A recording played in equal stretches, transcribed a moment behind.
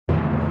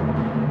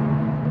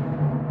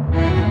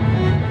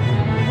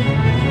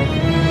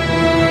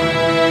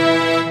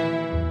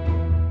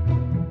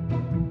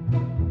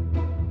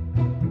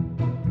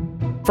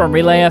From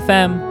Relay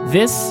FM,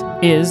 this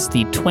is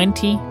the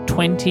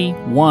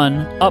 2021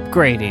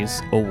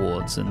 Upgradies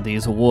Awards, and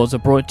these awards are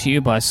brought to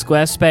you by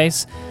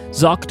Squarespace,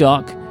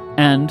 ZocDoc,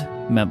 and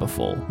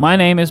Memberful. My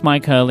name is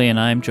Mike Hurley, and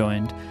I'm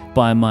joined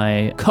by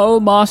my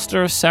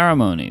co-master of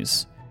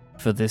ceremonies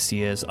for this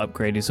year's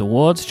Upgradies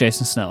Awards,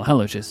 Jason Snell.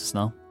 Hello, Jason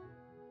Snell.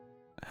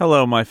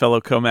 Hello, my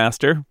fellow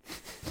co-master.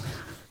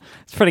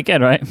 It's pretty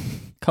good, right?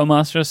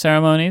 Co-master of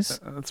ceremonies?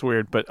 That's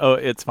weird, but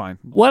it's fine.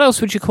 What else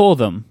would you call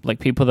them? Like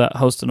people that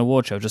host an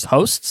award show? Just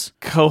hosts?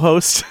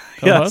 Co-host?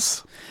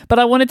 Co-host? Yes. But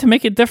I wanted to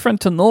make it different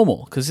to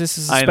normal, because this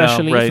is a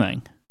special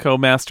evening.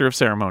 Co-master of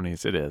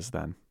ceremonies it is,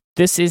 then.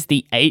 This is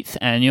the 8th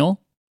annual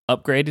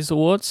Upgradies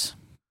Awards,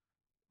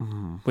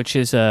 which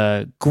is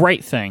a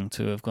great thing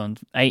to have gone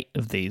 8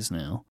 of these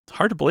now. It's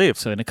hard to believe.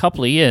 So in a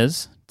couple of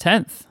years,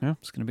 10th. Yeah.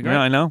 It's going to be great.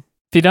 Yeah, I know.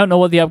 If you don't know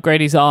what the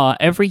Upgradies are,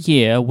 every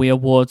year we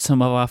award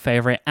some of our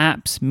favorite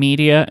apps,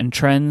 media, and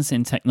trends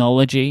in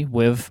technology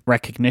with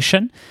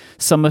recognition.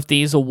 Some of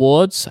these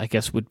awards, I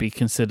guess, would be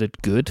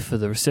considered good for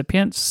the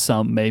recipients.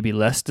 Some may be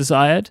less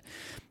desired.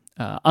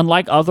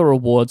 Unlike other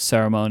awards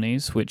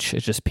ceremonies, which are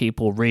just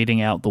people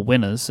reading out the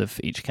winners of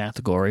each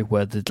category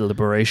where the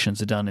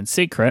deliberations are done in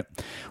secret,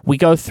 we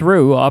go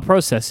through our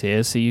process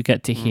here so you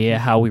get to hear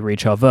how we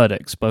reach our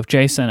verdicts. Both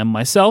Jason and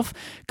myself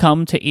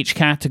come to each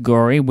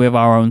category with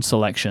our own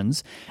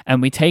selections,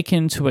 and we take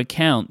into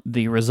account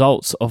the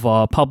results of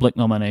our public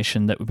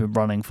nomination that we've been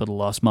running for the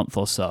last month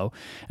or so,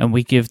 and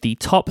we give the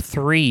top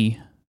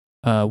 3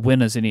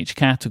 winners in each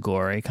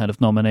category, kind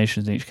of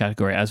nominations in each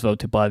category as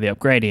voted by the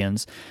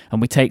Upgradians, and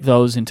we take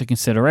those into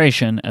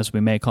consideration as we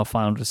make our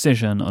final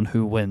decision on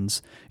who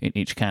wins in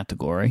each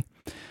category.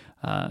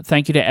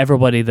 Thank you to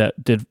everybody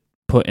that did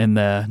put in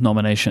their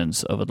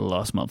nominations over the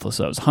last month or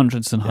so. It's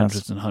hundreds and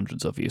hundreds and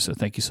hundreds of you, so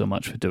thank you so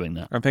much for doing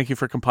that. And thank you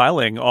for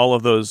compiling all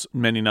of those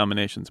many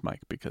nominations,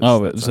 Mike. Because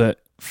it was a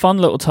fun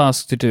little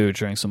task to do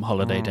during some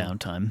holiday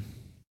downtime.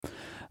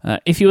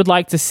 If you would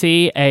like to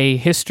see a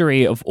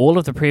history of all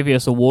of the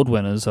previous award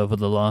winners over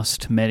the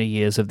last many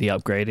years of the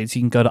Upgradies,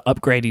 you can go to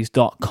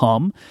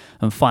upgradies.com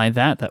and find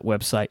that. That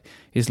website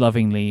is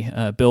lovingly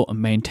built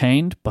and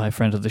maintained by a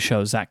friend of the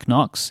show, Zach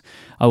Knox.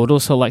 I would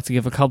also like to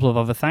give a couple of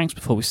other thanks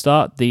before we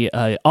start. The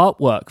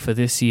artwork for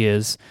this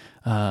year's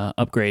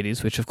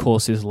Upgradies, which of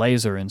course is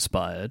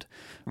laser-inspired,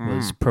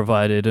 was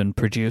provided and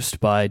produced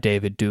by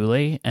David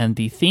Dooley, and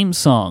the theme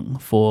song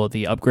for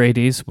the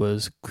Upgradies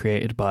was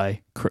created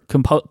by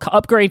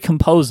Upgrade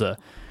composer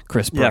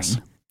Chris Breen.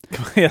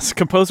 Yes,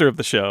 composer of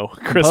the show.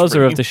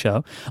 Composer of the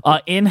show.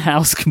 Our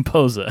in-house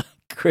composer,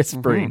 Chris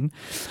Breen.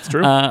 It's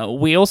true.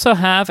 We also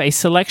have a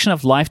selection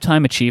of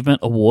Lifetime Achievement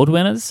Award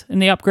winners in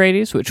the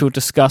Upgradies, which we'll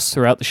discuss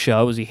throughout the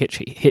show as we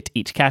hit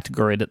each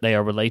category that they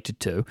are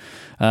related to.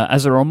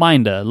 As a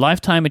reminder,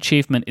 Lifetime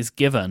Achievement is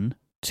given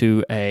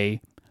to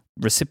a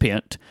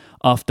recipient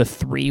after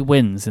 3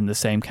 wins in the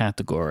same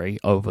category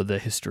over the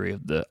history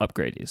of the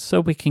Upgradies.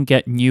 So we can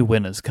get new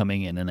winners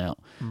coming in and out.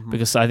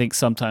 Because I think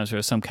sometimes there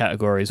are some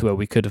categories where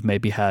we could have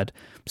maybe had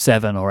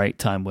 7 or 8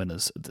 time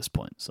winners at this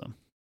point. So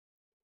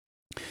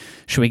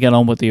should we get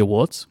on with the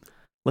awards?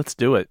 Let's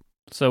do it.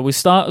 So we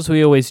start, as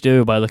we always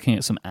do, by looking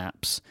at some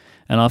apps.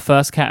 And our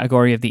first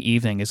category of the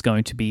evening is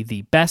going to be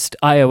the Best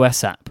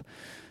iOS App.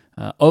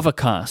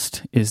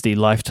 Overcast is the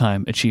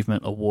Lifetime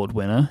Achievement Award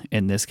winner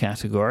in this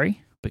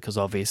category, because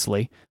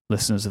obviously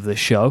listeners of this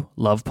show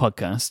love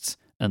podcasts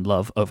and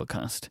love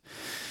Overcast.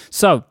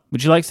 So,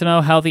 would you like to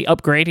know how the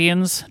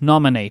Upgradians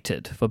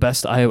nominated for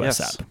Best iOS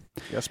App?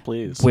 Yes,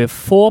 please. With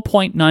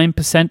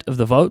 4.9% of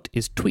the vote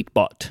is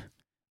Tweetbot,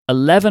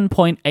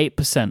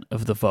 11.8%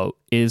 of the vote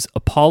is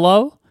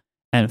Apollo,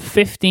 and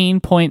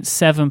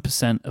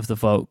 15.7% of the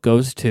vote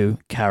goes to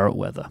Carrot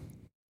Weather.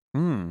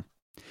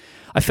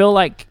 I feel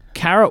like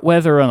Carrot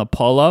Weather and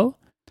Apollo,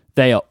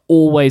 they are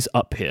always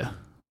up here.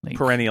 Like,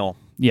 perennial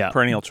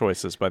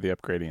choices by the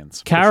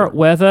Upgradians. Carrot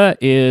Weather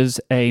is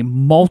a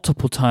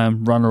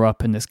multiple-time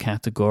runner-up in this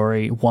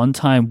category,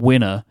 one-time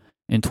winner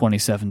in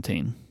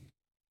 2017.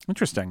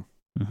 Interesting.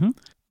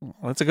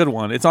 Well, that's a good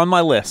one. It's on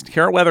my list.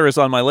 Carrot Weather is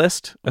on my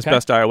list as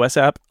Best iOS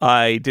App.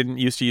 I didn't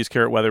used to use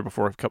Carrot Weather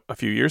before a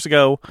few years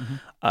ago.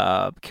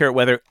 Carrot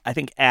Weather, I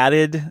think,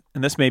 added,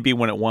 and this may be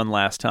when it won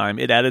last time,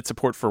 it added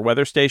support for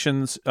weather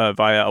stations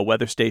via a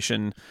weather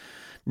station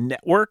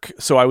network.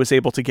 So I was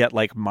able to get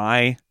like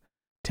my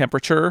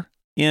temperature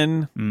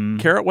in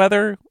Carrot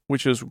Weather,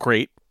 which was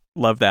great.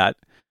 Love that.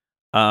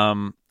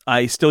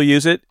 I still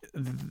use it.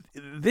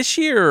 This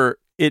year,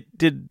 it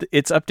did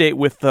its update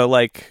with the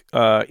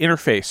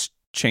interface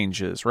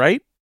changes,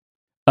 right?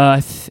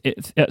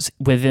 It's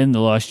within the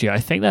last year. I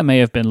think that may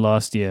have been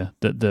last year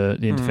that the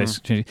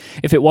interface changed.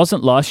 If it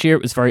wasn't last year,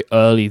 it was very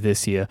early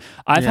this year.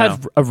 I've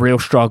had a real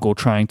struggle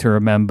trying to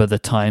remember the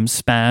time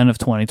span of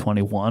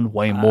 2021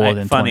 way more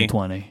than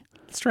 2020.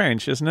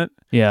 Strange, isn't it?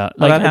 Yeah.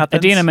 Like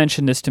Adina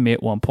mentioned this to me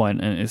at one point,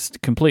 and it's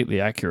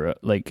completely accurate.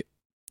 Like,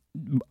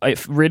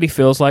 it really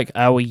feels like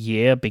our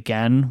year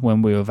began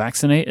when we were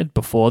vaccinated.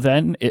 Before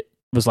then, it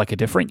was like a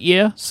different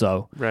year.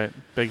 So right,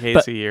 big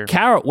hazy year.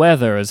 Carrot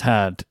Weather has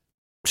had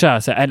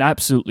Sure, so an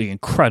absolutely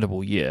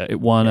incredible year.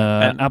 It won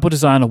an Apple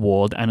Design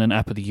Award and an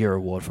App of the Year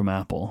award from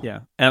Apple.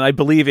 Yeah, and I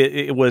believe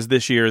it was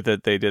this year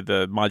that they did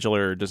the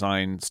modular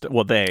design.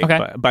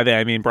 By they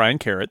I mean Brian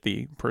Carrot,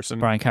 the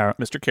person,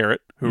 Mr.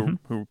 Carrot,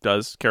 who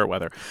does Carrot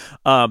Weather,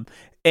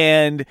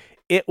 and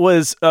it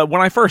was when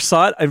I first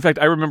saw it. In fact,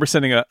 I remember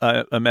sending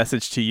a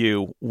message to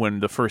you when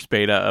the first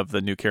beta of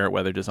the new Carrot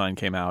Weather design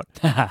came out,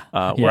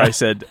 where I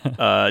said,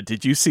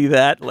 "Did you see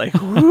that?" Like,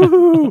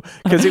 woo,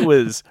 because it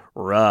was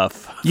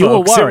rough. You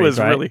folks. were worried, it was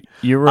right? Really,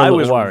 you were. I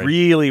was worried.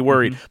 really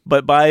worried.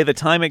 But by the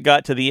time it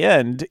got to the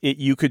end,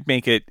 you could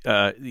make it.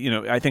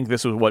 I think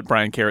this was what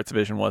Brian Carrot's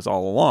vision was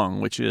all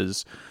along, which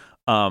is,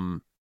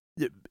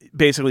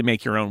 basically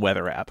make your own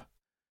weather app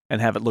and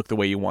have it look the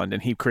way you want.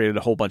 And he created a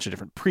whole bunch of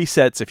different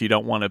presets if you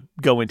don't want to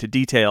go into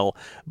detail.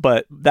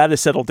 But that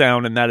has settled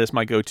down, and that is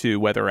my go-to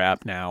weather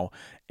app now.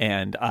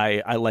 And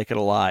I like it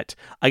a lot.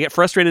 I get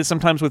frustrated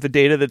sometimes with the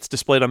data that's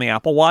displayed on the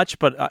Apple Watch,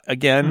 but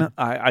again,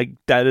 I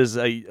that is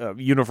a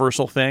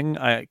universal thing.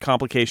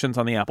 Complications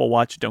on the Apple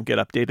Watch don't get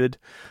updated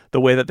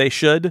the way that they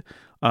should.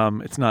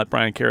 It's not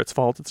Brian Carrot's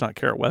fault. It's not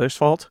Carrot Weather's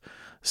fault.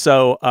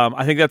 So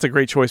I think that's a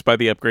great choice by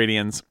the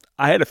Upgradians.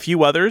 I had a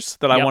few others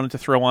that I wanted to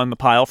throw on the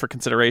pile for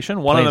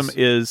consideration. One of them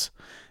is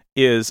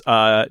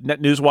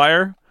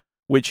NetNewsWire,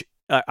 which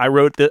I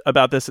wrote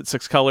about this at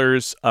Six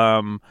Colors.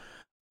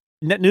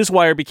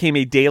 NetNewsWire became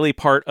a daily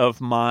part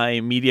of my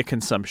media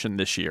consumption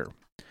this year.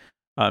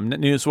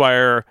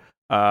 NetNewsWire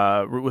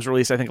was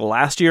released, I think,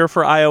 last year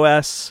for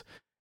iOS,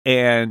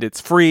 and it's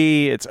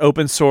free. It's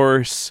open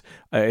source.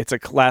 It's a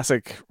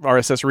classic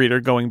RSS reader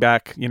going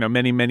back,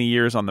 many, many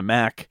years on the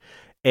Mac.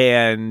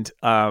 And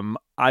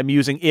I'm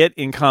using it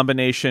in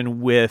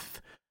combination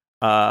with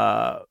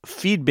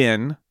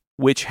Feedbin,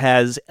 which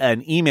has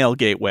an email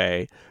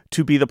gateway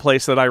to be the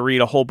place that I read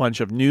a whole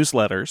bunch of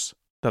newsletters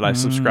that I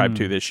subscribe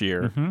to this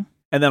year. Mm-hmm.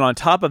 And then on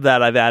top of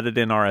that, I've added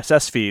in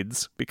RSS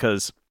feeds,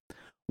 because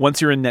once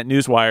you're in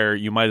NetNewsWire,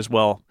 you might as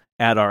well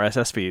add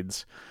RSS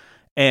feeds.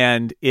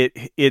 And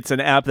it's an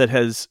app that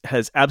has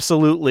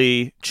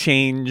absolutely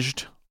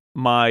changed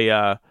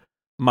my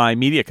my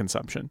media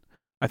consumption,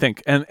 I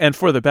think, and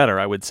for the better,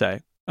 I would say.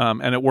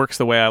 And it works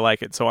the way I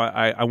like it. So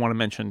I want to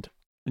mention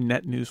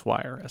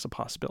NetNewsWire as a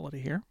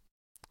possibility here.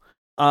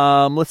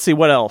 Let's see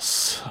what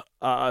else.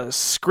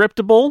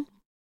 Scriptable,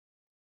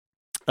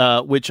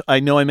 which I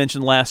know I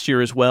mentioned last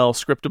year as well.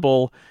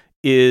 Scriptable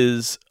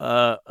is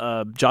a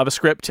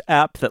JavaScript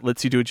app that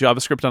lets you do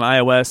JavaScript on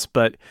iOS,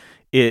 but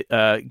it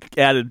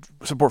added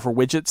support for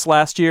widgets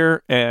last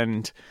year,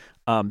 and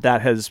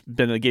that has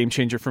been a game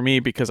changer for me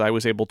because I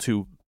was able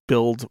to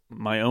build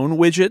my own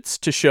widgets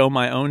to show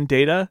my own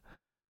data,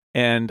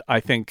 and I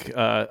think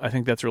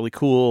that's really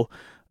cool.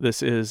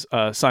 This is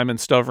Simon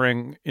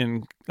Stovring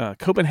in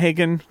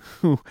Copenhagen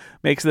who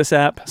makes this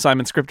app,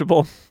 Simon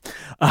Scriptable.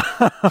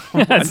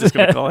 I'm just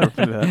going to call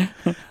everybody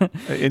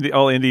that.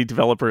 All indie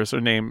developers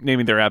are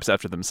naming their apps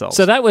after themselves.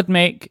 So that would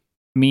make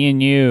me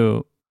and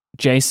you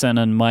Jason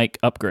and Mike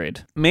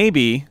Upgrade.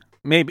 Maybe.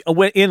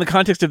 In the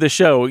context of this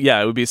show,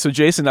 yeah, it would be. So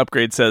Jason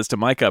Upgrade says to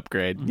Mike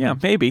Upgrade. Mm-hmm. Yeah,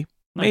 maybe.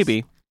 Nice.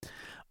 Maybe.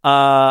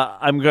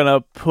 I'm going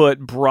to put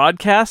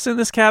broadcasts in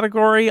this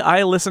category.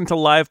 I listen to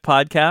live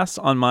podcasts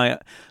on my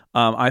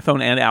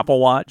iPhone and Apple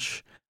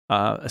Watch,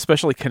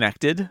 especially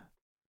Connected,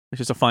 which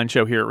is a fine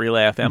show here at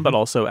Relay FM, mm-hmm. but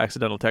also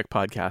Accidental Tech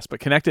Podcast. But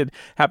Connected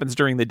happens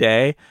during the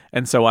day,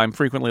 and so I'm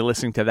frequently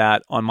listening to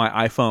that on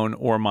my iPhone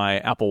or my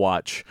Apple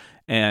Watch.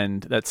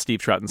 And that's Steve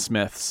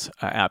Troughton-Smith's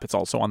app. It's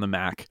also on the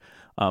Mac.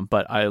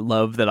 But I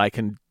love that I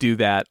can do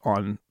that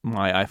on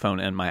my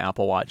iPhone and my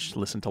Apple Watch to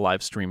listen to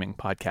live streaming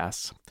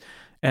podcasts.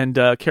 And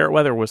Carrot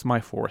Weather was my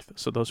fourth.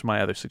 So those are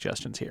my other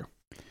suggestions here.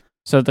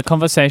 So the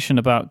conversation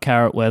about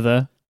Carrot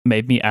Weather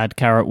made me add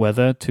Carrot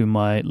Weather to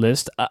my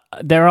list.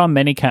 There are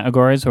many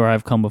categories where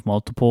I've come with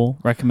multiple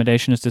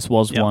recommendations. This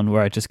was one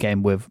where I just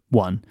came with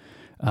one.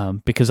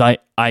 Because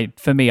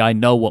for me, I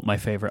know what my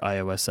favorite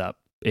iOS app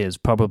is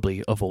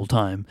probably of all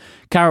time.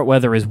 Carrot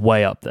Weather is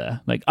way up there.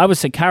 Like, I would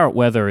say Carrot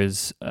Weather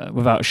is,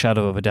 without a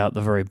shadow of a doubt,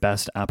 the very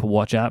best Apple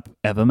Watch app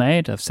ever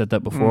made. I've said that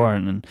before,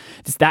 and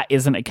that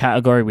isn't a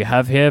category we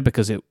have here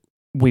because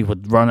we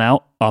would run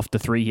out after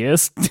 3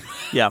 years.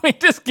 Yeah. We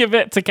just give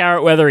it to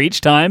Carrot Weather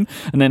each time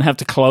and then have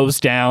to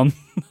close down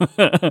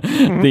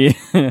the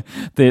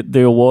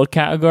award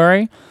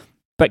category.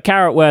 But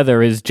Carrot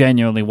Weather is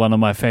genuinely one of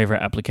my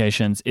favorite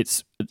applications.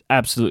 It's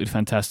absolutely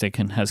fantastic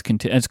and has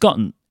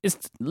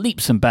it's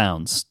leaps and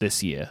bounds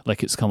this year.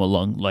 Like, it's come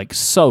along like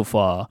so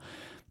far.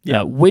 Yeah,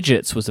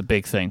 widgets was a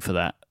big thing for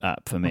that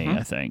app for me,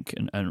 I think,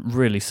 and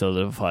really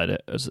solidified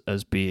it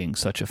as being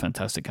such a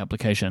fantastic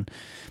application.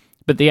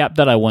 But the app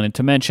that I wanted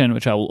to mention,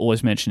 which I will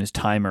always mention, is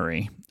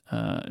Timery.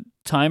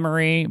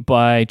 Timery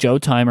by Joe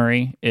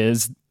Timery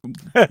is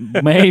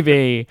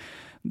maybe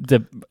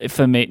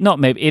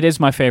it is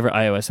my favorite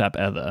iOS app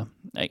ever.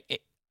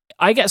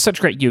 I get such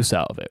great use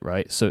out of it,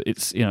 right? So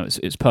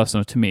it's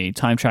personal to me.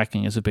 Time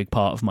tracking is a big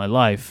part of my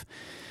life.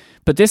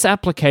 But this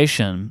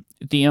application,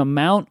 the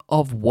amount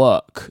of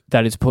work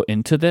that is put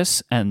into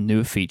this and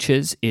new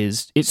features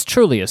it's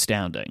truly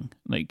astounding.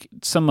 Like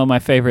some of my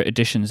favorite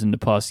additions in the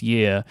past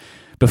year,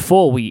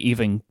 before we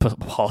even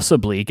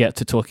possibly get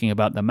to talking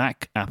about the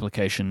Mac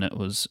application that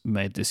was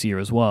made this year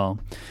as well.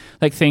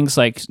 Like things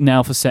like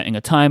now for setting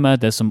a timer,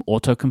 there's some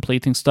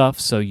auto-completing stuff,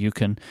 so you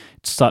can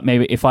start,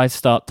 maybe if I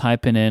start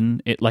typing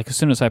in, it like as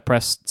soon as I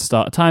press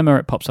start a timer,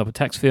 it pops up a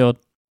text field.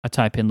 I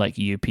type in like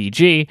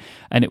UPG,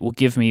 and it will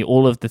give me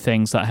all of the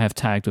things that I have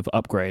tagged with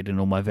upgrade in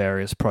all my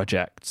various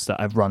projects that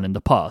I've run in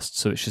the past.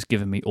 So it's just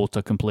giving me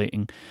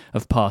auto-completing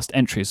of past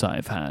entries that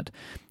I've had.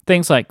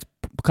 Things like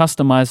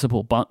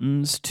customizable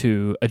buttons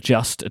to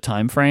adjust a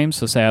time frame.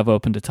 So say I've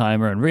opened a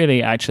timer, and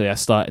really, actually, I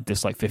started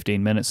this like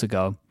 15 minutes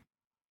ago.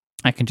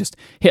 I can just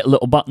hit a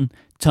little button,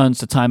 turns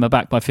the timer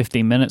back by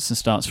 15 minutes and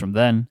starts from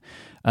then.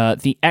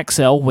 The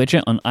XL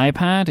widget on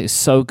iPad is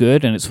so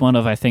good, and it's one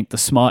of, I think, the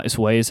smartest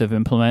ways of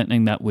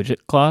implementing that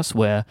widget class,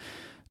 where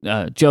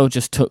Joe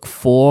just took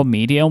 4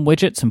 medium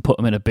widgets and put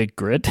them in a big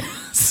grid.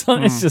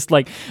 So it's just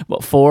like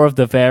 4 of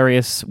the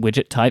various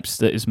widget types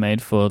that is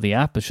made for the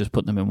app. It's just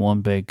put them in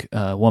one big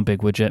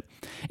widget.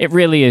 It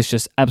really is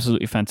just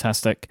absolutely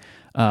fantastic,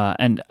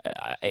 and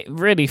it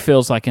really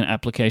feels like an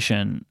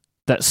application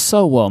that's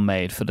so well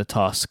made for the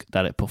task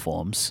that it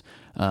performs.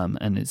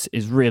 And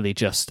is really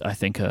just, I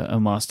think, a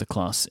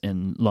masterclass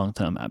in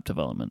long-term app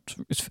development.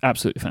 It's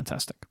absolutely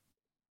fantastic.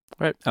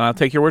 Right, and I'll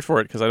take your word for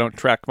it because I don't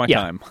track my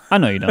time. I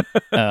know you don't,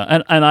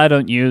 and I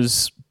don't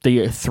use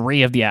the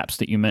 3 of the apps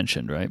that you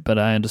mentioned, right? But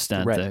I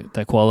understand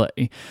their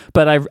quality.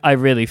 But I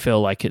really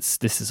feel like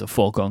this is a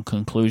foregone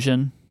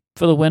conclusion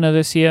for the winner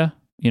this year.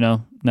 You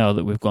know, now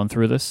that we've gone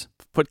through this,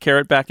 put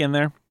Carrot back in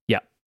there. Yeah.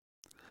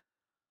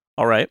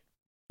 All right,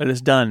 it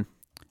is done.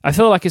 I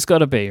feel like it's got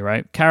to be,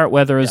 right? Carrot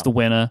Weather is the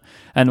winner.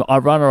 And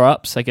our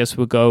runner-ups, I guess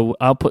I'll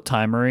put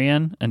Timery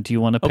in. And do you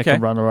want to pick a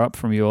runner-up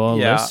from your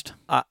list?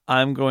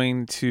 I'm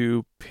going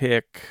to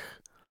pick,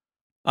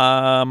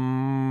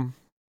 let's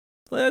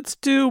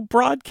do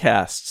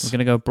Broadcasts. We're going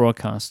to go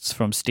Broadcasts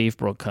from Steve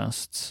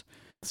Broadcasts.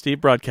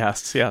 Steve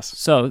Broadcasts, yes.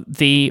 So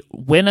the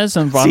winners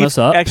and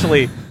runners-up...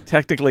 Actually,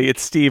 technically,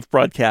 it's Steve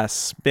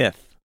Broadcasts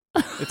Smith.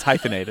 It's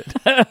hyphenated.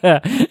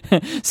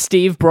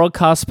 Steve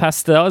Broadcast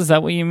Pastel, is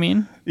that what you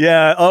mean?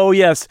 Yeah. Oh,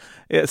 yes.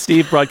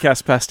 Steve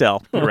Broadcast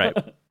Pastel. You're right.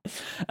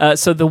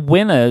 So the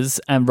winners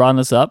and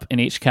runners-up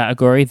in each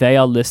category, they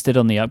are listed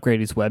on the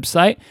Upgradies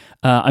website.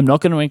 I'm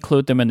not going to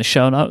include them in the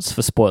show notes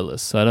for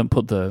spoilers, so I don't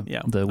put the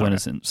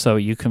winners in. So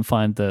you can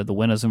find the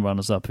winners and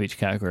runners-up of each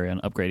category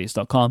on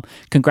upgradies.com.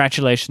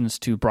 Congratulations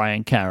to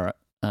Brian Carrot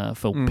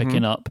for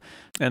picking up.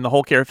 And the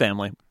whole Carrot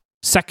family.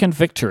 Second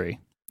victory.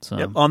 So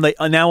on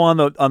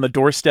the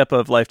doorstep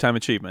of lifetime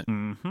achievement.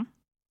 Mm-hmm.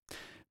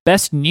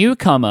 Best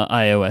newcomer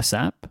iOS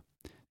app.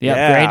 The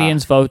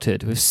Upgradians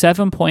voted with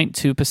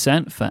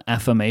 7.2% for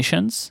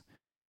Affirmations,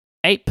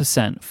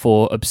 8%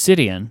 for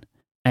Obsidian,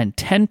 and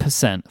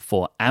 10%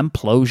 for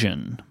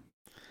Amplosion.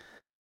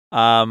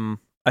 I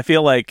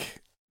feel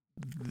like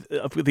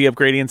the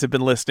Upgradians have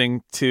been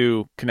listening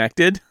to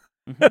Connected,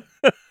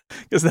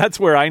 because that's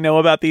where I know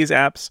about these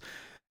apps.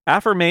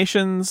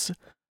 Affirmations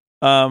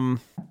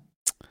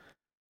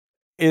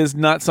is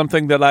not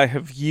something that I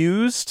have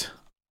used,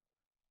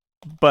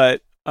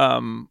 but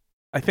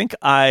I think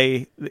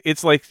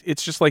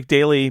it's just like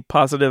daily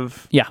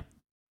positive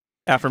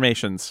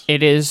affirmations.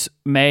 It is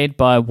made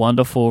by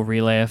wonderful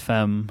Relay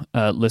FM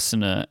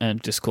listener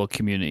and Discord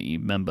community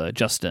member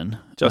Justin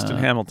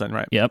Hamilton,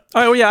 right? Yep.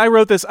 Oh yeah, I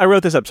wrote this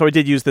up, so I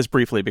did use this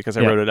briefly because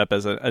I wrote it up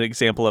as an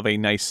example of a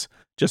nice.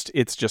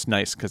 It's just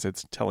nice because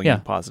it's telling you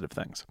positive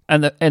things,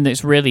 and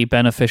it's really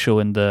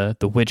beneficial in the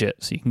widget,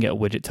 so you can get a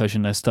widget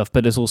touching their stuff.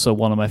 But it's also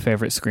one of my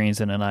favorite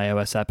screens in an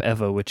iOS app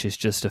ever, which is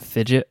just a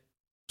fidget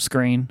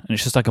screen, and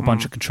it's just like a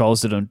bunch of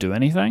controls that don't do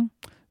anything.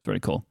 It's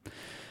very cool.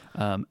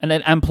 And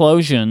then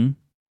Amplosion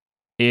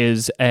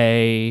is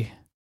a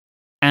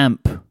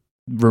amp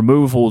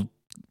removal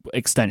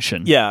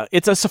extension. Yeah,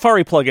 it's a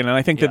Safari plugin, and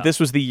I think that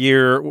this was the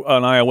year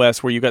on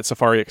iOS where you got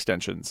Safari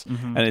extensions,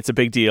 and it's a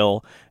big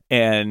deal.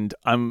 And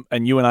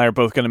you and I are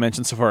both going to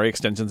mention Safari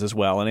extensions as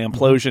well. And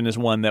Amplosion is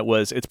one that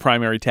was its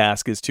primary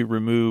task is to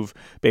remove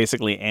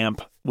basically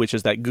AMP, which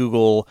is that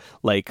Google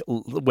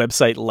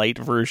website light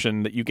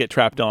version that you get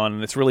trapped on,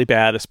 and it's really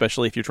bad,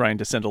 especially if you're trying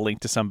to send a link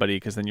to somebody,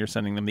 because then you're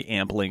sending them the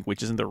AMP link,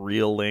 which isn't the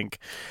real link,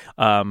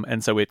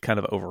 and so it kind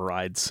of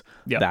overrides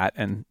that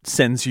and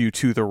sends you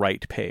to the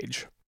right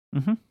page.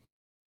 Mm-hmm.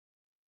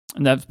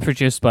 And that's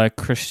produced by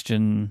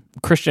Christian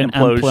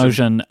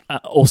Amplosion,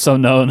 also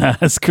known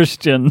as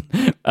Christian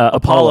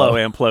Apollo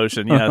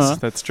Amplosion. Yes,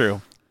 that's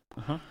true.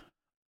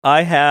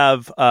 I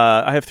have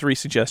 3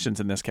 suggestions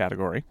in this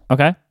category.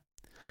 Okay.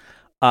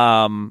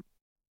 A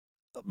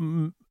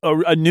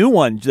new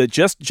one that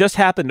just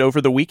happened over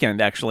the weekend,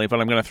 actually,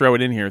 but I'm going to throw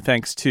it in here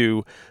thanks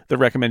to the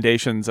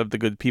recommendations of the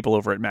good people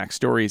over at Mac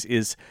Stories.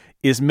 Is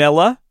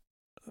Mela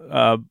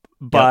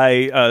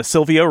by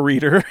Silvio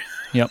Reader.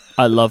 Yep,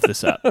 I love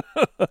this app.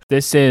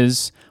 This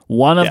is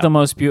One of the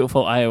most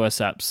beautiful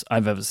iOS apps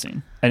I've ever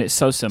seen, and it's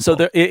so simple.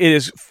 So it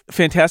is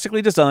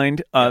fantastically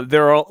designed.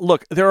 There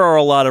are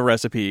a lot of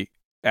recipe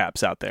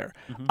apps out there.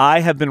 Mm-hmm. I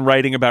have been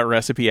writing about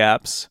recipe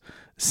apps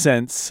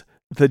since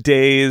the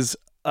days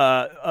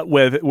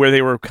where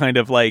they were kind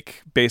of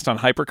like based on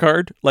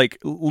HyperCard. Like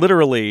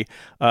literally,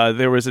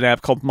 there was an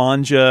app called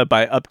Manja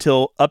by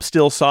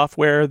Upstill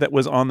Software that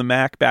was on the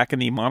Mac back in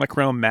the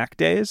monochrome Mac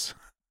days,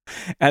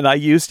 and I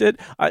used it.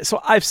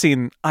 So I've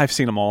seen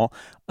them all,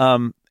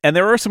 and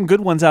there are some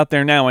good ones out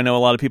there now. I know a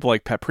lot of people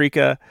like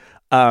Paprika.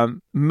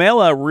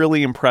 Mela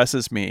really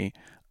impresses me.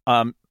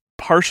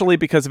 Partially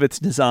because of its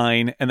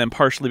design, and then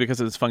partially because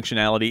of its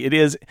functionality.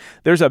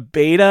 There's a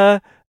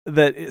beta.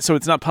 So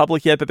it's not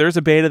public yet, but there's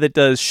a beta that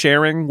does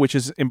sharing, which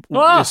is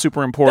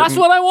super important. That's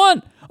what I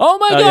want. Oh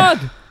my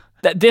god!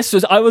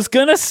 Yeah. I was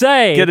gonna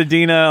say, get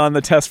Adina on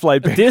the test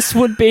flight beta. This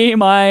would be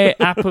my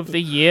app of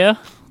the year.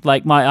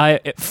 Like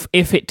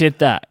if it did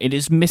that, it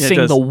is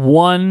missing the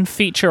one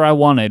feature I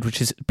wanted,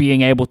 which is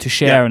being able to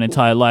share an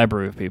entire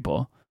library with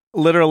people.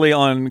 Literally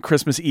on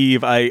Christmas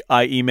Eve, I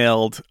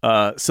emailed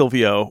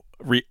Silvio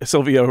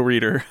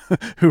Reader,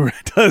 who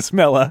does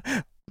Mela.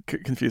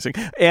 Confusing,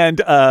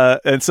 and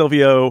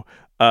Silvio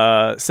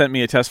sent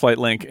me a test flight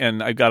link,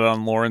 and I got it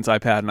on Lauren's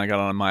iPad, and I got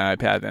it on my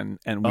iPad,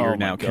 and we are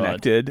now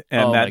connected,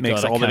 and that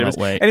makes all the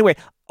difference. Anyway,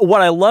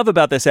 what I love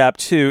about this app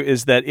too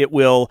is that it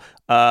will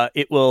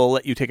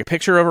let you take a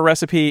picture of a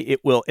recipe.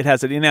 It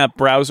has an in-app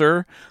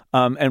browser,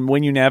 and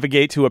when you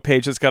navigate to a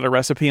page that's got a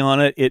recipe on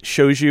it, it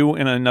shows you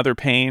in another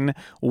pane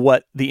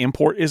what the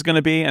import is going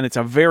to be, and it's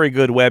a very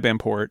good web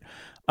import.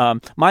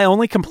 My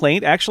only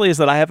complaint actually is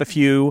that I have a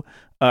few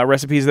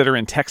recipes that are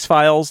in text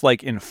files,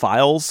 like in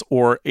files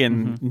or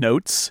in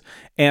notes,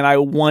 and I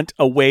want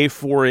a way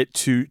for it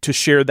to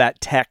share that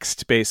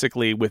text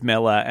basically with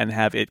Mela and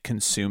have it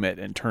consume it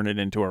and turn it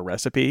into a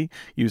recipe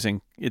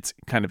using its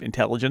kind of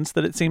intelligence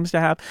that it seems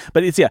to have.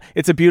 But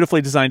it's a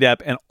beautifully designed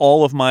app, and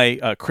all of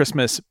my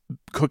Christmas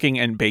cooking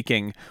and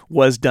baking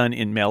was done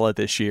in Mela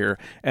this year,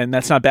 and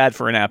that's not bad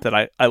for an app that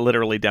I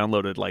literally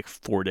downloaded like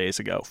 5 days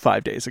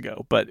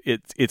ago, but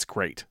it's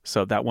great.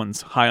 So that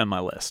one's high on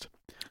my list.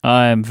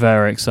 I am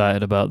very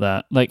excited about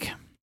that. Like,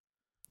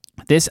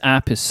 this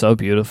app is so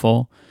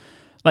beautiful.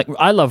 Like,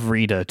 I love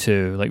Reader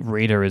too. Like,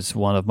 Reader is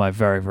one of my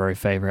very, very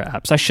favorite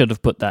apps. I should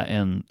have put that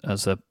in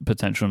as a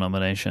potential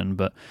nomination,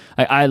 but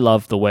I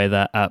love the way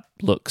that app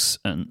looks.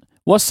 And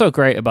what's so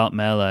great about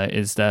Mela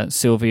is that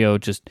Silvio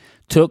just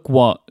took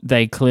what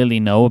they clearly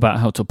know about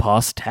how to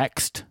parse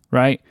text,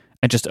 right?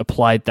 And just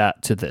applied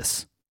that to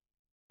this,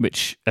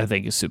 which I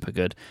think is super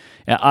good.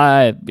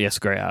 Yes,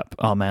 great app.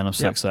 Oh man, I'm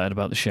so excited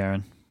about the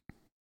sharing.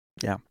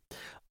 Yeah.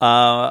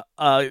 A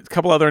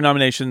couple other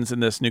nominations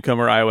in this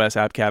newcomer iOS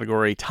app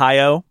category.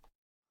 Tayo,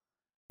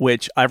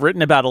 which I've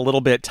written about a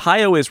little bit.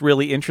 Tayo is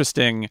really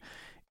interesting.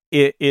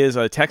 It is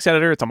a text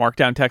editor. It's a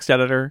markdown text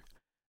editor,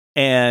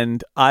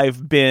 and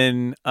I've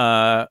been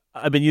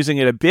using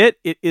it a bit.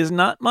 It is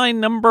not my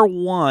number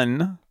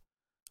one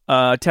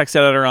text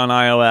editor on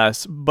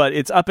iOS, but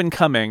it's up and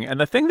coming. And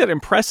the thing that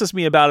impresses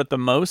me about it the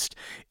most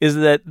is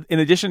that in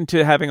addition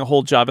to having a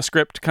whole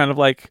JavaScript kind of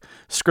like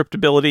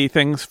scriptability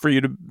things for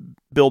you to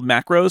build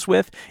macros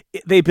with,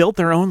 they built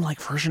their own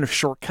like version of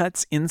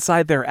shortcuts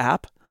inside their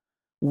app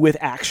with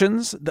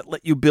actions that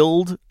let you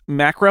build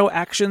macro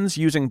actions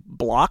using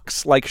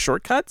blocks like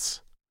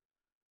shortcuts,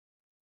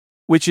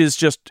 which is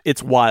just,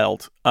 it's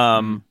wild.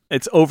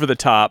 It's over the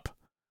top,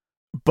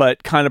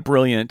 but kind of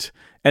brilliant.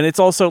 And it's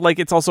also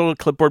a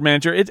clipboard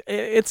manager.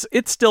 It's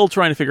still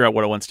trying to figure out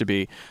what it wants to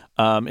be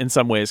in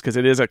some ways, because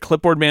it is a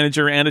clipboard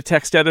manager and a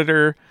text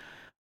editor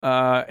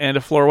and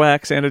a floor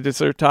wax and a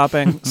dessert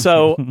topping.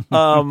 So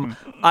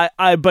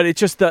but it's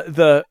just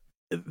the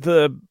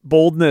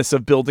boldness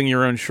of building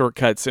your own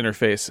shortcuts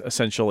interface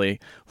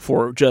essentially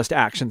for just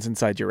actions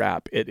inside your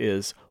app. It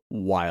is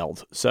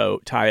wild.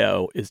 So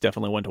Tayo is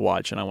definitely one to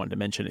watch, and I wanted to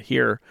mention it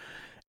here.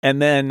 And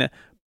then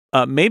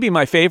maybe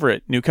my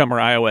favorite newcomer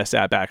iOS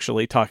app,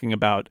 actually, talking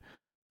about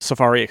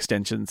Safari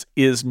extensions,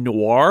 is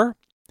Noir,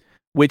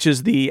 which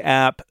is the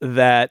app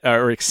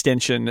or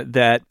extension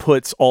that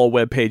puts all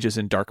web pages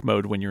in dark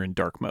mode when you're in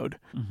dark mode.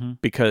 Mm-hmm.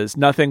 Because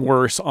nothing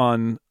worse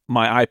on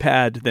my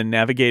iPad than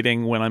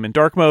navigating when I'm in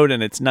dark mode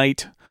and it's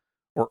night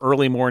or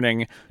early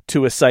morning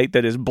to a site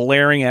that is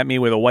blaring at me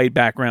with a white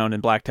background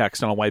and black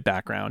text on a white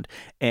background.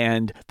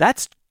 And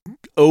that's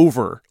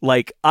over.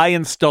 Like, I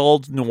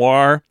installed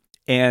Noir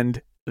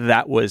and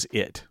that was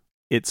it.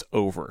 It's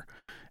over.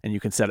 And you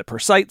can set it per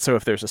site. So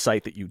if there's a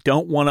site that you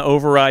don't want to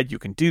override, you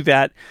can do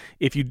that.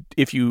 If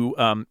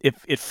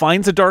it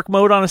finds a dark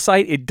mode on a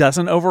site, it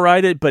doesn't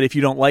override it. But if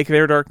you don't like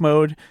their dark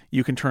mode,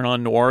 you can turn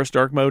on Noir's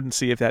dark mode and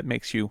see if that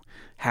makes you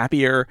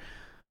happier.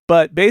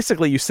 But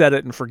basically, you set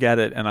it and forget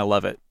it, and I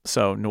love it.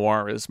 So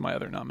Noir is my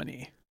other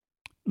nominee.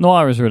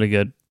 Noir is really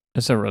good.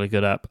 It's a really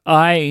good app.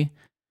 I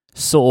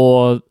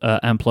saw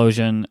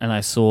Amplosion, and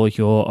I saw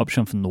your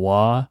option for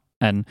Noir.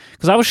 And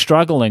because I was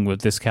struggling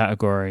with this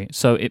category,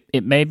 so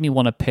it made me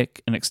want to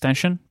pick an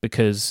extension,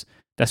 because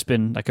That's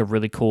been like a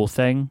really cool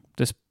thing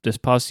this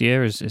past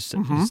year is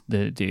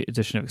the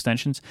addition of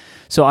extensions.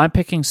 So I'm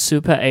picking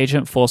Super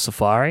Agent for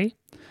Safari.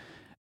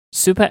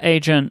 Super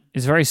Agent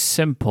is very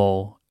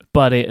simple,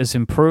 but it has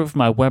improved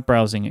my web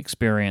browsing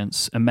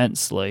experience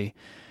immensely.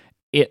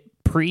 It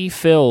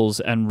pre-fills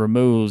and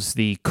removes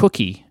the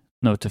cookie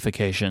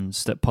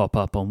notifications that pop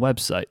up on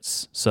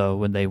websites. So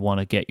when they want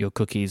to get your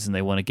cookies and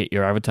they want to get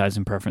your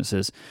advertising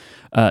preferences,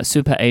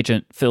 Super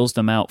Agent fills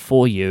them out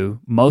for you,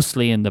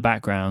 mostly in the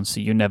background, so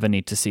you never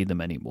need to see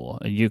them anymore.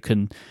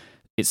 And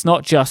it's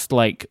not just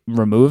like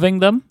removing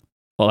them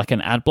or like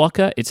an ad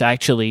blocker, it's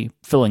actually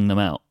filling them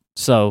out.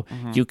 So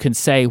you can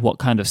say what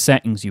kind of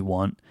settings you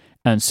want,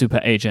 and Super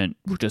Agent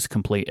will just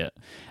complete it.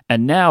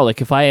 And now, like,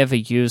 if I ever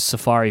use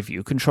Safari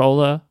View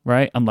Controller,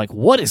 right, I'm like,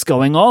 what is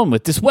going on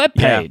with this web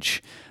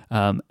page?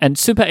 And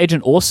Super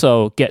Agent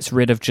also gets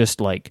rid of just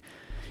like,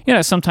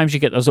 sometimes you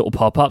get those little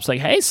pop-ups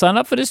like, hey, sign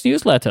up for this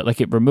newsletter. Like,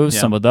 it removes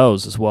some of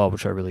those as well,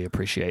 which I really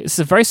appreciate. It's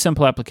a very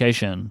simple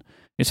application.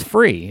 It's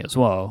free as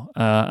well.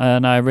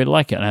 And I really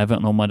like it. And I have it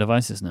on all my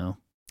devices now.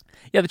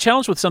 Yeah, the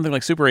challenge with something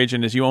like Super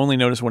Agent is you only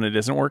notice when it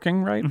isn't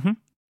working, right?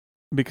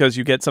 Because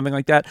you get something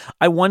like that.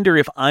 I wonder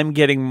if I'm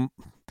getting...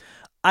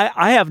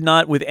 I have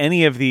not, with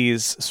any of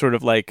these sort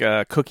of like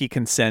cookie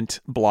consent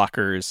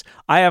blockers,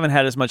 I haven't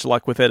had as much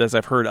luck with it as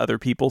I've heard other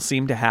people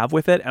seem to have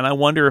with it. And I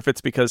wonder if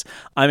it's because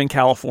I'm in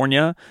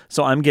California,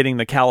 so I'm getting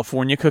the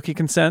California cookie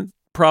consent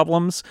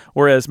problems,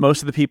 whereas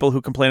most of the people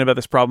who complain about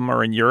this problem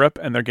are in Europe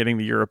and they're getting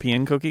the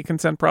European cookie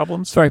consent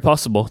problems. It's very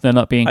possible. They're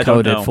not being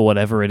coded for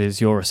whatever it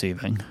is you're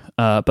receiving.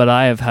 But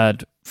I have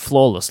had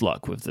flawless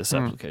luck with this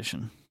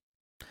application.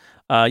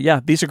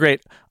 Yeah, these are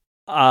great.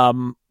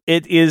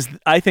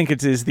 I think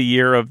it is the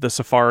year of the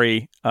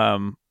Safari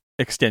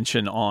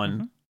extension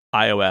on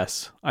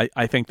iOS.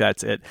 I think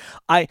that's it.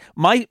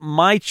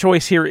 My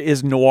choice here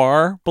is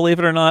Noir, believe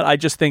it or not. I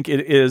just think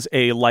it is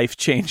a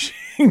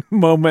life-changing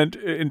moment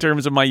in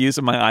terms of my use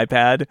of my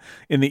iPad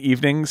in the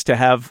evenings to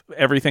have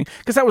everything.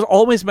 Because that was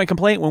always my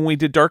complaint when we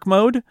did dark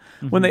mode.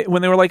 When they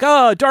were like,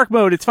 oh, dark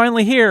mode, it's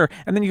finally here.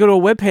 And then you go to a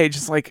web page,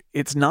 it's like,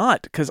 it's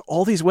not. Because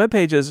all these web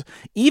pages,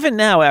 even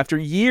now, after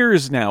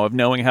years now of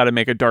knowing how to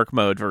make a dark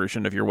mode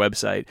version of your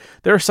website,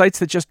 there are sites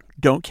that just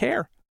don't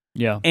care.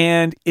 Yeah.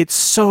 And it's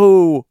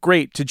so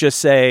great to just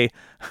say,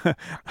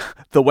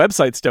 the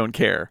websites don't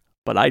care,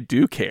 but I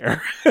do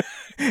care.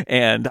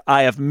 And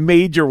I have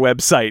made your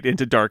website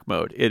into dark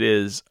mode.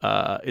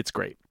 It's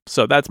great.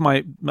 So that's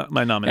my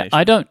nomination.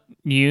 I don't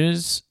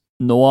use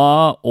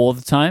Noir all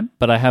the time,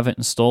 but I have it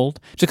installed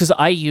just because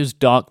I use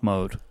dark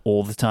mode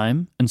all the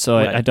time. And so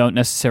I don't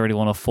necessarily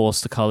want to force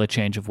the color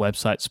change of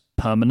websites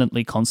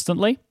permanently,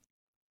 constantly.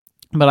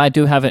 But I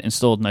do have it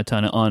installed and I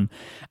turn it on.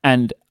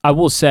 And I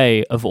will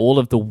say, of all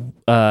of the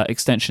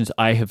extensions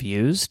I have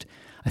used,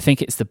 I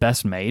think it's the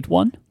best made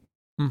one.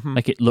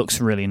 Like, it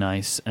looks really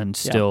nice and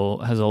still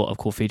has a lot of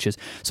cool features.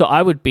 So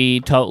I would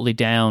be totally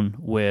down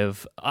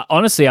with...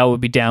 honestly, I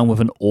would be down with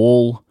an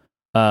all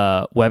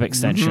web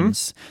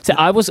extensions. So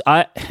I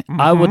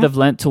would have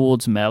lent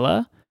towards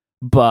Mela,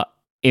 but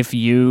if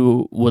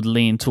you would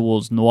lean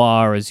towards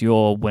Noir as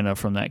your winner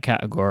from that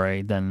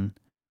category, then...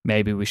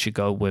 maybe we should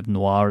go with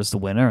Noir as the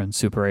winner and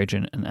Super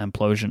Agent and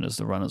Amplosion as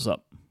the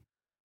runners-up.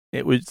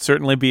 It would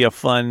certainly be a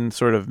fun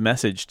sort of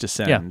message to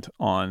send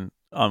on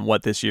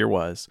what this year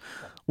was.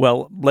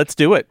 Well, let's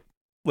do it.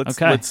 Let's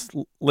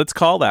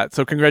call that.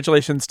 So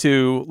congratulations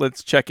to,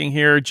 let's checking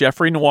here,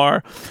 Jeffrey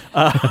Noir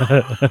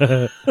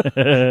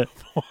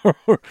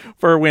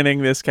for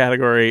winning this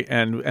category.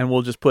 And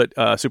we'll just put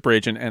Super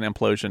Agent and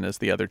Amplosion as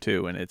the other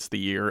two. And it's the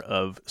year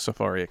of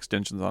Safari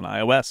extensions on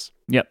iOS.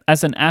 Yep.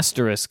 As an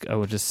asterisk, I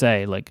would just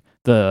say, like,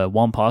 the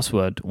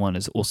 1Password one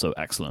is also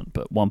excellent,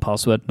 but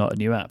 1Password, not a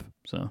new app.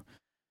 So,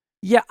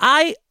 yeah,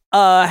 I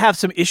have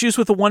some issues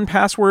with the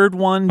 1Password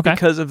one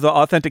because of the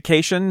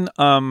authentication.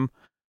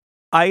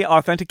 I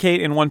authenticate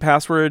in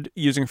 1Password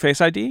using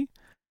Face ID,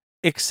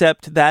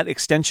 except that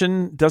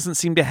extension doesn't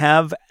seem to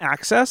have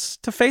access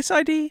to Face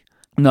ID.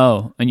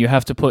 No, and you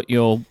have to put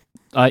you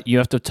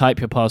have to type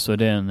your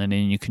password in, and then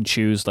you can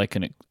choose like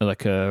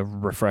a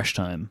refresh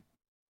time.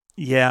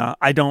 Yeah,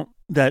 I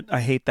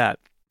hate that.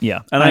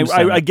 Yeah, and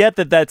I get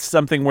that that's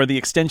something where the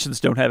extensions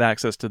don't have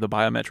access to the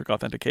biometric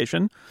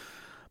authentication,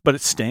 but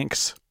it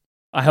stinks.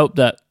 I hope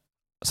that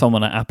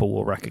someone at Apple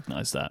will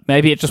recognize that.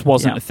 Maybe it just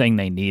wasn't a thing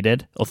they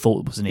needed or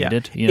thought it was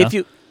needed. You know?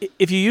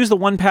 If you use the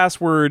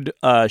 1Password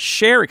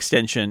share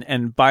extension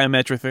and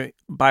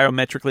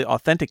biometrically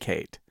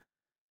authenticate,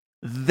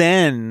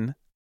 then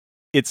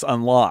it's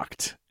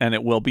unlocked, and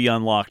it will be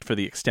unlocked for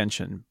the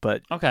extension.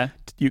 But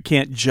you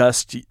can't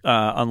just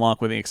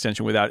unlock with the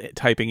extension without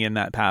typing in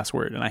that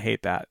password, and I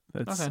hate that.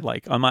 It's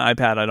like, on my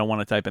iPad, I don't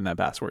want to type in that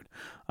password.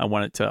 I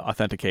want it to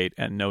authenticate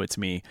and know it's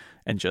me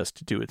and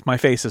just do it. My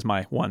face is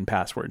my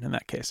 1Password in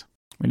that case.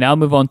 We now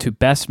move on to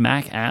Best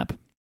Mac App.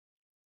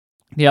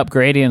 The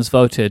Upgradians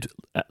voted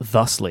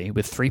thusly,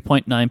 with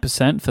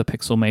 3.9% for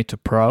Pixelmator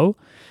Pro,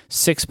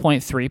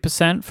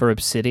 6.3% for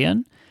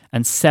Obsidian,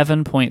 and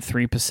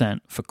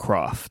 7.3% for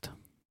Craft.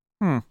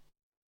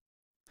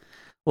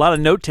 A lot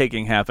of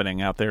note-taking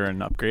happening out there in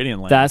Upgradian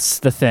land. That's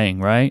the thing,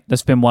 right?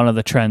 That's been one of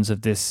the trends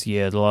of this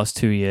year, the last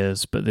 2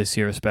 years, but this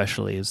year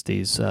especially, is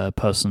these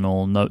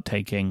personal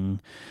note-taking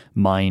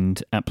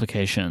mind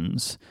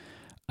applications.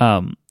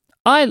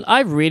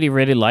 I really,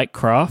 really like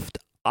Craft.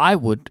 I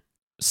would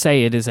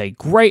say it is a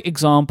great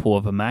example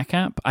of a Mac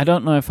app. I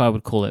don't know if I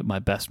would call it my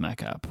best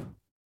Mac app.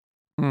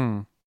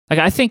 Like,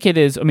 I think it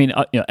is. I mean,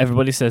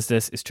 everybody says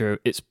this is true.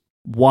 It's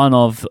one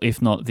of,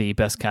 if not the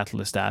best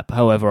Catalyst app.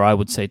 However, I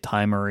would say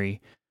Timery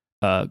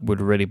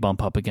would really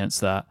bump up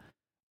against that.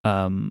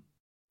 But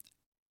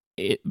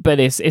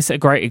it's a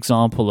great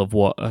example of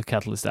what a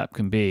Catalyst app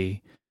can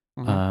be.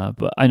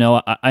 But I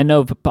know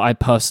I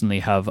personally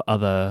have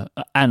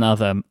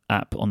another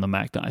app on the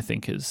Mac that I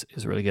think is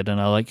really good, and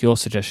I like your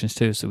suggestions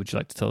too. So would you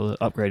like to tell the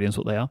Upgradians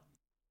what they are?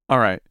 All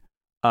right.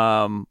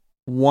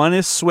 One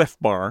is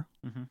SwiftBar,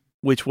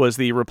 which was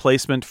the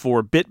replacement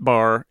for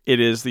BitBar. It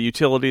is the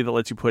utility that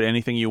lets you put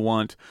anything you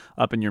want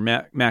up in your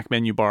Mac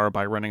menu bar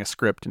by running a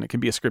script. And it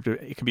can be a script.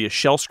 It can be a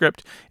shell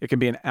script. It can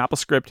be an Apple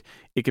script.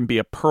 It can be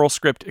a Perl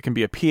script. It can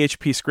be a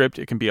PHP script.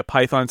 It can be a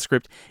Python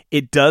script.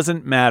 It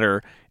doesn't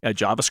matter. A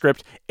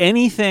JavaScript.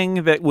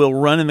 Anything that will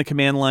run in the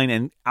command line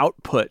and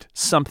output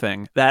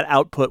something, that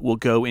output will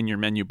go in your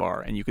menu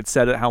bar. And you could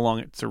set it how long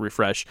it's to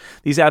refresh.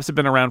 These apps have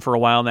been around for a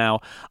while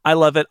now. I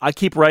love it. I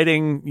keep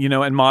writing,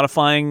 and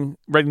writing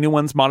new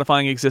ones,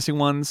 modifying existing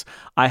ones.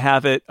 I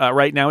have it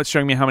right now. It's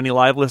showing me how many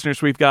live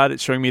listeners we've got.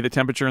 It's showing me the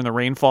temperature and the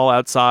rainfall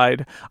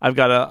outside. I've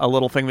got a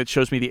little thing that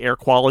shows me the air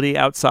quality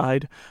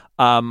outside.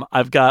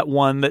 I've got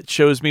one that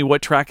shows me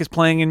what track is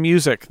playing in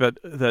music that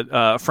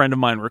a friend of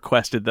mine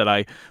requested that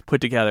I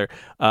put together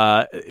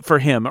for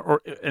him.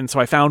 And so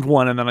I found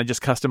one, and then I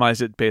just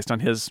customized it based on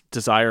his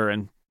desire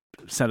and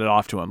sent it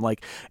off to him.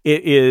 Like,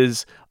 it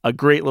is a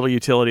great little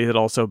utility that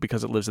also,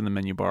 because it lives in the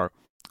menu bar,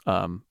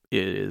 it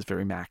is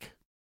very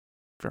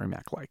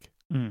Mac-like.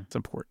 It's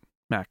important.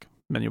 Mac,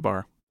 menu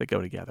bar, they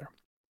go together.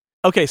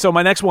 Okay, so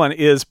my next one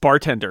is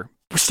Bartender.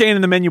 We're staying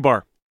in the menu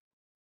bar.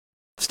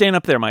 Staying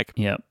up there, Mike.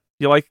 Yep.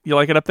 You like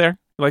it up there?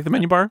 You like the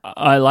menu bar?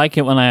 I like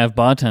it when I have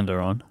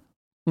Bartender on.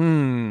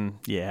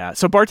 Yeah.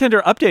 So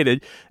Bartender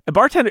updated.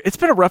 Bartender, it's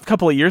been a rough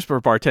couple of years for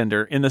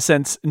Bartender, in the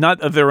sense,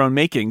 not of their own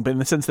making, but in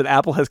the sense that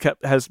Apple has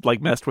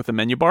messed with the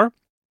menu bar.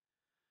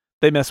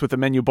 They messed with the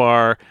menu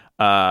bar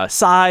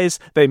size.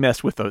 They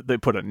messed with they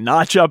put a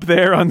notch up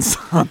there on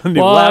the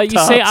new laptops. You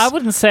see, I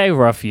wouldn't say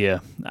rough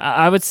year.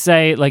 I would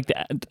say like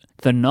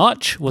the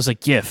notch was a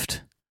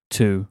gift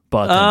to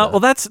Bartender.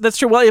 Well, that's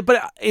true. Well,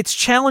 but it's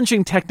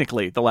challenging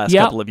technically the last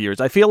couple of years.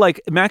 I feel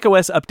like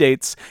macOS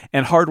updates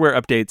and hardware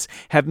updates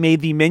have made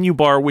the menu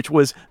bar, which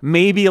was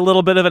maybe a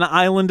little bit of an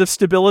island of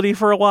stability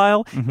for a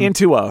while,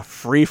 into a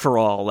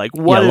free-for-all. Like,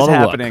 what is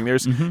happening?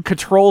 There's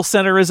Control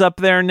Center is up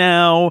there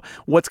now.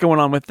 What's going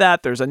on with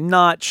that? There's a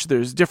notch.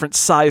 There's different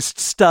sized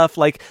stuff.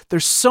 Like,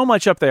 there's so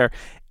much up there.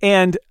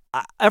 And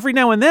every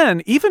now and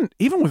then, even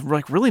with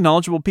like really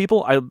knowledgeable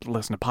people, I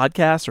listen to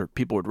podcasts or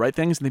people would write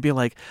things and they'd be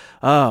like,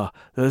 "Oh,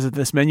 there's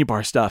this menu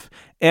bar stuff,"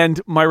 and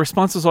my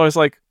response was always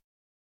like,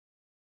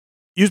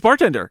 "Use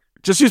Bartender.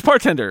 Just use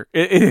Bartender.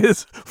 It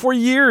is, for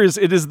years,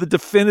 it is the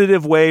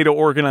definitive way to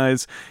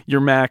organize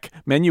your Mac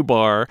menu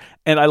bar,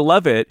 and I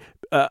love it.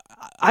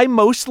 I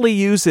mostly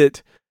use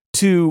it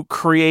to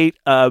create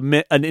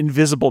an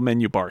invisible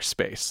menu bar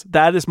space.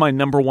 That is my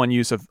number one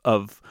use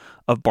of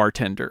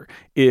Bartender.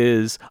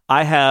 Is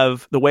I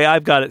have, the way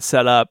I've got it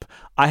set up,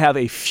 I have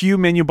a few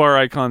menu bar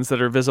icons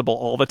that are visible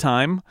all the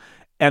time,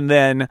 and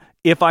then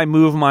if I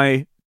move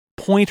my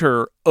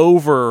pointer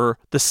over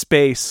the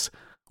space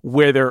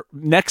where they're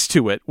next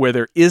to it, where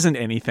there isn't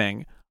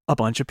anything, a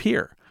bunch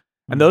appear.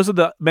 And those are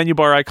the menu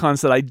bar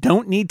icons that I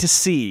don't need to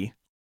see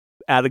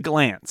at a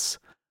glance,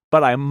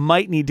 but I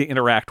might need to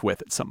interact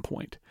with at some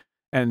point.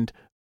 And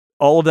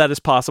all of that is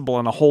possible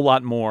and a whole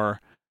lot more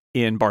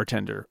in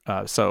Bartender.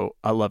 So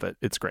I love it.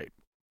 It's great.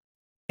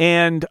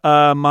 And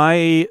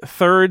my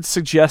third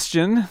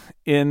suggestion,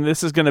 and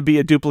this is going to be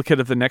a duplicate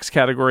of the next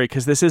category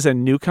because this is a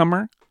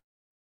newcomer,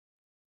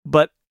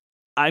 but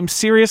I'm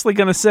seriously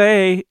going to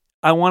say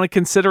I want to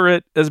consider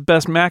it as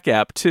best Mac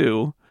app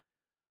too.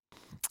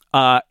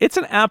 It's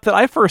an app that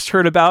I first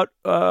heard about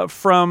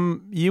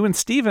from you and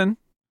Steven.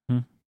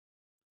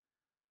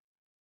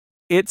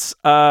 It's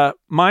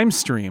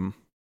MimeStream.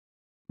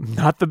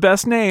 Not the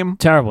best name.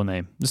 Terrible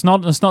name. It's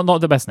not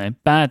the best name.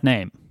 Bad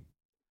name.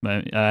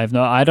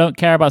 I don't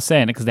care about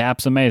saying it because the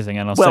app's amazing,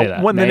 and I'll say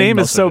that. When the name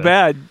is so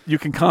bad, you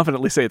can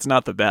confidently say it's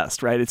not the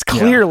best, right? It's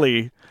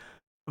clearly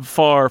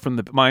far from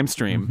the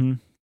MimeStream.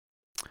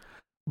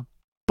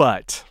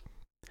 But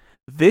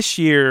this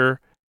year,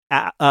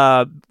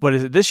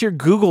 This year,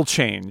 Google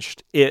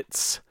changed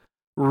its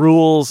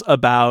rules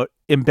about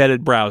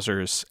embedded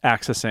browsers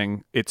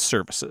accessing its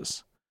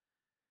services.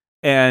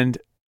 And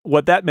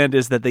what that meant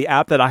is that the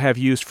app that I have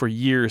used for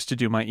years to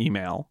do my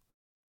email,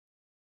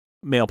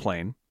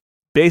 Mailplane,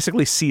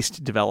 basically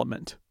ceased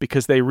development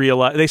because they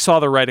realized, they saw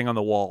the writing on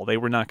the wall. They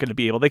were not going to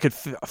be able, they could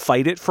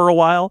fight it for a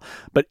while,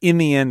 but in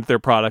the end, their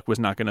product was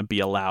not going to be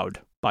allowed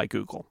by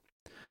Google.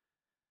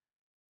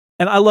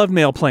 And I love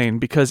Mailplane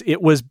because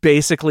it was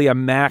basically a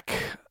Mac.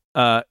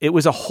 It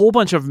was a whole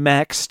bunch of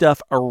Mac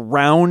stuff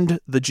around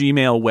the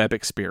Gmail web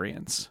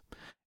experience.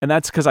 And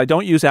that's because I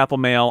don't use Apple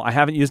Mail. I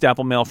haven't used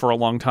Apple Mail for a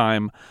long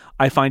time.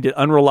 I find it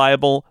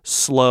unreliable,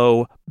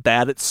 slow,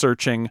 bad at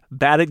searching,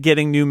 bad at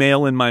getting new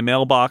mail in my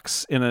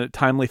mailbox in a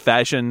timely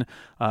fashion,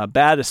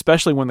 bad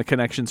especially when the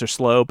connections are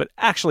slow, but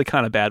actually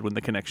kind of bad when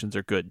the connections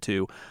are good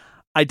too.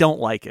 I don't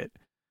like it,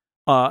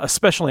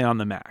 especially on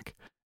the Mac.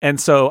 And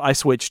so I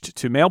switched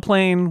to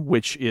Mailplane,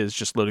 which is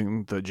just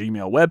loading the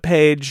Gmail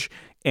webpage,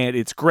 and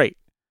it's great.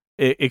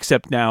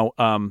 Except now...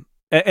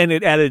 and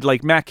it added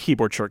like Mac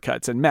keyboard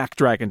shortcuts and Mac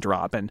drag and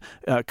drop, and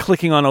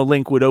clicking on a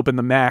link would open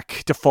the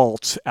Mac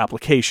default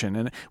application.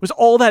 And it was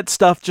all that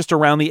stuff just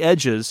around the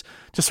edges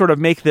to sort of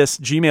make this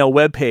Gmail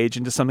webpage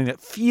into something that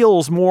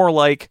feels more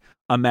like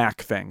a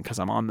Mac thing because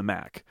I'm on the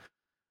Mac.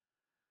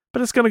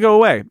 But it's going to go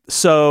away.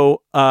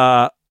 So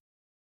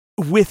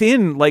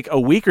within like a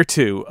week or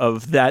two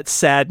of that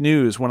sad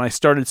news, when I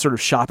started sort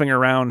of shopping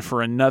around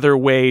for another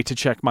way to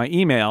check my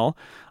email,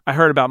 I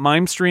heard about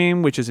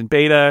MimeStream, which is in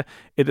beta.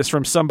 It is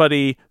from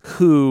somebody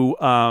who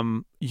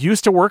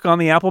used to work on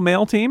the Apple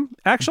Mail team,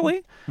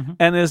 actually,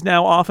 and is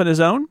now off on his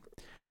own.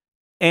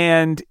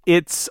 And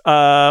it's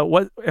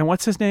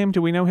what's his name?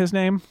 Do we know his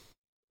name?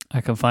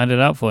 I can find it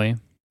out for you.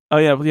 Oh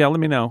yeah, let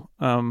me know.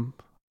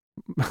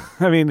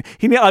 I mean,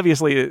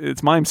 obviously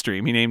it's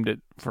MimeStream. He named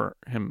it for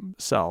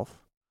himself.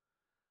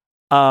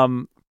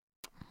 It's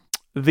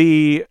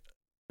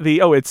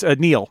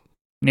Neil.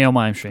 Neil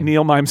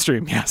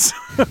MimeStream, yes.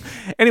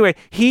 Anyway,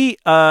 he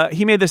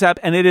made this app,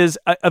 and it is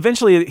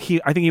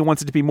eventually I think he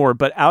wants it to be more,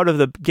 but out of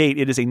the gate,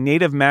 it is a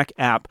native Mac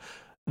app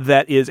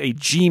that is a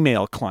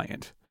Gmail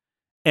client.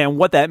 And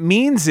what that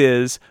means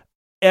is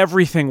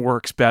everything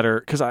works better,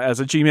 because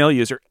as a Gmail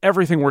user,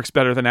 everything works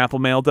better than Apple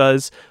Mail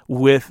does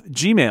with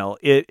Gmail.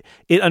 It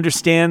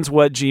understands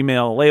what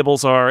Gmail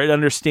labels are. It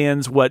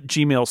understands what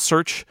Gmail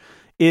search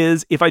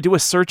is. If I do a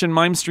search in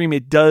MimeStream,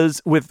 it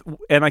does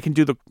and I can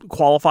do the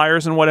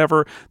qualifiers and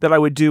whatever that I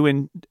would do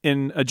in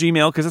a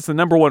Gmail, because that's the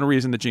number one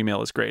reason that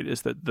Gmail is great,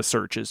 is that the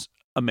search is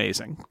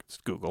amazing. It's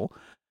Google.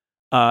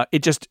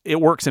 It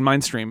works in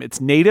MimeStream. It's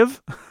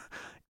native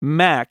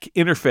Mac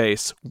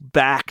interface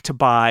backed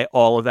by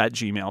all of that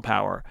Gmail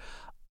power.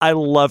 I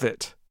love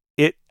it.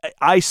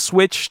 I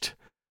switched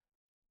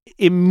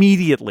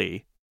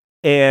immediately,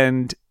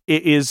 and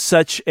it is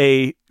such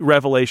a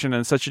revelation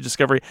and such a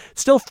discovery.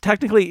 Still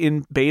technically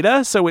in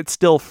beta, so it's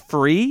still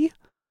free.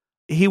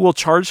 He will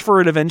charge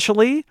for it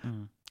eventually.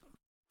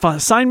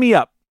 Sign me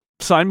up.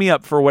 Sign me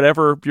up for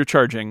whatever you're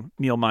charging,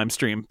 Neil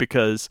MimeStream,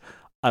 because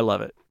I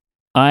love it.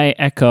 I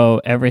echo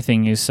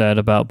everything you said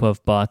about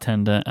both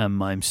Bartender and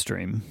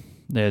MimeStream.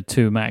 They're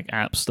two Mac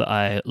apps that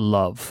I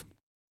love.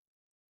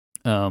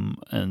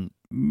 And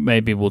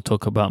maybe we'll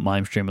talk about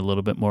MimeStream a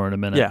little bit more in a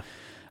minute. Yeah.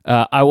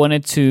 I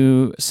wanted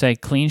to say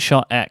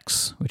CleanShot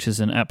X, which is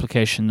an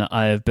application that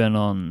I have been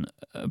on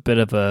a bit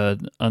of a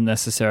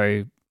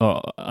unnecessary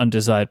or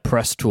undesired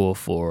press tour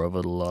for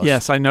over the last...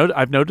 Yes, I've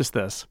noticed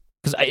this.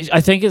 Because I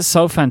think it's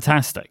so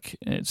fantastic.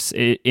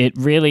 It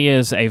really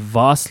is a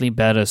vastly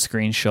better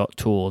screenshot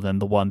tool than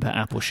the one that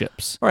Apple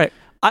ships. All right.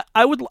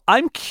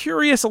 I'm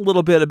curious a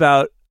little bit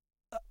about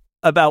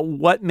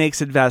what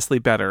makes it vastly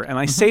better. And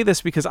I say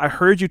this because I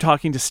heard you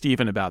talking to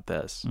Steven about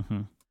this.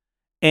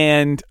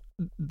 And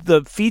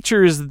the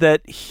features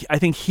that I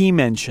think he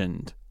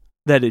mentioned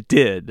that it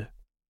did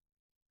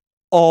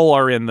all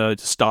are in the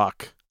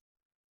stock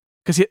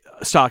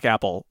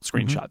Apple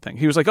screenshot thing.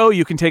 He was like, "Oh,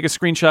 you can take a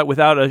screenshot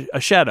without a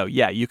shadow."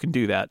 Yeah, you can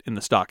do that in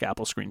the stock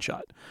Apple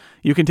screenshot.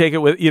 You can take it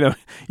with, you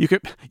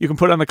can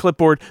put it on the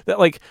clipboard. That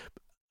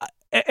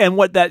and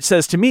what that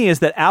says to me is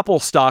that Apple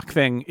stock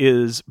thing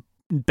is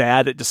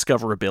bad at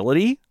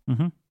discoverability,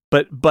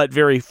 but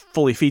very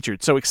fully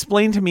featured. So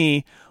explain to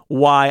me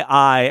why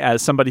I,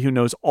 as somebody who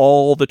knows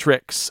all the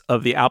tricks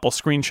of the Apple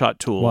screenshot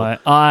tool, why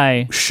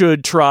I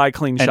should try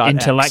CleanShot X. An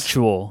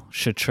intellectual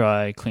should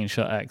try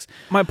CleanShot X.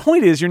 My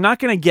point is, you're not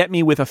going to get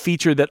me with a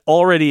feature that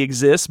already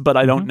exists, but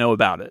I don't know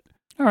about it.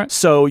 All right.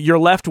 So you're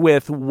left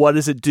with, what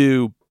does it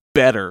do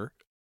better?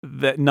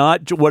 That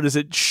not what does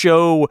it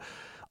show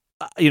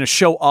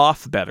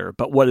off better,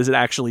 but what does it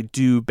actually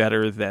do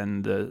better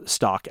than the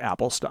stock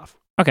Apple stuff?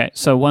 Okay,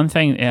 so one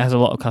thing, it has a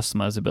lot of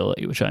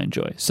customizability, which I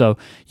enjoy. So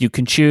you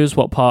can choose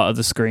what part of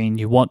the screen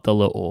you want the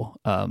little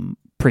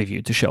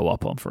preview to show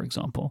up on, for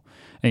example.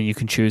 And you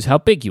can choose how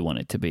big you want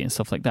it to be and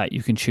stuff like that.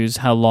 You can choose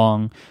how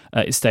long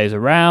it stays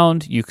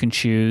around. You can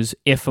choose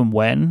if and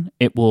when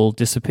it will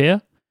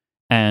disappear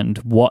and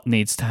what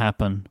needs to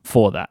happen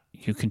for that.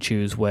 You can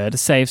choose where to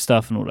save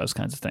stuff and all those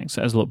kinds of things.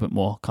 So there's a little bit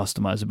more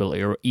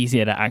customizability, or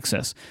easier to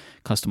access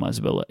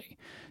customizability.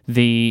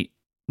 The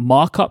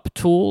markup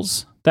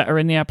tools that are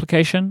in the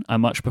application I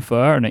much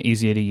prefer and are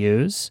easier to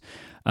use.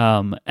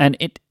 And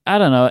it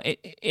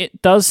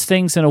does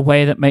things in a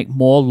way that make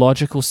more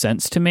logical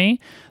sense to me.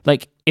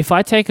 Like, if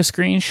I take a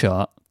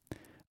screenshot,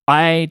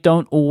 I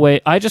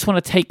just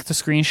want to take the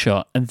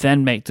screenshot and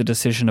then make the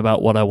decision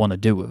about what I want to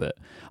do with it.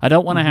 I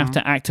don't want to have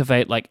to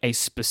activate like a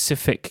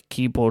specific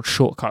keyboard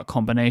shortcut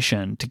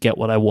combination to get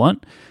what I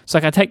want. So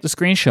like I take the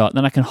screenshot,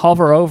 then I can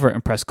hover over it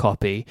and press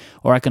copy,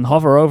 or I can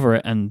hover over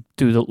it and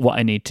do what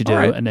I need to do,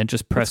 and then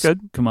just press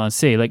Command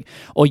C. Like,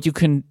 or you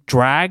can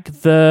drag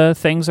the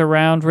things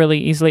around really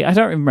easily. I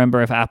don't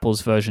remember if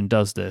Apple's version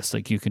does this.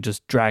 Like you can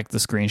just drag the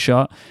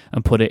screenshot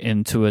and put it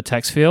into a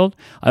text field.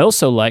 I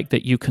also like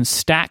that you can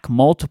stack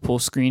multiple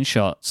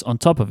screenshots on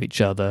top of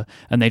each other,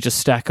 and they just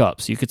stack up.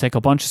 So you could take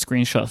a bunch of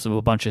screenshots of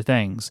a bunch of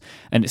things,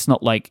 and it's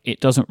not like it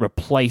doesn't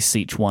replace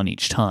each one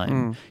each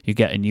time. You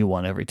get a new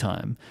one every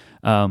time.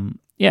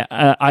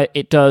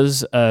 It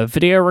does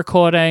video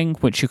recording,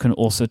 which you can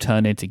also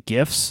turn into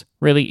GIFs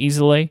really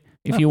easily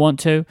if you want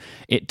to.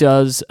 It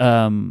does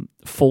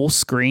full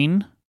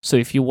screen. So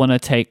if you want to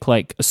take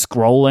like a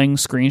scrolling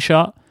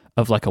screenshot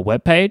of like a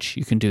web page,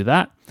 you can do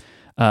that.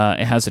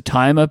 It has a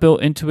timer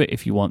built into it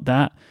if you want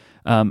that.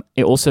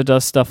 It also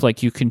does stuff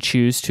like you can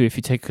choose to, if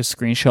you take a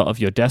screenshot of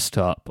your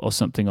desktop or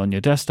something on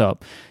your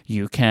desktop,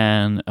 you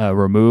can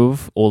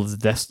remove all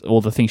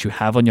the things you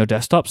have on your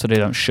desktop so they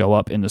don't show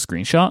up in the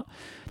screenshot.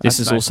 This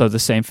is also the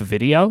same for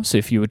video. So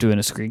if you were doing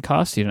a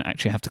screencast, you don't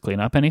actually have to clean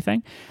up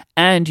anything.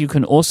 And you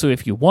can also,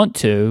 if you want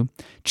to,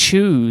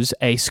 choose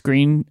a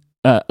screen,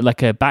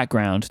 like a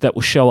background that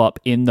will show up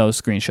in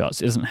those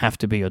screenshots. It doesn't have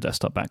to be your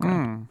desktop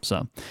background.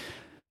 So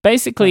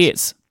basically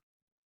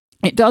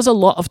it does a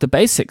lot of the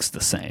basics the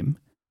same,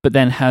 but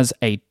then has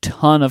a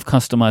ton of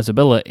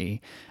customizability.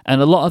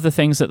 And a lot of the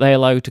things that they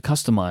allow you to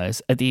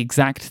customize are the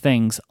exact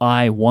things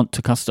I want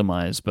to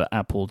customize, but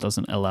Apple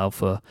doesn't allow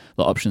for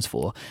the options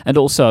for. And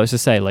also, as I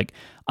say, like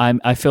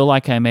I feel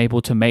like I'm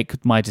able to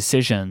make my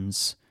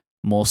decisions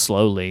more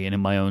slowly and in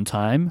my own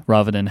time,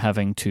 rather than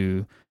having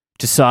to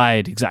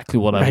decide exactly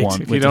what I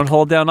want. If you don't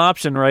hold down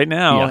Option right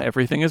now,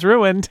 everything is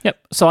ruined. Yep.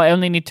 So I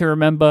only need to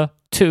remember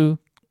 2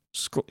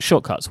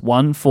 shortcuts,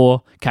 one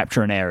for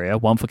capture an area,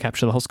 one for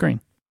capture the whole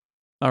screen.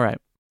 All right.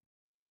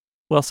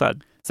 Well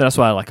said. So that's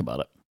what I like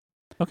about it.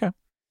 Okay.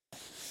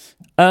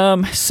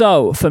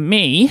 So for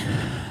me,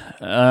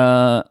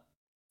 I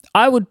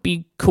would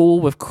be cool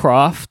with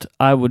Craft.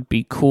 I would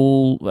be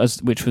cool,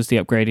 which was the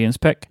Upgradians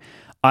pick.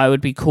 I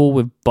would be cool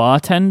with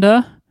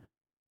Bartender.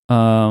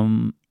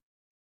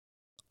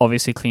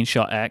 Obviously Clean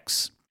Shot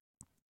X.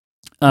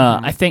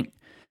 I think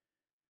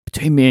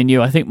between me and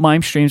you, I think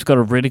Mime Stream's got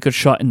a really good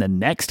shot in the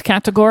next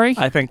category.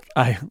 I think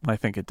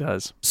it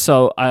does.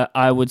 So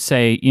I would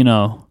say,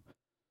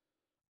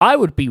 I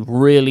would be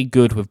really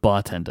good with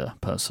Bartender,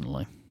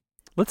 personally.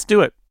 Let's do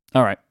it.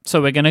 All right.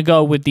 So we're going to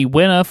go with the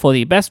winner for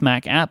the best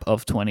Mac app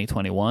of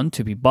 2021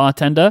 to be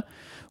Bartender.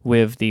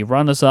 With the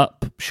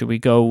runners-up, should we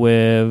go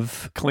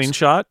with Clean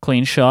Shot,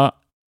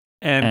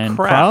 and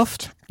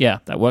Craft? Yeah,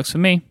 that works for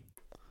me.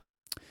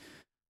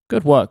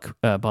 Good work,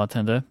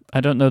 Bartender.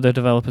 I don't know the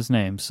developer's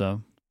name,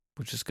 so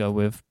we'll just go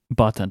with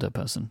Bartender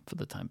person for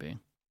the time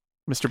being.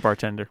 Mr.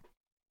 Bartender.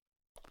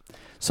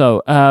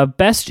 So,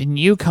 best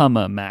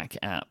newcomer Mac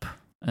app.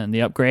 And the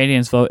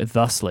Upgradians voted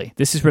thusly.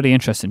 This is really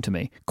interesting to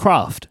me.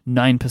 Craft,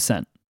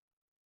 9%.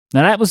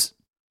 Now, that was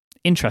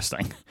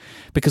interesting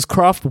because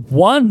Craft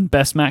won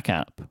best Mac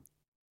app,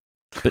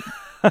 but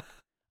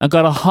I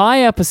got a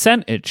higher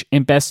percentage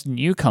in best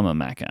newcomer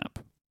Mac app.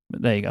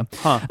 But there you go.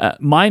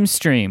 Mime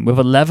Stream with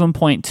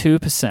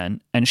 11.2%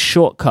 and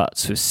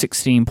Shortcuts with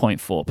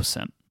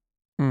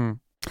 16.4%.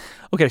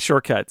 Okay,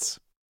 Shortcuts.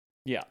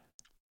 Yeah.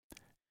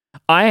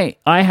 I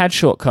had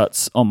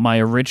Shortcuts on my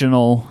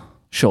original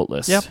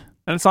shortlist. Yep.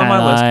 And it's on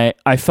my list.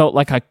 I felt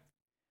like I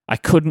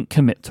couldn't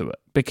commit to it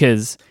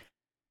because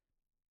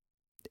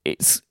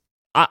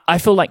I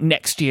feel like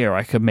next year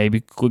I could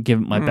maybe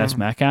give it my best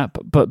Mac app,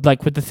 but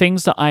like with the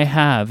things that I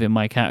have in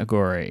my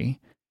category,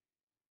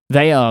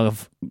 they are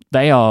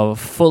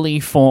fully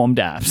formed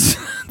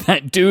apps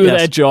that do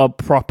their job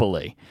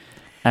properly,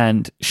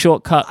 and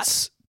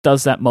Shortcuts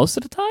does that most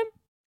of the time.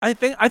 I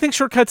think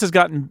Shortcuts has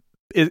gotten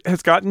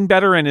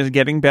better and is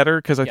getting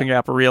better because I think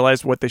Apple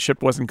realized what they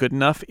shipped wasn't good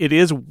enough. It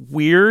is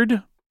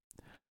weird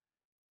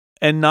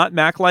and not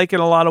Mac-like in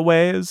a lot of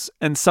ways,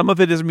 and some of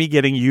it is me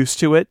getting used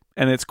to it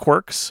and its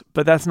quirks,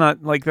 but that's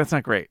not great. That's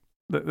not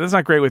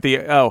great with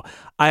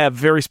I have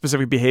very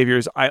specific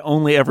behaviors I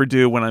only ever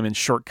do when I'm in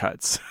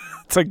Shortcuts.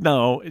 It's like,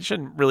 no, it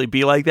shouldn't really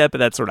be like that, but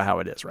that's sort of how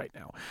it is right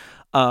now.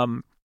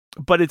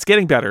 But it's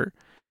getting better,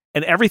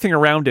 and everything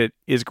around it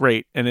is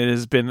great, and it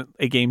has been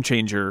a game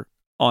changer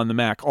on the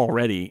Mac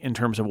already in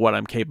terms of what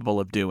I'm capable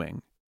of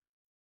doing.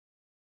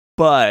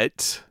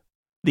 But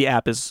the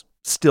app is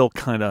still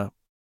kind of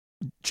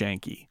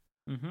janky.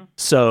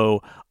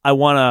 So I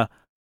want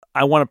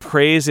to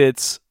praise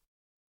its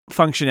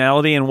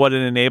functionality and what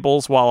it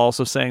enables, while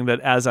also saying that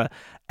as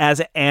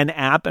an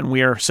app, and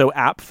we are so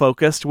app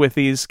focused with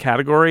these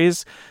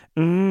categories,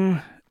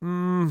 like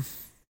I'm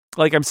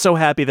so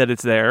happy that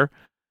it's there.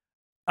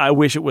 I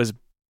wish it was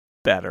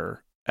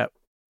better,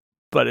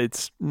 but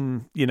it's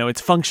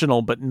it's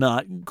functional but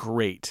not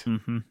great,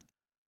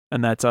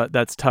 and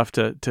that's tough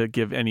to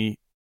give any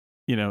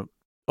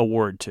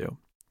award to.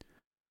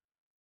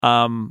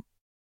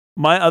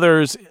 My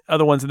other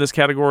ones in this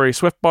category,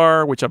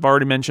 SwiftBar, which I've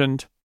already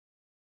mentioned.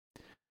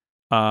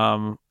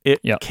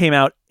 It came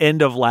out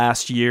end of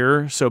last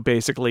year, so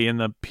basically in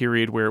the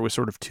period where it was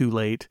sort of too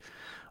late.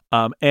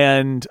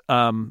 And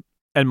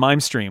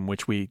MimeStream,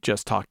 which we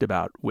just talked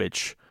about,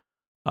 which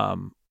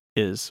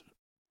is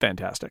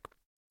fantastic.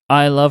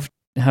 I love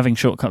having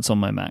shortcuts on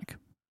my Mac,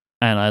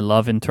 and I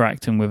love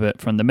interacting with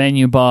it from the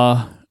menu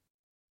bar.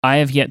 I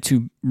have yet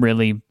to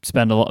really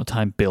spend a lot of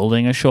time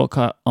building a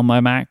shortcut on my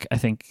Mac. I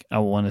think I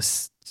want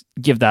to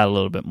give that a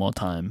little bit more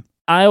time.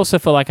 I also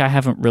feel like I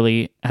haven't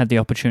really had the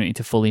opportunity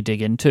to fully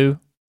dig into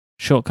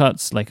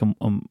shortcuts, like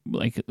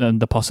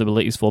the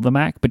possibilities for the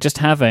Mac. But just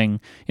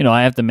having,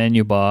 I have the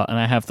menu bar and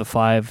I have the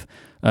 5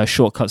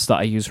 shortcuts that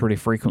I use really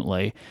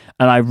frequently,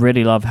 and I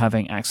really love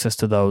having access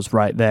to those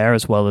right there,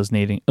 as well as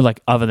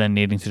other than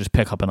needing to just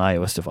pick up an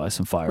iOS device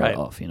and fire it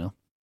off.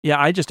 Yeah,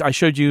 I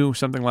showed you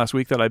something last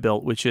week that I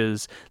built, which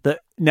is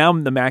now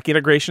the Mac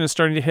integration is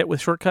starting to hit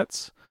with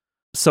shortcuts.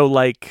 So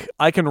like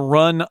I can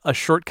run a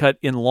shortcut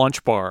in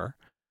Launch Bar,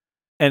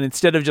 and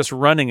instead of just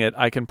running it,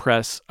 I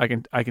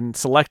can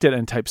select it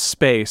and type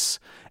space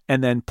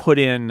and then put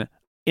in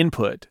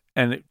input,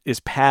 and it is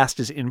passed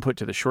as input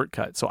to the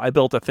shortcut. So I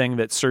built a thing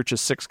that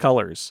searches 6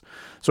 colors.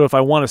 So if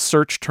I want a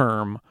search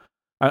term,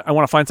 I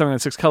want to find something in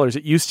 6 colors.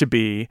 It used to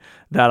be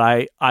that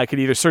I could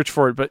either search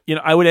for it, but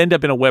I would end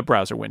up in a web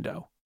browser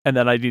window. And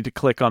then I need to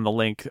click on the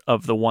link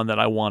of the one that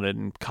I wanted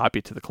and copy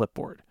it to the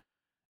clipboard.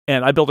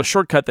 And I built a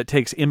shortcut that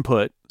takes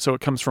input, so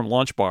it comes from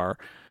Launch Bar,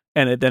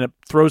 and then it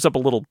throws up a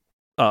little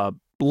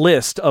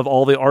list of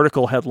all the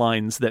article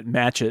headlines that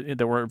match it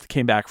that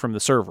came back from the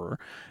server.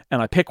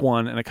 And I pick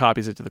one and it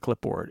copies it to the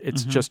clipboard.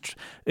 It's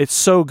it's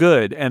so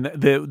good. And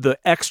the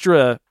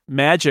extra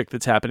magic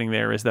that's happening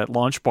there is that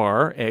Launch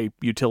Bar, a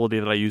utility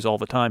that I use all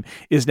the time,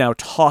 is now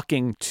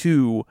talking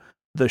to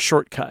the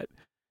shortcut.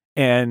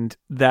 And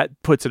that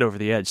puts it over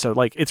the edge. So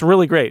like, it's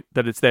really great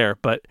that it's there,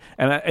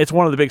 and it's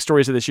one of the big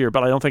stories of this year,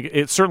 but I don't think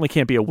it certainly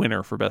can't be a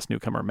winner for best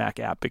newcomer Mac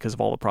app because of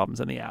all the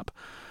problems in the app.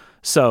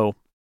 So,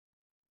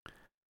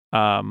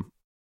 and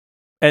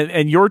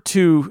your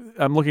 2,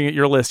 I'm looking at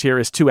your list here,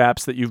 is 2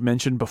 apps that you've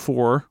mentioned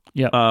before.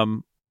 Yeah.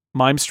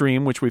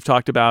 MimeStream, which we've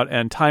talked about,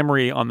 and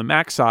Timery on the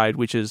Mac side,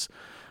 which is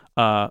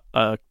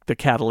the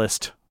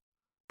Catalyst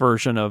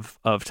version of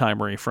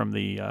Timery from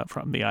the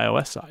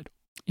iOS side.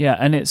 Yeah,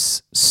 and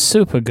it's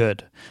super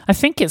good. I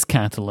think it's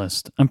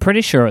Catalyst. I'm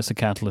pretty sure it's a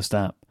Catalyst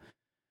app.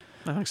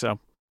 I think so.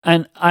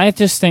 And I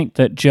just think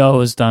that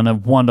Joe has done a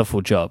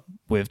wonderful job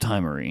with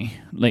Timery.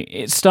 Like,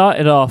 it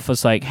started off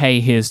as like, hey,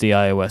 here's the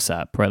iOS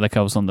app, right? Like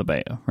I was on the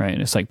beta, right?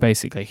 And it's like,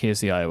 basically, here's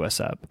the iOS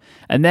app.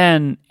 And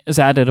then has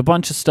added a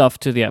bunch of stuff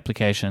to the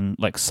application,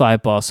 like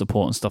sidebar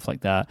support and stuff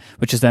like that,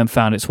 which has then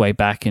found its way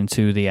back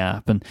into the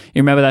app. And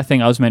you remember that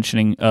thing I was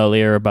mentioning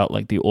earlier about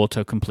like the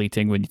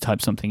auto-completing when you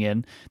type something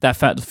in? That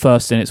found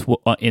first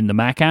in the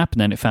Mac app,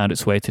 and then it found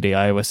its way to the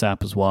iOS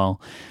app as well.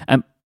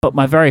 But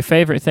my very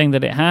favorite thing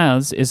that it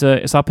has is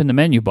it's up in the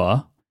menu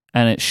bar,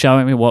 and it's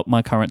showing me what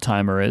my current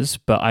timer is,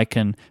 but I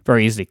can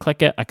very easily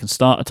click it. I can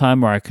start a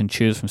timer, I can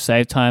choose from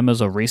save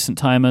timers or recent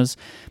timers.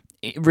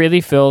 It really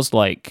feels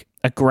like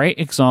a great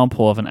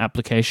example of an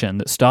application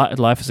that started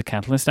life as a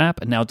Catalyst app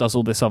and now does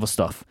all this other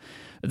stuff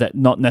that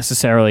not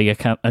necessarily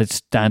a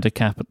standard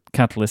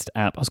Catalyst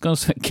app. I was going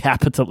to say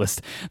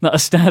capitalist, not a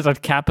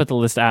standard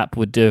capitalist app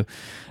would do.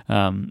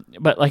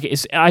 But like,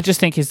 I just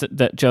think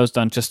that Joe's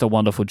done just a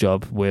wonderful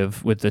job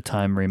with the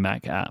Timery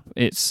Mac app.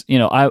 It's,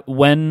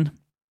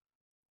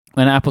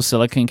 when Apple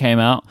Silicon came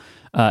out,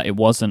 it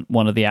wasn't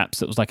one of the apps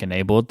that was like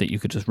enabled that you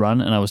could just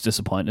run, and I was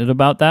disappointed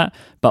about that.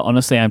 But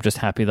honestly, I'm just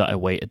happy that I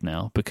waited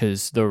now,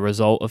 because the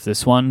result of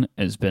this one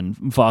has been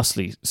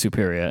vastly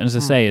superior. And as I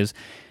say, is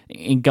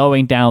in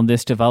going down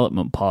this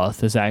development path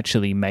has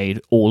actually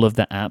made all of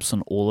the apps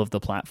on all of the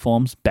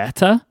platforms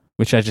better,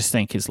 which I just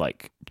think is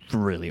like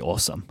really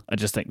awesome. I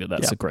just think that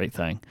that's a great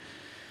thing.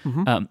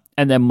 Mm-hmm.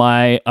 And then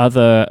my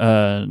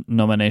other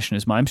nomination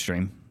is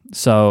MimeStream.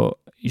 So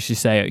you should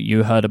say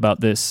you heard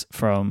about this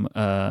from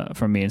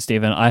me and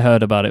Stephen. I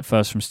heard about it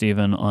first from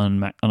Stephen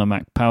on a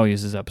Mac Power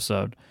Users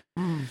episode.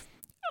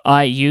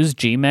 I use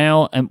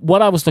Gmail, and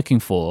what I was looking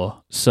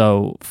for,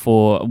 so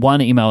for one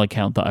email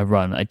account that I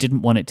run, I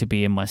didn't want it to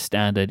be in my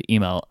standard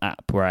email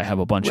app where I have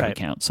a bunch of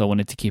accounts, so I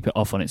wanted to keep it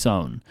off on its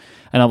own.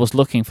 And I was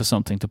looking for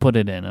something to put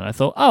it in, and I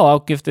thought, I'll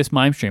give this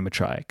MimeStream a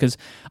try, because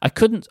I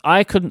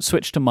couldn't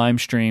switch to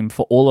MimeStream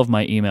for all of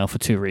my email for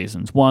 2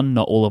 reasons. 1,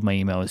 not all of my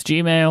email is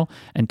Gmail,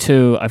 and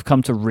 2, I've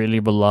come to really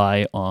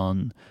rely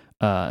on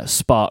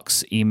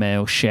Spark's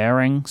email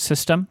sharing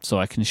system, so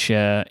I can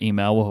share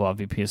email with our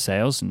VP of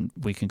sales, and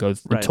we can go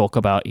and talk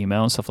about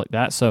email and stuff like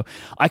that. So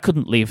I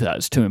couldn't leave that;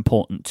 it's too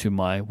important to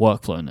my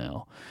workflow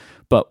now.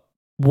 But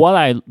what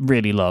I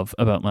really love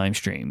about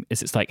MimeStream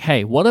is it's like,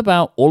 hey, what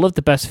about all of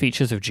the best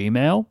features of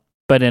Gmail,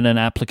 but in an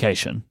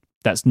application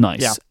that's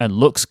nice and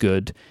looks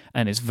good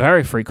and is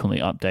very frequently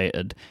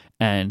updated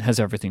and has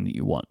everything that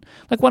you want.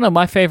 Like one of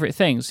my favorite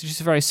things, which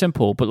is very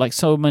simple, but like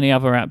so many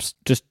other apps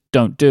just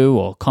don't do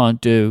or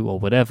can't do or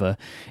whatever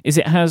is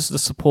it has the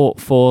support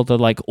for the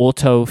like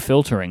auto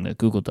filtering that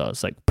Google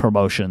does, like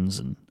promotions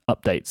and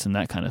updates and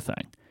that kind of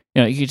thing.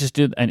 You know, you just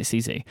do, and it's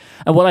easy.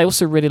 And what I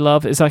also really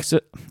love is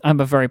I'm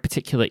a very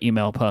particular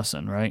email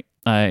person, right?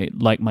 I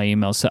like my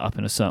email set up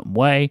in a certain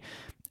way,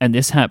 and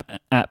this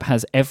app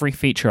has every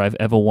feature I've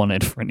ever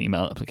wanted for an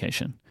email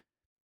application,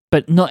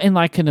 but not in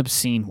like an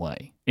obscene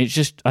way. It's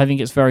just, I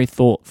think it's very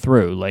thought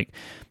through. Like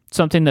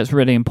something that's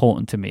really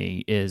important to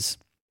me is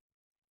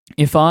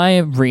if I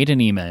read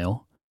an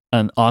email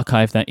and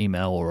archive that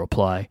email or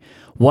reply,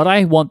 what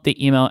I want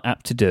the email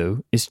app to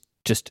do is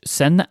just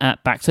send the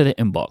app back to the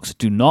inbox.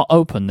 Do not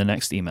open the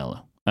next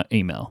email,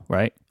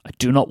 right? I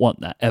do not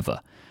want that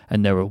ever.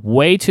 And there are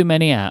way too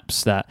many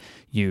apps that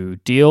you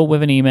deal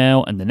with an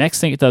email and the next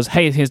thing it does,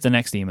 hey, here's the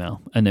next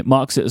email. And it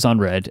marks it as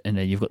unread and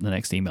then you've got the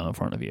next email in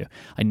front of you.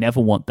 I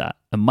never want that.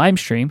 And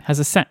MimeStream has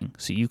a setting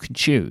so you can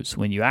choose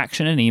when you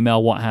action an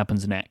email what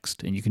happens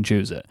next and you can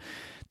choose it.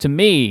 To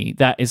me,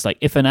 that is like,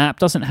 if an app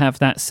doesn't have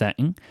that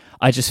setting,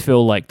 I just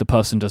feel like the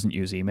person doesn't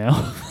use email.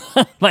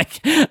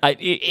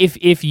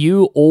 If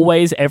you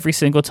always, every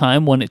single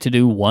time, want it to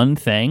do one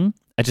thing,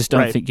 I just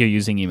don't think you're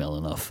using email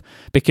enough.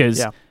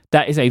 Because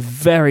that is a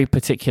very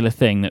particular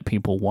thing that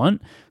people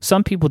want.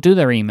 Some people do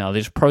their email, they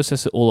just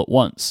process it all at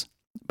once.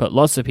 But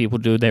lots of people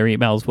do their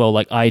emails well,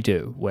 like I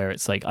do, where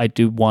it's like I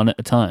do one at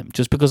a time.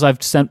 Just because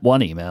I've sent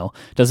one email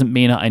doesn't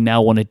mean I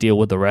now want to deal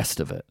with the rest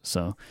of it.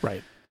 So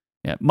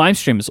yeah,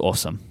 MimeStream is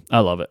awesome. I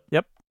love it.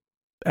 Yep.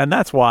 And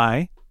that's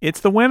why it's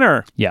the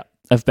winner. Yeah,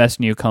 of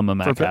Best Newcomer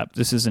Mac App.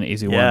 This is an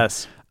easy one.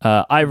 Yes.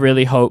 I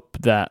really hope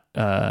that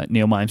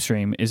Neil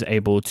MimeStream is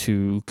able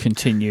to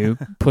continue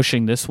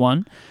pushing this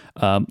one.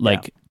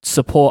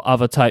 Support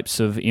other types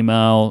of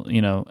email,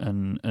 you know,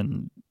 and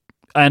an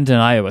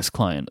iOS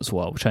client as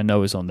well, which I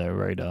know is on their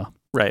radar.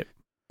 Right.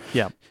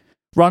 Yeah.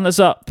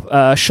 Runners up,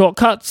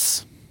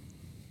 shortcuts.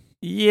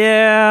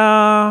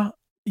 Yeah.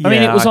 I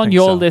mean, it was on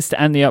your list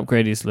and the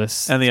Upgradies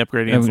list. And the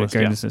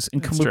Upgradies list.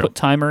 And can we put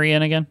Timery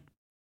in again?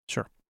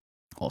 Sure.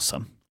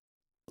 Awesome.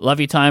 Love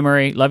you,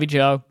 Timery. Love you,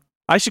 Joe.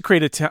 I should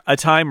create a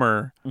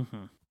timer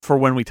for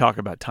when we talk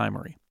about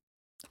Timery.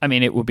 I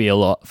mean, it would be a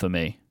lot for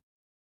me.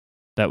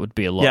 That would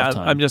be a lot of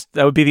time.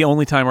 That would be the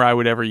only timer I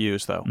would ever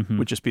use, though.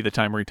 Would just be the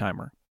Timery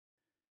timer.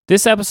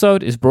 This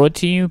episode is brought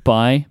to you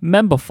by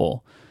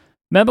Memberful.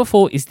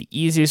 Memberful is the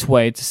easiest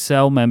way to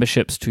sell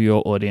memberships to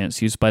your audience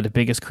used by the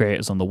biggest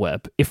creators on the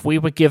web. If we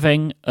were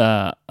giving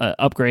an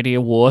Upgradie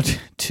award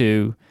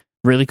to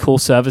really cool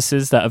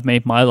services that have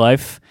made my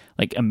life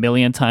like a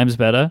million times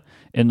better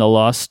in the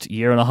last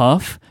year and a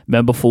half,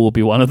 Memberful will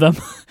be one of them.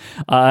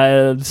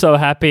 I'm so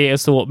happy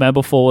as to what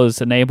Memberful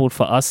has enabled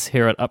for us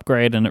here at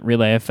Upgrade and at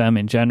Relay FM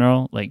in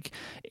general. Like,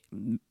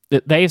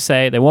 they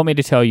say, they want me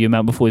to tell you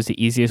Memberful is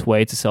the easiest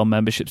way to sell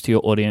memberships to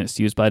your audience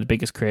used by the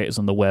biggest creators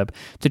on the web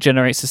to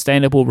generate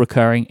sustainable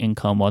recurring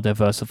income while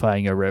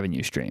diversifying your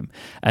revenue stream.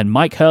 And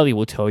Mike Hurley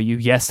will tell you,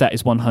 yes, that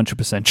is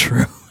 100%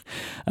 true.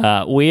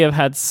 We have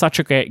had such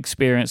a great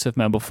experience with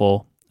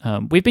Memberful.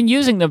 We've been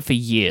using them for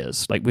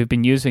years. Like, we've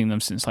been using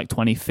them since like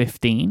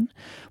 2015.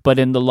 But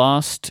in the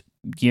last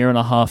year and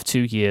a half,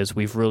 2 years,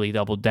 we've really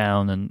doubled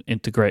down and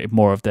integrated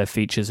more of their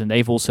features. And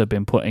they've also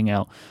been putting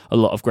out a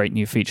lot of great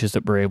new features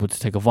that we're able to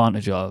take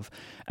advantage of.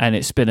 And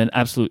it's been an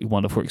absolutely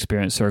wonderful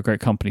experience. They're a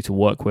great company to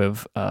work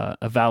with,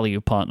 a value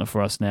partner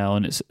for us now.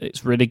 And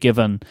it's really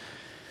given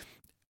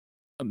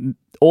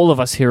all of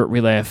us here at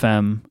Relay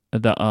FM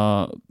that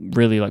are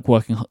really like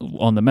working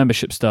on the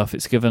membership stuff,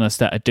 it's given us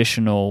that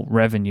additional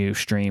revenue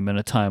stream in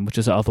a time which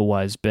has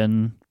otherwise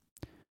been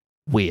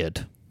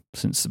weird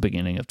since the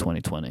beginning of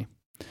 2020.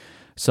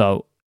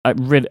 So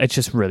it's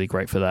just really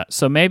great for that.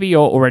 So maybe you're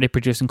already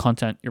producing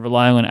content, you're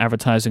relying on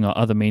advertising or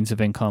other means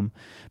of income.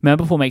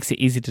 Memberful makes it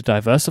easy to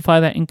diversify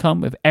that income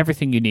with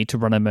everything you need to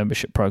run a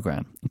membership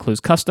program.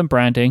 Includes custom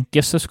branding,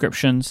 gift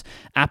subscriptions,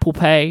 Apple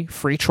Pay,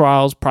 free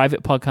trials,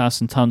 private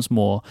podcasts, and tons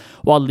more,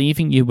 while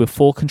leaving you with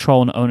full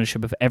control and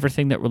ownership of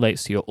everything that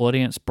relates to your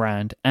audience,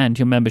 brand, and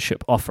your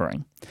membership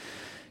offering.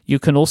 You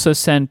can also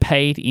send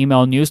paid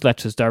email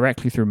newsletters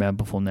directly through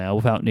Memberful now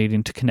without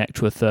needing to connect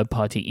to a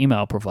third-party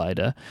email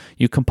provider.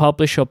 You can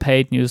publish your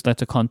paid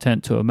newsletter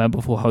content to a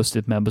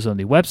Memberful-hosted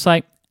members-only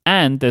website,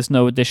 and there's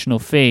no additional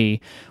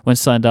fee when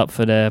signed up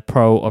for their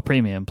pro or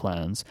premium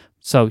plans.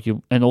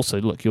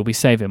 You'll be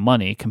saving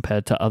money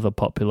compared to other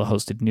popular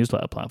hosted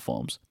newsletter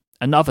platforms.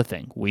 Another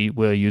thing,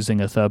 we're using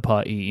a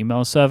third-party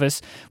email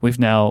service. We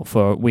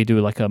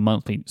do like a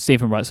monthly,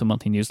 Stephen writes a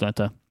monthly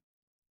newsletter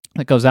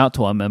that goes out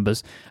to our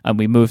members, and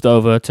we moved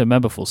over to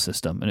Memberful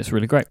system, and it's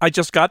really great. I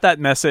just got that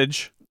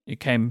message. It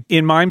came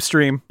in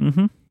MimeStream.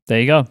 Mm-hmm. There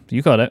you go.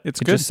 You got it. It's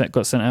good. Just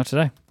got sent out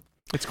today.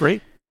 It's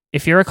great.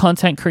 If you're a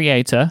content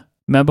creator,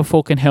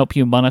 Memberful can help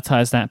you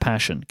monetize that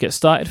passion. Get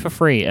started for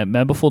free at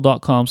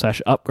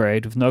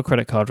memberful.com/upgrade with no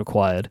credit card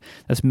required.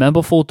 That's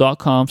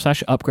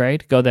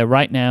memberful.com/upgrade. Go there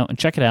right now and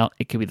check it out.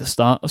 It could be the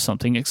start of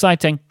something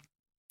exciting.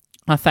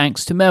 Our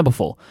thanks to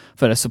Memberful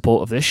for their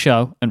support of this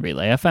show and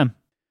Relay FM.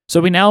 So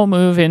we now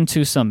move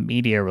into some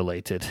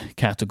media-related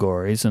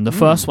categories, and the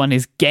first one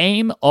is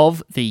Game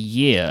of the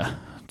Year.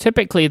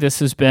 Typically, this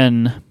has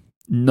been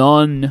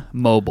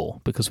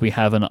non-mobile because we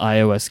have an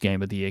iOS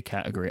Game of the Year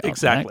category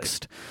up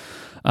next.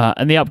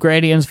 And the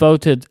Upgradians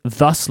voted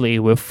thusly,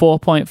 with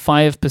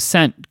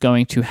 4.5%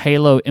 going to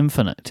Halo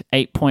Infinite,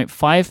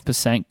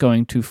 8.5%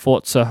 going to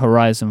Forza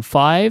Horizon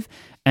 5,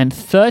 and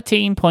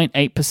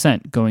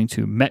 13.8% going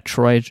to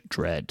Metroid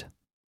Dread.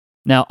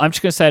 Now, I'm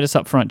just going to say this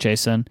up front,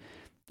 Jason.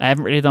 I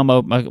haven't really done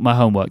my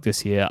homework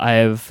this year. I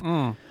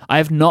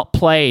have not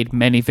played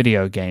many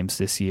video games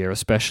this year,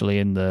 especially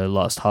in the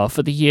last half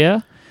of the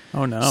year.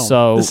 Oh no!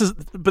 So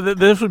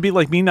this would be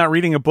like me not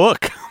reading a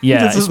book.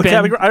 Yeah, this is the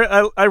category.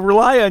 I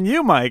rely on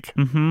you, Mike.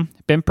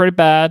 Been pretty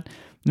bad.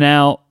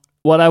 Now,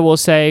 what I will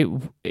say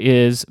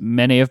is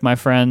many of my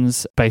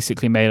friends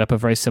basically made up a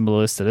very similar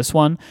list to this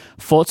one.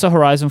 Forza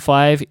Horizon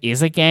 5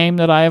 is a game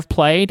that I have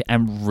played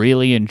and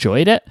really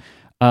enjoyed it.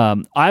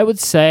 I would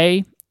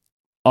say,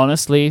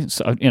 honestly,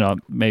 so,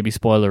 maybe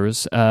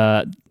spoilers.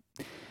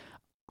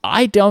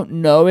 I don't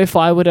know if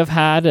I would have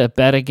had a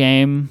better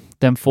game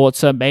than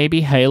Forza.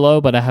 Maybe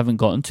Halo, but I haven't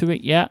gotten to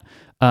it yet.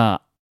 I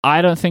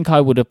don't think I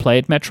would have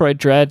played Metroid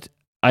Dread.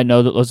 I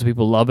know that lots of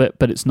people love it,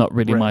 but it's not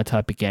really my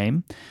type of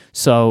game.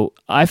 So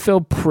I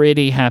feel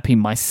pretty happy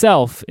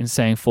myself in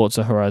saying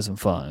Forza Horizon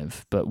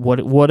 5. But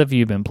what have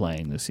you been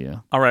playing this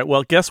year? All right.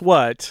 Well, guess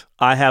what?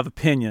 I have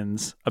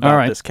opinions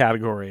about this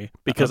category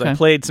because I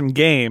played some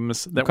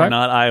games that were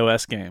not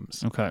iOS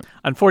games. Okay.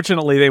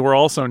 Unfortunately, they were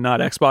also not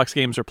Xbox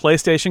games or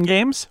PlayStation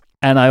games.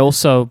 And I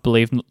also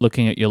believe,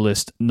 looking at your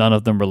list, none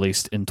of them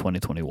released in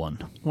 2021.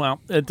 Well,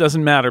 it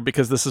doesn't matter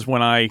because this is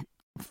when I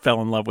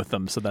fell in love with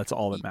them, so that's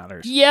all that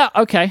matters. Yeah,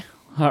 okay.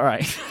 All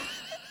right.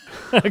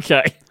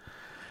 Okay.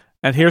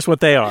 And here's what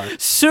they are.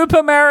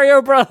 Super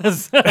Mario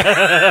Brothers.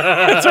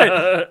 That's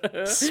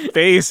right.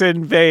 Space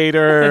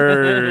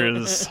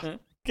Invaders.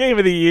 Game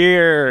of the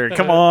Year.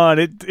 Come on,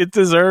 it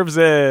deserves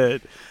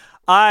it.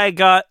 I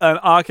got an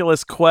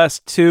Oculus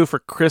Quest 2 for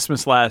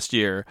Christmas last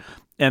year.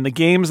 And the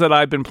games that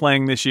I've been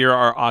playing this year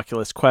are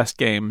Oculus Quest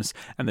games.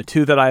 And the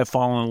two that I have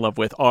fallen in love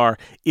with are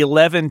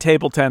 11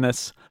 Table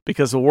Tennis,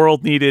 because the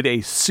world needed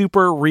a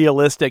super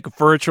realistic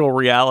virtual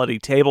reality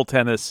table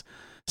tennis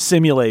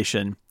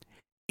simulation.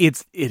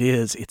 It's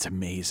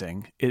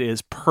amazing. It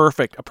is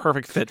perfect, a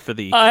perfect fit for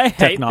the I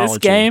technology. hate this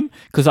game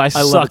because I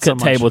suck at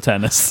table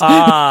tennis.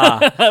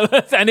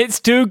 And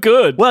it's too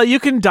good. Well, you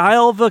can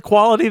dial the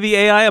quality of the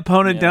AI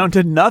opponent down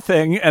to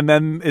nothing, and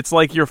then it's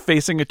like you're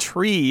facing a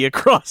tree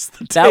across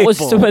the table.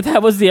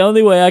 That was the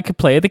only way I could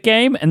play the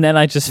game, and then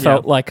I just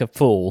felt like a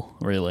fool,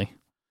 really.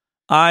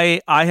 I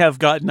have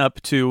gotten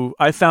up to...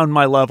 I found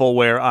my level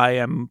where I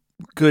am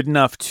good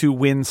enough to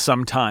win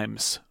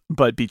sometimes,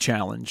 but be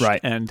challenged. Right.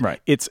 And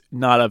it's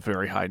not a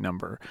very high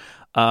number.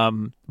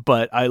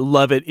 But I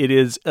love it. It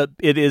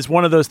is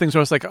one of those things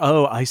where I was like,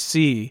 oh, I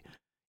see.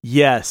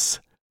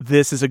 Yes,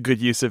 this is a good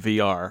use of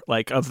VR,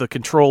 like of the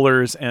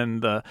controllers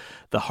and the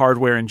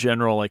hardware in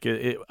general. Like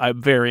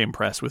I'm very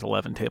impressed with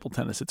 11 Table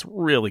Tennis. It's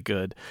really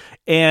good.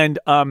 And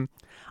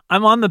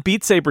I'm on the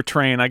Beat Saber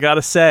train. I got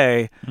to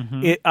say,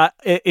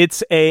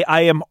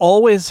 I am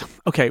always,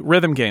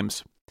 rhythm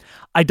games.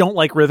 I don't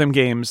like rhythm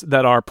games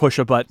that are push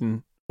a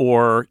button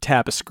or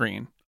tap a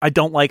screen. I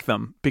don't like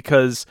them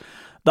because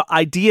the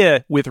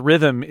idea with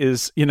rhythm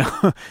is,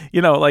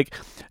 like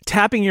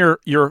tapping your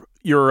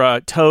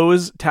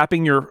toes,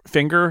 tapping your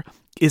finger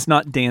is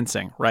not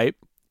dancing, right?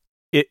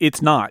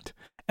 It's not.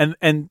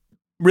 And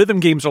rhythm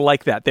games are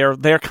like that.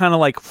 They're kind of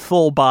like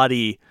full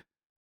body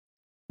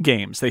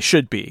games. They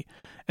should be.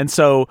 And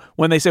so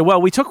when they say,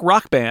 well, we took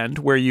Rock Band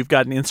where you've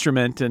got an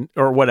instrument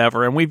or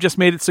whatever, and we've just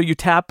made it so you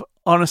tap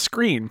on a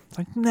screen. It's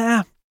like,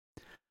 nah.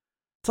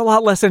 It's a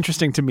lot less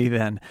interesting to me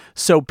then.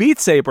 So Beat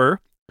Saber,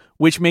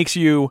 which makes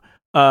you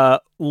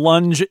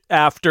lunge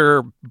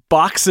after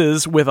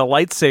boxes with a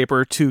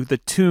lightsaber to the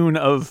tune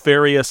of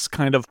various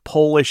kind of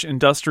Polish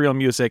industrial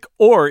music,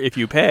 or if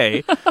you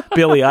pay,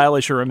 Billie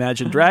Eilish or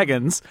Imagine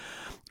Dragons,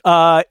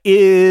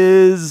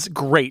 is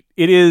great.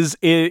 It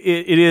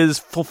is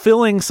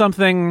fulfilling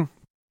something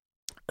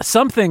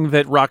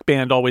that Rock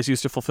Band always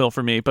used to fulfill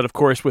for me, but of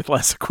course with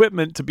less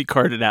equipment to be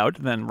carted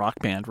out than Rock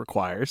Band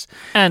requires.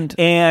 And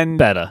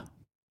better.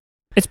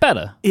 It's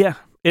better. Yeah.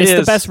 It's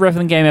the best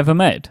rhythm game ever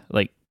made.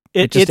 Like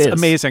it's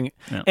amazing.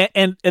 Yeah.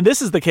 And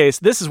this is the case.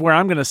 This is where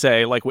I'm going to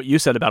say, like what you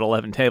said about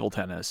 11 Table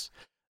Tennis,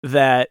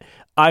 that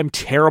I'm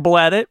terrible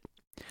at it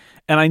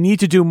and I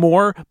need to do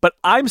more, but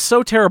I'm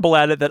so terrible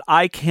at it that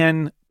I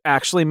can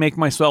actually make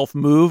myself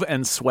move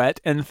and sweat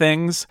and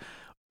things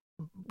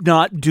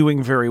not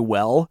doing very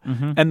well,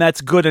 and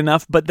that's good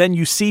enough. But then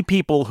you see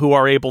people who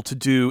are able to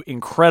do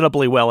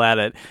incredibly well at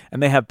it,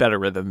 and they have better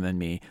rhythm than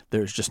me.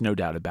 There's just no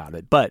doubt about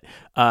it. But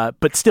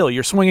still,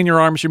 you're swinging your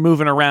arms, you're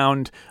moving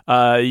around.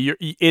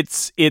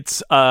 It's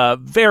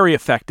very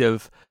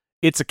effective.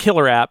 It's a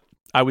killer app,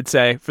 I would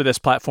say, for this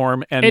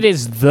platform. And it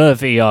is the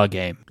VR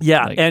game.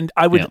 Yeah, and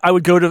I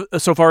would go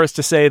so far as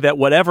to say that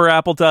whatever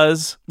Apple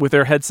does with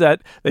their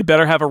headset, they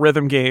better have a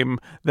rhythm game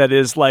that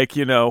is like,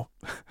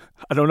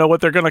 I don't know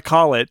what they're going to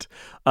call it.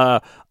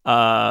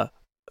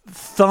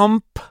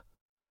 Thump.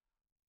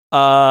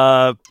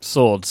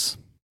 Swords.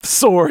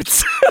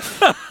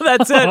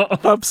 That's it.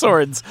 Thump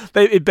swords.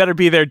 It better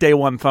be their day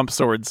one thump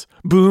swords.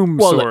 Boom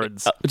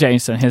swords.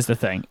 Jason, here's the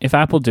thing. If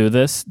Apple do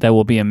this, there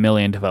will be a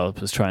million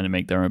developers trying to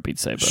make their own Beat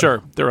Saber.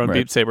 Sure, their own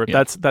Beat Saber.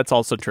 Yeah. That's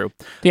also true.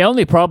 The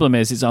only problem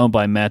is it's owned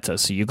by Meta,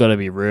 so you got to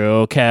be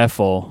real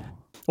careful.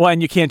 Well,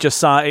 and you can't just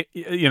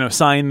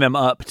sign them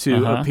up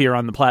to appear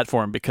on the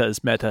platform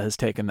because Meta has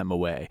taken them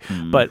away.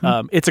 Mm-hmm. But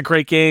it's a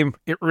great game.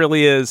 It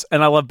really is.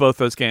 And I love both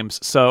those games.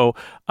 So,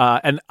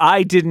 and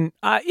I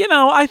thought,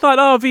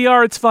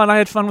 VR, it's fun. I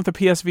had fun with the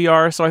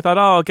PSVR. So I thought,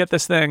 I'll get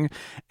this thing.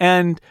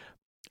 And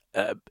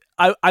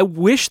I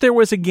wish there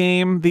was a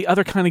game, the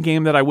other kind of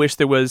game that I wish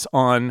there was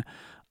on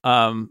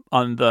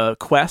the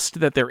Quest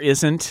that there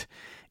isn't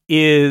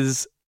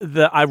is...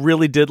 I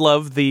really did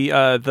love the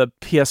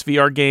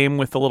PSVR game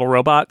with the little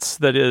robots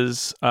that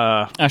is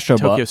Astrobot.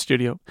 Tokyo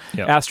Studio.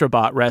 Yep.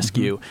 Astrobot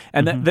Rescue.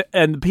 Mm-hmm.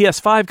 And the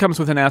PS5 comes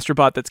with an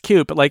Astrobot that's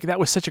cute, but like that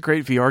was such a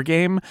great VR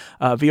game,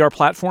 VR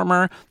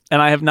platformer,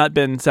 and I have not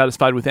been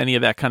satisfied with any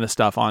of that kind of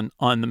stuff on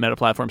the Meta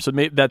platform. So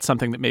that's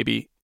something that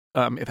maybe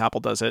if Apple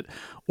does it,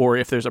 or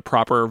if there's a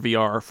proper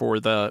VR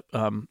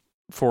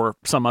for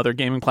some other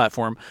gaming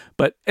platform.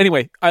 But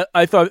anyway,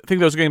 I think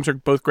those games are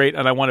both great,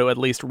 and I want to at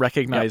least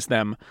recognize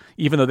them,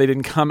 even though they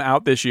didn't come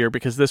out this year,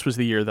 because this was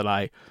the year that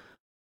I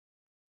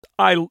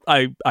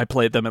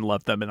played them and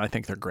loved them, and I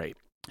think they're great.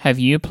 Have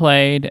you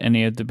played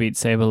any of the Beat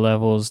Saber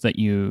levels that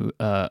you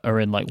are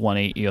in like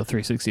 180 or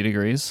 360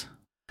 degrees?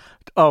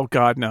 Oh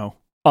God, no.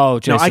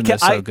 Oh, Jason, they're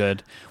so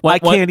good. I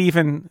can't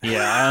even.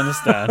 Yeah,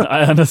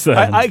 I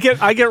understand.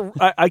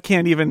 I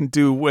can't even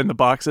do when the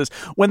boxes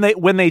when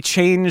they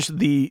change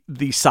the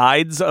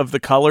sides of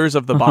the colors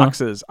of the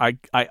boxes. I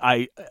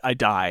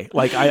die.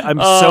 Like I'm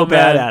so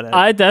bad at it.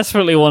 I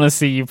desperately want to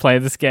see you play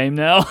this game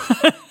now.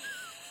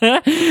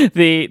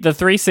 The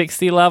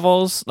 360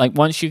 levels, like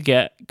once you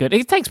get good,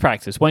 it takes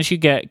practice. Once you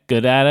get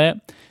good at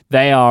it,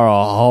 they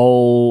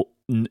are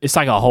it's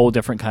like a whole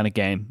different kind of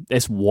game.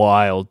 It's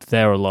wild.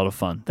 They're a lot of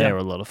fun.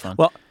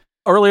 Well,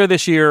 earlier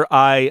this year,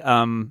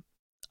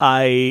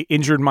 I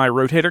injured my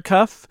rotator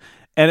cuff,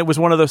 and it was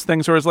one of those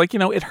things where it's like,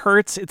 it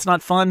hurts. It's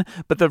not fun.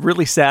 But the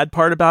really sad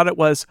part about it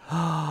was,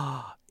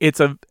 I'm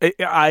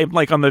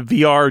like on the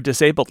VR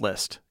disabled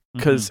list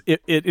because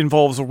it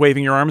involves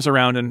waving your arms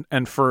around,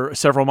 and for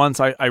several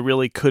months, I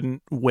really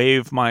couldn't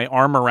wave my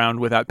arm around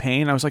without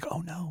pain. I was like,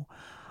 oh no.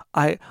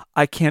 I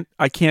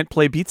can't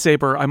play Beat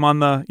Saber. I'm on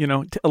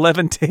the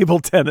 11 table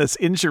tennis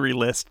injury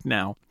list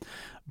now.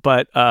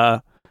 But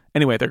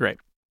anyway, they're great.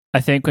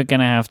 I think we're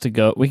gonna have to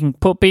go. We can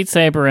put Beat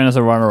Saber in as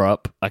a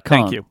runner-up.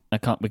 Thank you.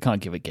 We can't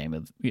give a game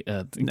of.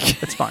 No,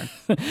 it's fine.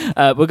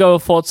 We'll go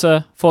with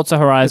Forza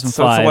Horizon 5.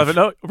 So it's 11.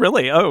 Oh,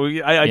 really? Oh,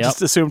 I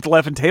just assumed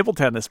 11 table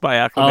tennis by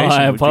acclamation.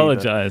 I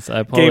apologize.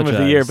 Game of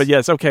the year, but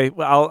yes, okay.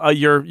 Well,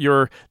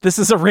 this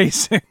is a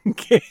racing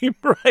game,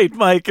 right,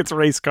 Mike? It's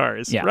race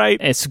cars, right?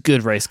 It's a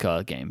good race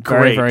car game.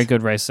 Very, very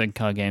good racing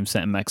car game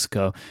set in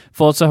Mexico.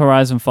 Forza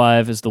Horizon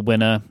 5 is the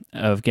winner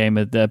of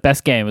the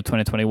best game of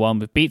 2021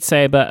 with Beat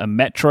Saber and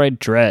Metroid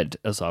Dread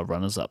as our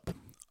runners-up.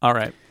 All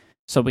right.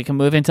 So we can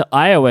move into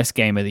iOS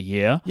Game of the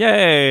Year.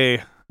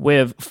 Yay!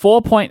 With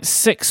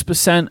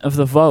 4.6% of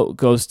the vote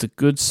goes to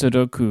Good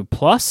Sudoku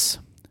Plus,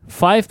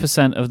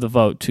 5% of the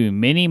vote to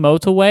Mini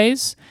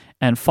Motorways,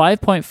 and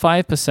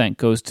 5.5%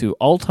 goes to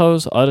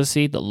Alto's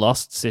Odyssey: The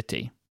Lost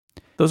City.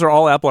 Those are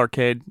all Apple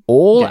Arcade.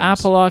 All games.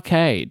 Apple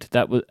Arcade.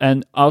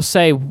 And I'll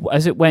say,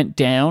 as it went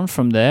down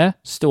from there,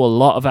 still a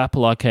lot of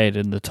Apple Arcade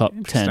in the top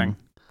 10.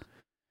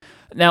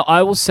 Now,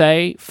 I will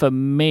say, for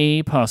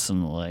me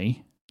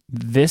personally,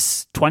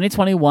 this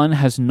 2021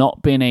 has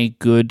not been a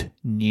good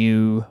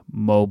new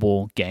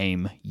mobile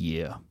game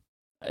year.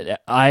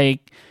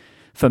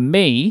 For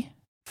me,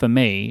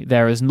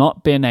 there has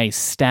not been a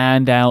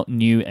standout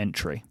new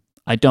entry.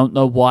 I don't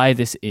know why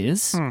this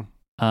is,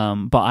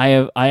 but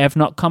I have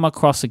not come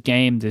across a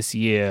game this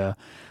year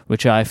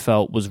which I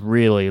felt was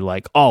really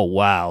like, oh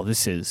wow,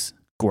 this is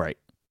great.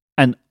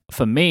 And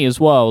for me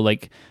as well,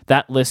 like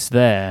that list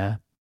there,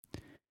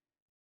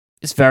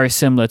 it's very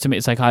similar to me.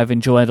 It's like I've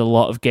enjoyed a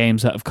lot of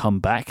games that have come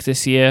back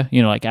this year.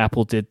 Like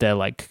Apple did their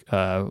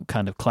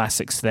kind of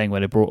classics thing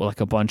where they brought like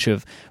a bunch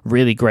of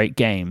really great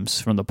games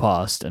from the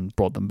past and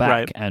brought them back.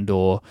 Right. And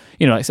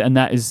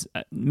that is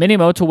Mini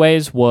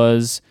Motorways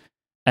was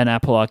an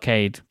Apple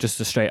Arcade,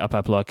 just a straight up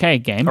Apple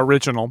Arcade game.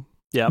 Original.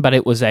 Yeah. But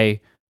it was a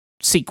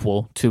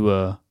sequel to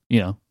a,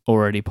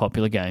 already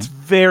popular game. It's a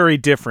very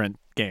different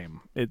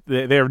game.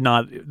 They're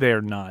not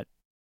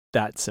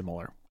that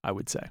similar, I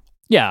would say.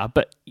 Yeah,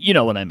 but you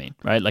know what I mean,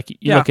 right? Like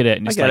you look at it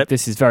and it's like,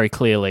 this is very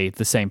clearly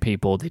the same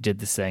people. They did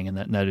this thing and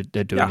now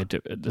they're doing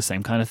the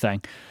same kind of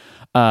thing.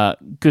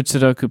 Good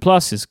Sudoku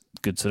Plus is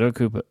Good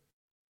Sudoku, but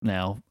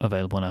now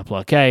available on Apple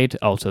Arcade.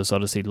 Alto's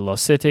Odyssey: The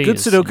Lost City. Good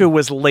Sudoku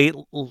was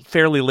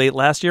fairly late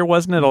last year,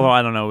 wasn't it? Although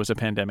I don't know, it was a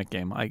pandemic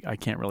game. I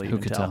can't really even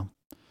tell.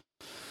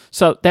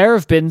 So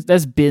there's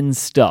been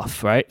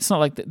stuff, right? It's not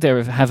like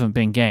there haven't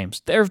been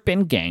games. There have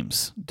been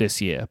games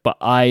this year, but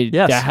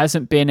there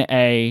hasn't been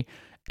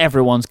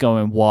everyone's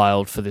going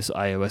wild for this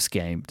iOS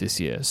game this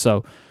year.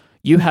 So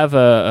you have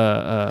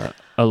a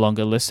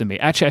longer list than me.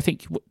 Actually, I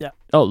think. Yeah.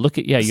 Oh, look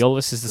at your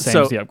list is the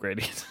same as the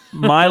Upgradies.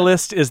 My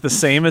list is the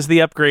same as the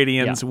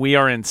Upgradians. Yeah. We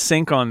are in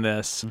sync on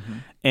this,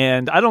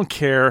 and I don't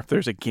care if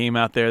there's a game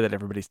out there that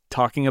everybody's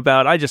talking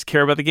about. I just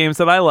care about the games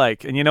that I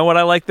like. And you know what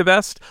I like the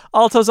best?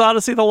 Alto's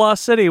Odyssey: The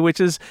Lost City, which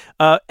is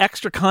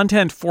extra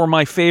content for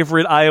my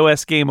favorite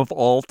iOS game of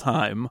all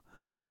time.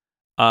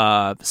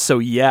 So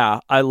yeah,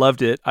 I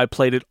loved it. I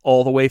played it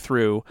all the way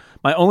through.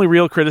 My only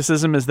real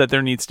criticism is that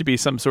there needs to be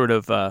some sort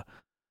of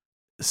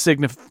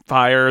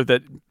signifier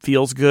that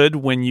feels good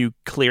when you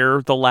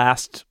clear the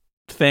last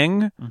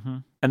thing,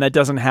 and that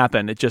doesn't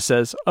happen. It just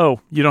says, "Oh,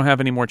 you don't have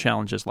any more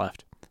challenges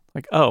left."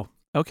 Like, oh,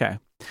 okay.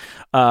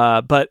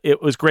 But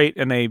it was great,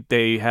 and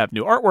they have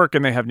new artwork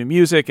and they have new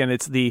music, and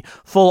it's the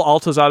full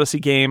Alto's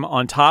Odyssey game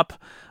on top.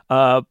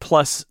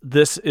 Plus,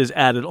 this is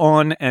added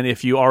on, and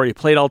if you already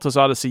played Alto's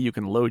Odyssey, you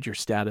can load your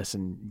status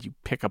and you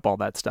pick up all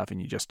that stuff, and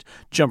you just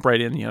jump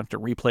right in. You don't have to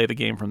replay the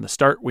game from the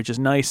start, which is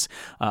nice.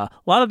 A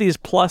lot of these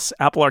Plus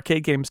Apple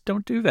Arcade games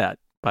don't do that,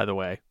 by the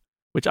way,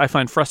 which I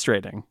find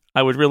frustrating.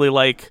 I would really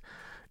like,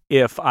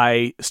 if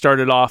I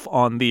started off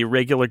on the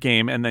regular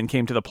game and then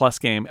came to the Plus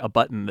game, a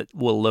button that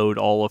will load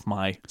all of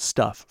my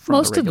stuff from the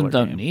regular game. Most of them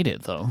don't need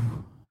it, though.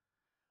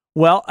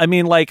 Well, I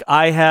mean, like,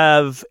 I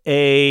have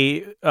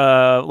I'm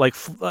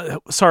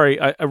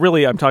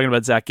talking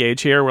about Zach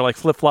Gage here, where, like,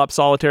 Flip Flop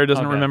Solitaire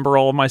doesn't remember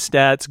all of my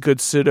stats. Good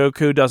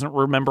Sudoku doesn't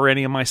remember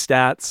any of my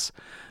stats.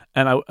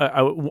 And I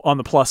on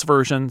the Plus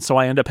version, so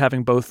I end up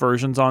having both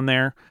versions on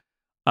there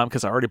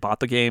because I already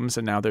bought the games,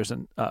 and now there's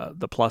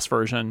the Plus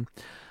version.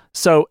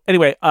 So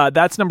anyway,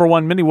 that's number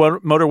one, Mini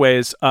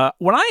Motorways.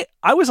 When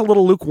I was a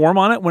little lukewarm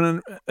on it when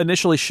it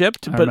initially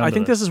shipped, but I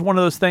think this is one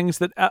of those things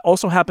that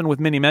also happened with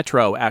Mini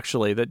Metro,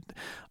 actually, that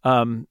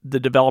the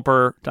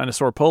developer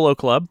Dinosaur Polo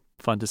Club,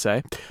 fun to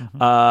say,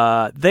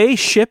 they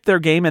ship their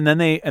game and then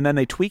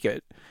they tweak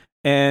it.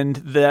 And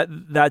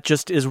that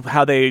just is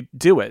how they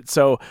do it.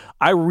 So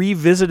I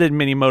revisited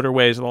Mini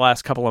Motorways in the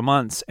last couple of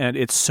months, and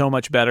it's so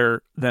much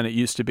better than it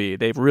used to be.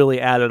 They've really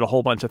added a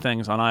whole bunch of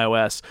things on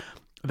iOS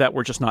that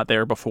were just not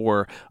there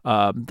before.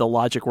 The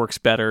logic works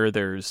better.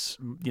 There's,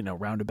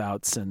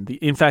 roundabouts, and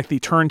in fact, the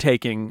turn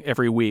taking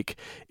every week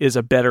is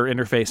a better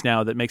interface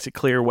now that makes it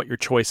clear what your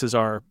choices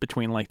are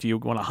between, like, do you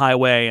want a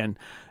highway and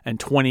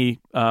 20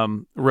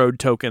 road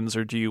tokens,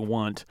 or do you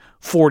want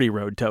 40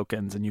 road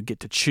tokens, and you get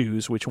to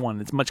choose which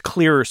one. It's much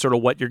clearer sort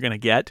of what you're going to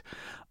get.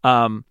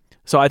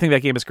 So I think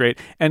that game is great.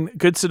 And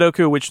Good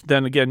Sudoku, which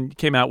then again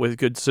came out with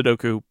Good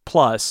Sudoku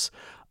Plus.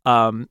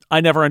 I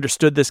never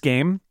understood this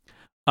game.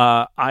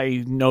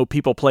 I know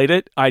people played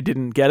it. I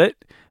didn't get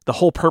it. The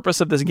whole purpose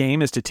of this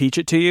game is to teach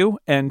it to you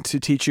and to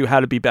teach you how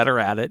to be better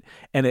at it.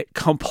 And it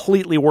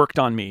completely worked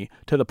on me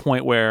to the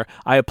point where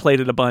I have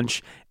played it a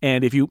bunch.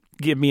 And if you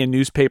give me a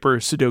newspaper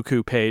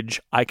Sudoku page,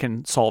 I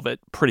can solve it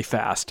pretty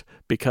fast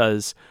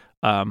because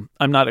I'm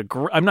not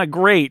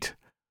great,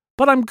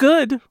 but I'm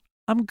good.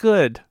 I'm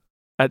good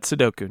at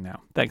Sudoku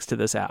now, thanks to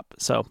this app.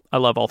 So I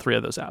love all three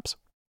of those apps.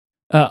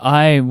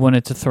 I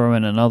wanted to throw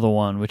in another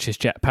one, which is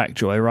Jetpack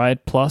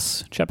Joyride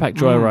Plus. Jetpack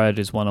Joyride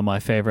is one of my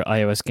favorite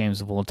iOS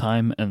games of all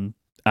time, and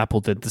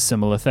Apple did the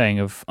similar thing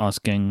of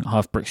asking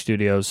Half Brick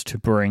Studios to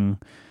bring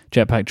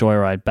Jetpack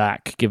Joyride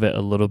back, give it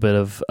a little bit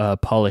of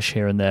polish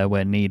here and there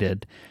where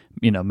needed,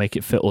 make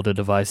it fit all the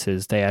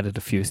devices. They added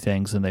a few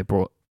things, and they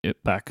brought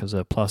it back as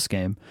a Plus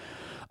game.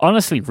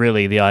 Honestly,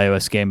 really, the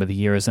iOS game of the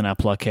year is an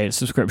Apple Arcade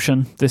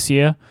subscription this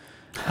year.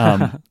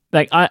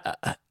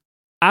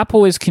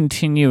 Apple is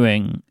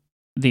continuing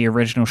the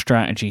original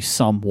strategy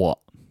somewhat.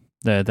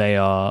 They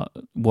are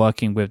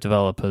working with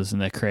developers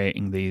and they're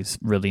creating these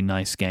really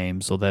nice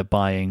games, or they're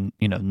buying,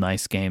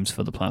 nice games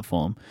for the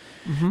platform.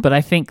 But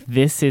I think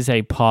this is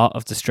a part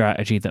of the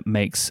strategy that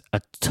makes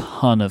a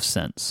ton of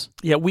sense.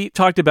 Yeah, we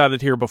talked about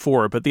it here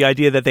before, but the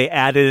idea that they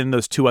added in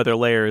those two other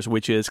layers,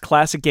 which is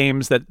classic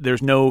games that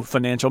there's no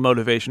financial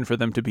motivation for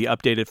them to be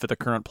updated for the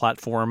current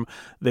platform.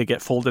 They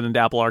get folded into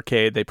Apple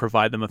Arcade. They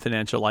provide them a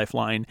financial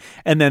lifeline.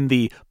 And then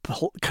the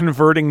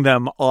converting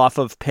them off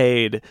of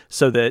paid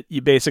so that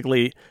you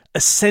basically,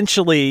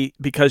 essentially,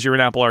 because you're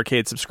an Apple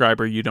Arcade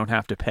subscriber, you don't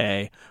have to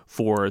pay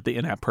for the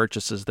in-app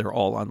purchases. They're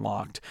all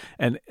unlocked.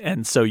 And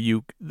so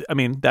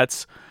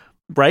that's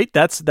right.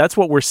 That's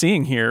what we're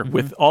seeing here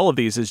with all of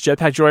these. Is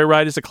Jetpack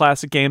Joyride is a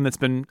classic game that's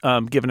been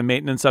given a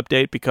maintenance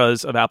update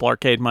because of Apple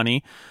Arcade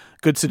money.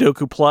 Good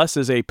Sudoku Plus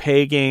is a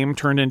pay game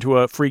turned into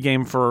a free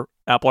game for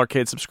Apple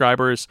Arcade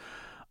subscribers.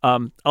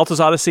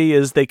 Alto's Odyssey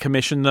is they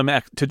commission them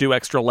to do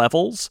extra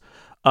levels.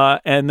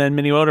 And then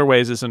Mini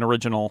Motorways is an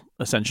original,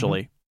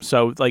 essentially.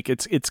 So, like,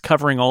 it's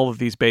covering all of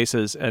these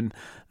bases, and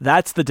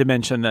that's the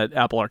dimension that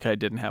Apple Arcade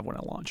didn't have when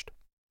it launched.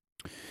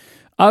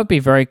 I would be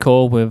very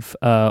cool with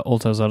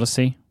Alto's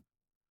Odyssey.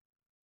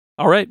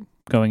 All right.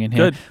 going in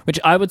here, Good. which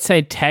I would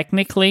say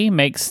technically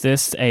makes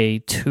this a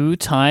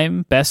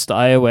 2-time best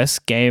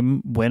iOS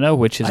game winner,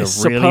 which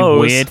is really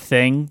weird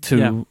thing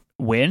to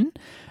win.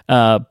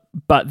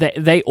 But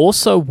they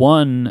also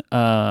won.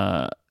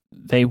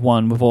 They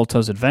won with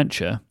Alto's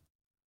Adventure.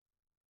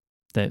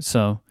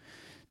 So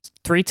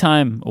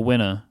 3-time a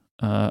winner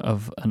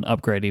of an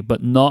Upgradie,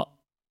 but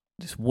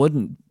this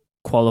wouldn't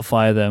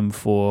qualify them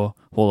for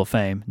Hall of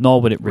Fame,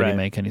 nor would it really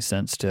make any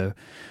sense to.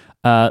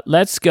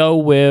 Let's go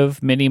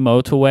with Mini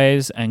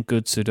Motorways and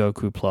Good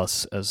Sudoku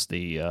Plus as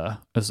the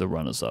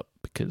runners-up,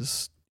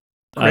 because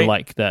I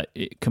like that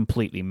it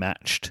completely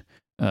matched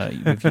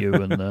with you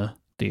and the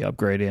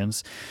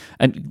Upgradians.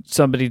 And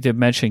somebody did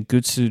mention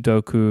Good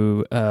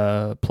Sudoku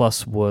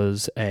Plus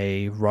was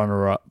a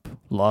runner-up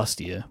last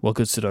year. Well,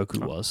 Good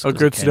Sudoku was. Oh,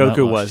 Good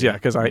Sudoku was,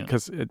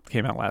 because it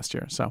came out last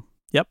year. So,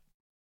 yep.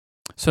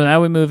 So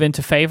now we move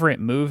into favorite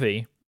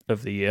movie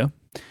of the year.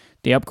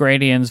 The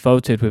Upgradians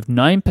voted with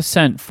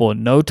 9% for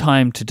No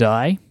Time to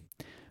Die,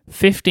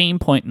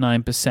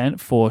 15.9%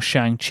 for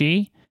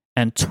Shang-Chi,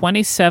 and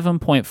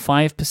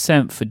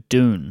 27.5% for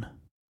Dune.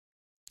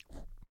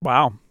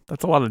 Wow,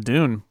 that's a lot of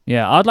Dune.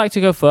 Yeah, I'd like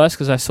to go first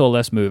because I saw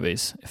less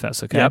movies, if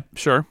that's okay. Yep,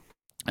 sure.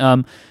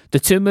 The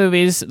 2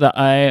 movies that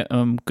I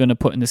am going to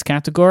put in this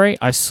category,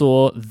 I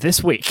saw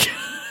this week.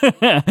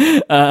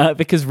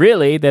 Because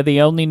really, they're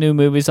the only new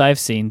movies I've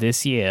seen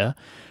this year.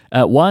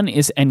 One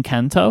is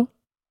Encanto,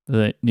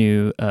 the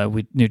new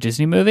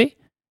Disney movie.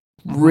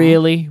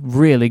 Really,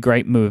 really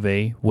great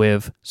movie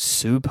with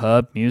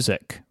superb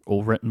music,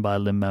 all written by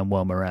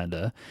Lin-Manuel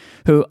Miranda,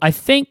 who I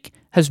think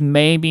has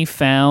maybe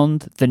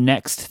found the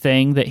next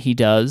thing that he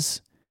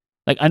does.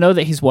 Like, I know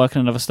that he's working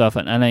on other stuff,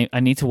 and I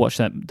need to watch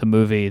the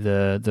movie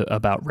the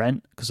about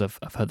Rent, because I've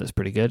heard that's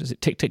pretty good. Is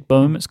it Tick Tick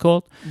Boom it's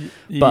called?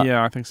 But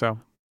yeah, I think so.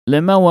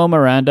 Lin-Manuel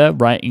Miranda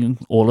writing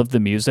all of the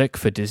music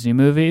for Disney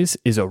movies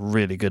is a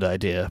really good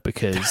idea,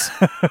 because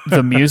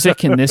the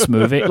music in this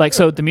movie,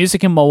 so the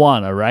music in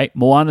Moana, right?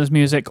 Moana's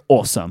music,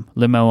 awesome.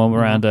 Lin-Manuel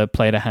Miranda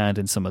played a hand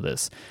in some of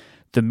this.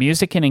 The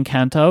music in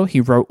Encanto,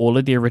 he wrote all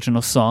of the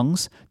original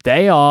songs.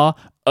 They are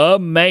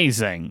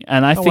amazing.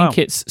 And I think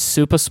it's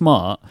super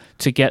smart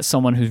to get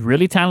someone who's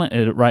really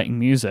talented at writing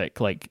music,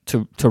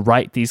 to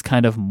write these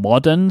kind of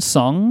modern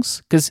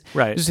songs. Because,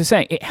 as you're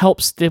saying, it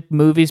helps the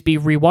movies be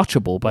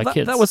rewatchable by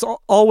kids. That was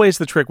always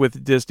the trick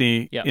with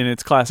Disney in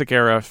its classic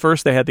era.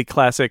 First, they had the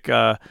classic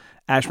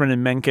Ashman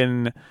and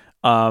Menken,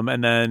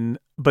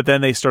 but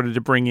then they started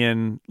to bring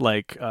in,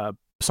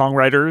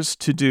 songwriters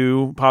to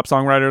do pop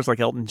songwriters like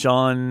Elton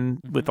John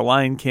with The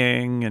Lion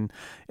King, and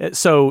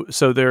so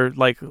they're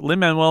like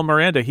Lin-Manuel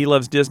Miranda. He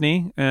loves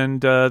Disney,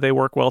 and they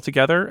work well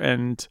together.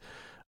 And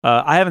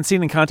I haven't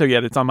seen Encanto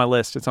yet. It's on my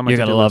list. It's on my. You're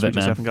gonna love it, man.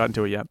 Just haven't gotten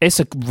to it yet. It's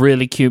a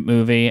really cute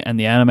movie, and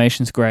the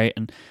animation's great.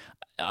 And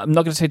I'm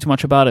not going to say too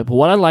much about it, but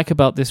what I like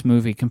about this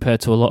movie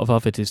compared to a lot of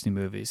other Disney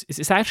movies is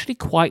it's actually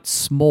quite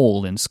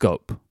small in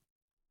scope.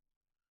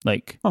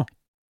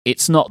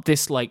 It's not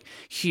this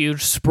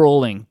huge,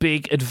 sprawling,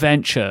 big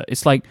adventure.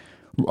 It's like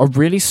a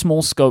really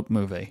small scope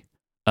movie.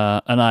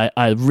 And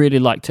I really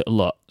liked it a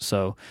lot.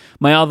 So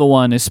my other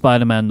one is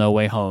Spider-Man No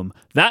Way Home.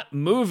 That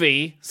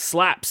movie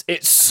slaps.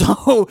 It's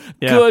so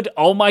good.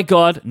 Oh my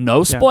God.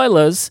 No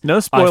spoilers. No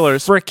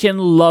spoilers. I freaking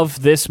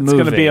love this movie. It's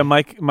going to be a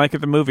Mike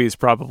at the Movies,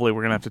 probably.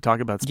 We're going to have to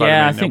talk about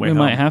Spider-Man I think we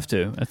might have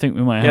to.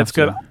 It's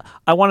good.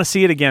 I want to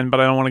see it again,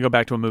 but I don't want to go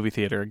back to a movie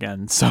theater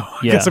again. So I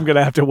guess I'm going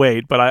to have to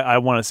wait, but I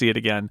want to see it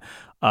again.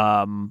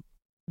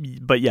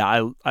 But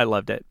yeah, I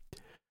loved it.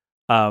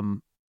 I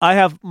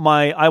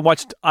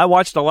watched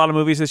a lot of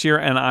movies this year,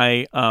 and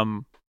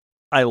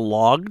I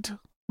logged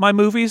my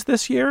movies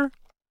this year,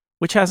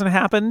 which hasn't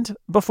happened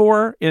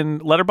before in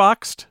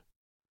Letterboxd.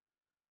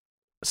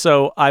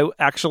 So I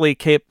actually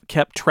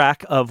kept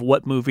track of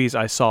what movies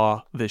I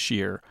saw this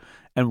year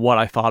and what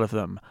I thought of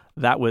them.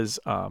 That was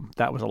a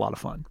lot of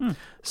fun.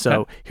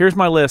 So here's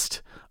my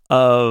list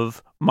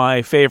of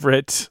my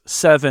favorite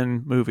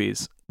 7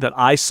 movies that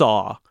I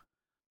saw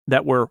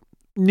that were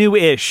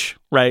new-ish,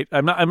 right?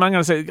 I'm not going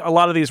to say a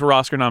lot of these were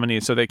Oscar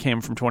nominees, so they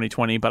came from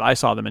 2020, but I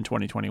saw them in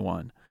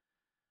 2021.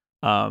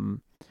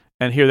 And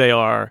here they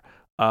are.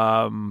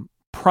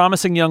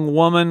 Promising Young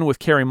Woman with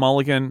Carey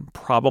Mulligan,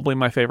 probably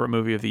my favorite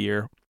movie of the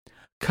year.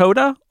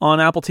 Coda on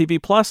Apple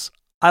TV Plus,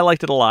 I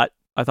liked it a lot.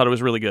 I thought it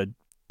was really good.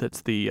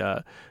 That's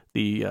the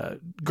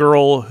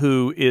girl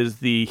who is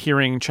the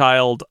hearing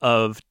child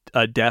of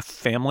a deaf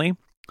family,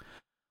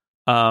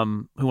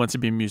 who wants to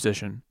be a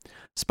musician.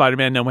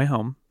 Spider-Man No Way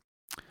Home.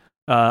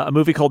 A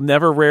movie called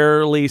Never,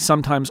 Rarely,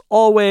 Sometimes,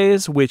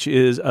 Always, which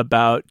is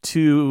about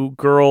 2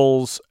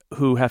 girls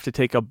who have to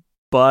take a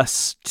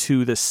bus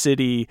to the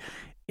city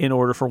in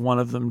order for one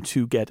of them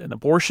to get an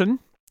abortion.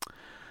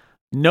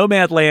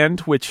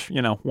 Nomadland, which,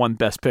 won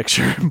Best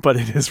Picture, but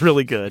it is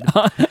really good.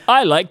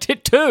 I liked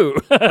it too.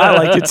 I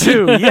liked it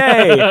too.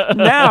 Yay.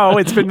 Now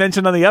it's been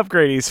mentioned on the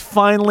Upgradies.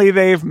 Finally,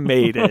 they've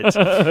made it.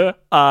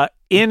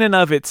 In and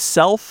of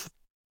itself,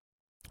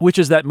 which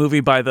is that movie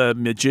by the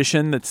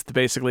magician that's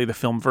basically the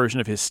film version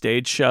of his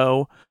stage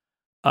show.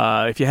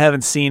 If you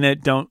haven't seen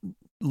it, don't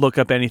look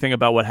up anything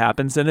about what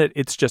happens in it.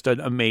 It's just an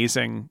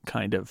amazing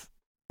kind of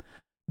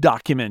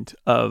document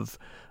of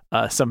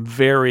some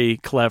very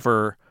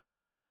clever,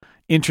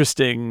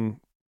 interesting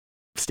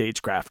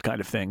stagecraft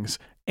kind of things.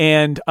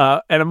 And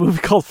a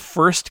movie called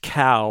First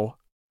Cow,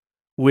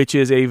 which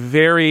is a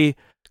very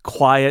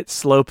quiet,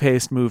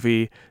 slow-paced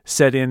movie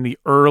set in the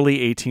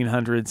early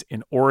 1800s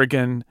in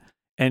Oregon.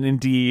 And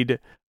indeed,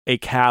 a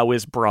cow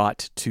is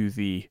brought to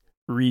the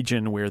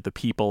region where the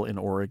people in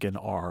Oregon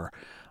are.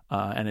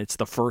 And it's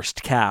the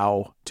first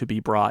cow to be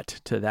brought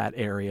to that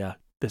area.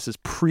 This is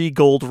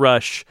pre-Gold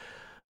Rush,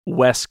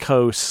 West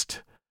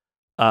Coast.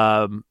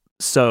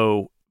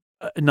 So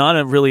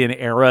not really an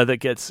era that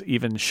gets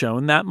even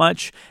shown that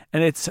much.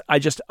 And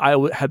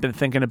I had been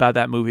thinking about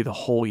that movie the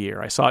whole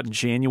year. I saw it in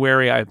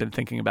January. I've been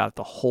thinking about it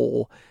the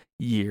whole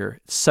year.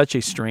 It's such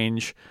a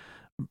strange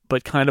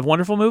but kind of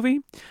wonderful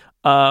movie.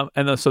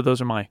 So those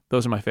are my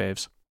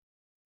faves.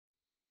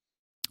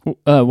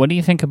 What do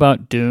you think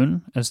about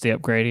Dune as the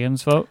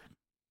Upgradians vote?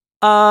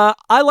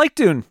 I like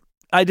Dune.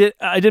 I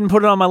didn't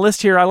put it on my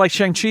list here. I like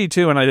Shang-Chi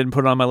too, and I didn't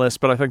put it on my list,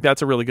 but I think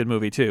that's a really good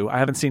movie too. I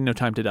haven't seen No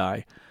Time to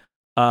Die.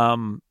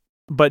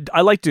 But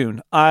I like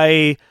Dune.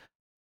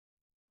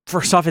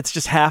 First off, it's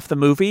just half the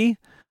movie.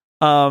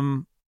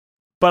 But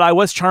I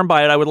was charmed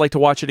by it. I would like to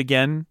watch it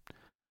again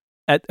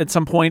at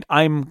some point.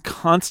 I'm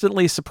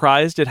constantly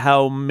surprised at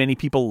how many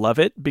people love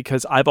it,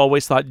 because I've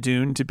always thought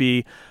Dune to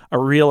be a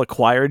real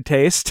acquired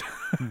taste.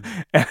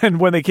 And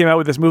when they came out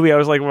with this movie, I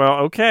was like,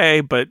 well,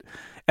 okay,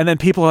 and then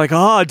people are like,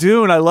 oh,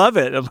 Dune, I love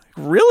it. I'm like,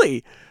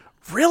 really?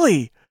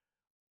 Really?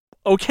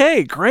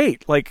 Okay,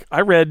 great. Like,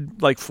 I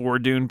read like 4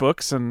 Dune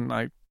books,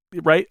 and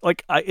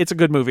it's a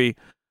good movie.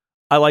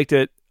 I liked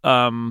it.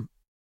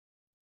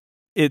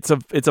 It's a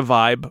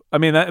vibe. I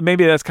mean,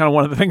 maybe that's kind of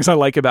one of the things I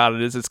like about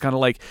it, is it's kind of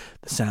like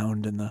the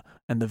sound and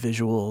the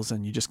visuals,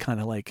 and you just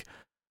kind of like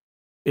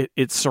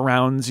it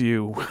surrounds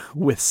you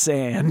with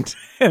sand.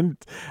 And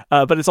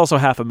but it's also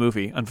half a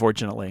movie,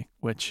 unfortunately,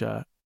 which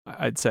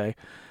I'd say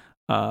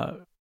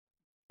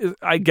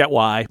I get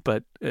why,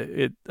 but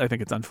I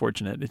think it's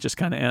unfortunate. It just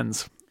kind of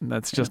ends. And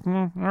that's just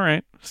all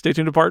right. Stay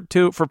tuned to part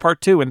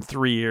 2 in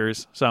 3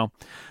 years. So,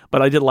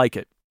 but I did like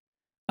it.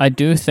 I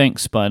do think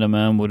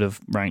Spider-Man would have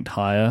ranked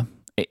higher.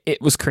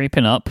 It was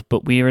creeping up,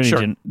 but we really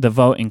didn't. The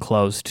voting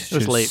closed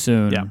too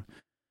soon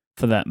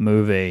for that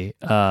movie.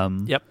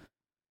 Yep.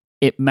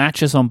 It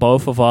matches on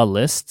both of our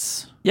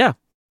lists. Yeah.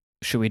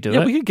 Should we do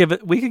it? We could give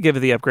it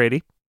the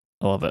Upgrady.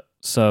 I love it.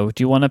 So,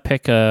 do you want to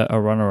pick a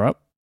runner-up?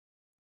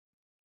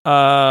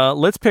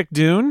 Let's pick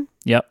Dune.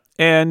 Yep.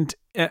 And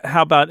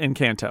how about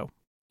Encanto?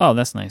 Oh,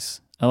 that's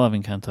nice. I love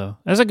Encanto.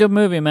 That's a good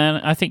movie,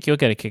 man. I think you'll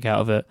get a kick out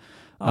of it.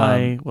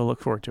 I will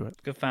look forward to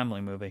it. Good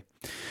family movie.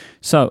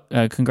 So,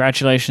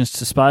 congratulations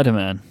to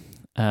Spider-Man.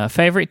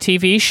 Favorite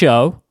TV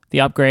show? The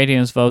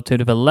Upgradians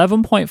voted with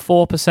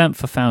 11.4%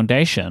 for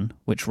Foundation,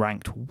 which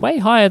ranked way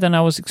higher than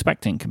I was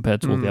expecting compared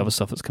to all the other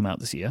stuff that's come out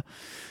this year.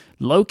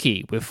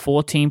 Loki with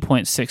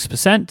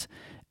 14.6%.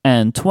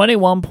 And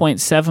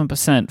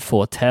 21.7%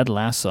 for Ted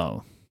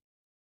Lasso.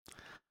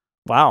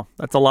 Wow,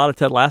 that's a lot of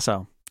Ted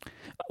Lasso.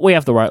 We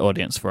have the right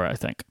audience for it, I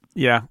think.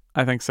 Yeah,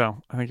 I think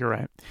so. I think you're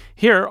right.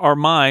 Here are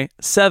my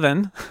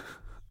 7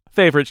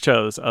 favorite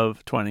shows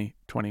of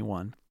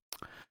 2021.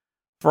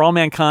 For All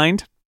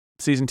Mankind,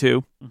 season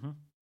 2. Mm-hmm.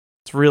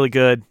 It's really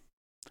good.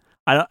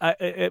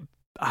 The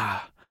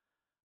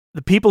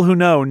people who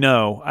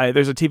know.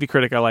 There's a TV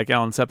critic I like,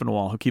 Alan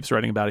Sepinwall, who keeps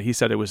writing about it. He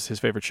said it was his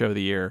favorite show of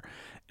the year.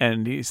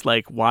 And he's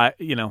like, why,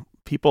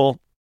 people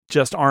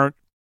just aren't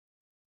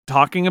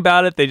talking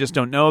about it. They just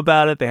don't know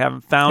about it. They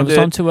haven't found it. It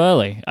was on too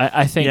early.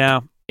 I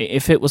think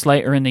if it was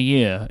later in the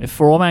year, if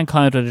For All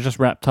Mankind had just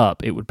wrapped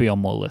up, it would be on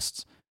more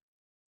lists.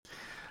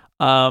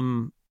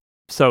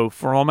 So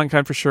For All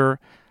Mankind for sure.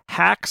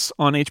 Hacks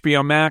on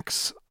HBO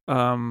Max,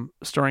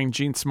 starring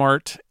Jean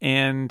Smart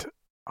and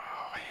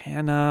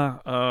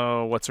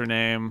Hannah. What's her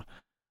name?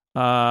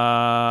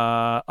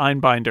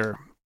 Einbinder.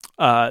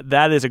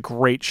 That is a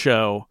great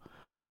show.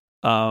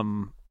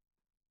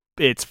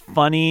 It's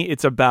funny.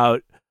 It's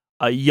about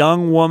a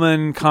young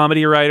woman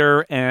comedy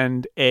writer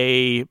and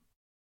a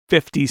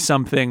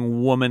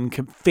 50-something woman,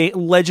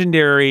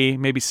 legendary,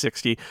 maybe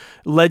 60,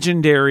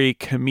 legendary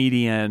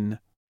comedian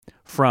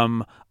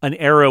from an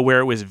era where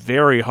it was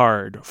very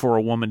hard for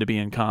a woman to be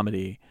in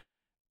comedy.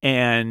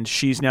 And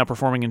she's now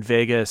performing in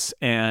Vegas,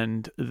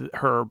 and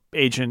her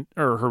agent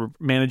or her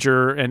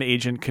manager and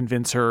agent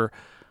convince her.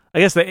 I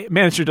guess the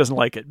manager doesn't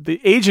like it.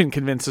 The agent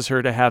convinces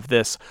her to have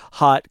this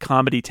hot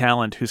comedy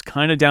talent who's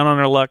kind of down on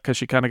her luck because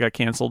she kind of got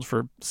canceled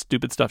for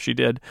stupid stuff she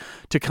did,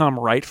 to come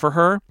write for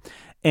her.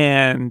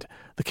 And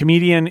the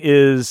comedian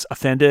is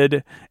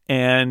offended,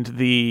 and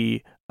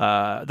the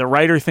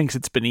writer thinks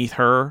it's beneath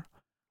her.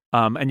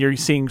 And you're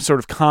seeing sort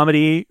of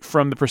comedy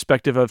from the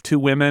perspective of 2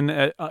 women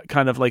at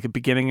kind of like a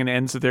beginning and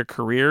ends of their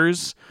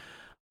careers.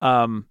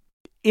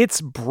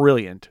 It's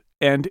brilliant,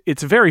 and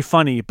it's very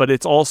funny, but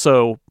it's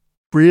also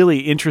really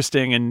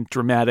interesting and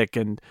dramatic.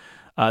 And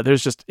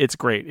it's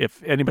great.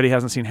 If anybody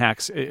hasn't seen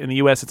Hacks in the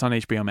US, it's on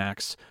HBO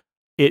Max.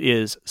 It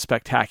is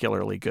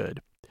spectacularly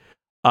good.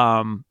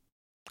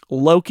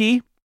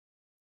 Loki,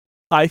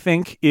 I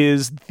think,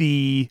 is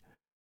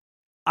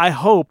I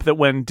hope that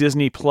when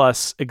Disney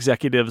Plus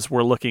executives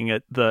were looking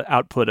at the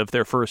output of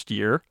their first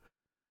year,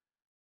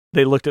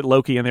 they looked at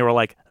Loki and they were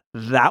like,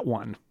 that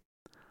one.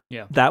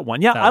 Yeah. That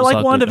one. Yeah, I like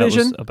WandaVision. That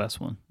was the best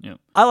one. Yeah.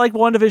 I like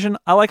WandaVision.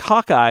 I like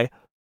Hawkeye.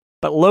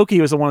 But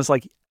Loki was the one that's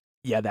like,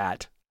 yeah,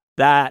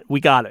 that, we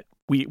got it.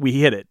 We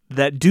hit it.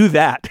 Do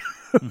that.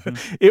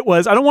 Mm-hmm. It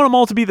was, I don't want them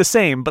all to be the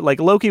same, but like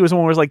Loki was the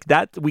one where it was like,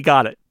 that, we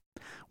got it.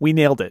 We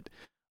nailed it.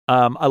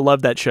 I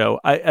love that show.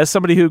 As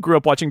somebody who grew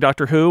up watching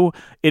Doctor Who,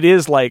 it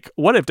is like,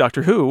 what if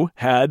Doctor Who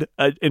had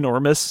an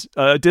enormous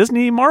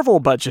Disney Marvel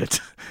budget?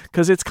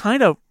 Because it's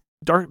kind of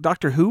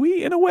Doctor Who-y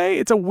in a way.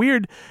 It's a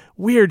weird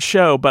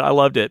show, but I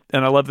loved it.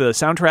 And I love the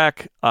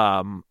soundtrack.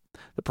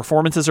 The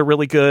performances are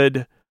really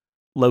good.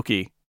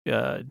 Loki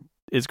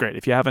is great.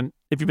 If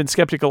you've been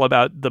skeptical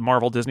about the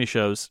Marvel Disney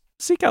shows,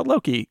 seek out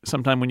Loki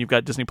sometime when you've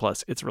got Disney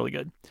Plus. It's really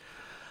good.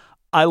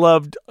 I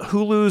loved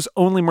Hulu's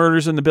Only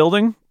Murders in the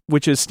Building,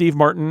 which is Steve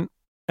Martin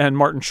and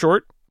Martin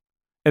Short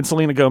and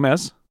Selena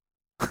Gomez.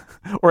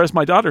 Or as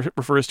my daughter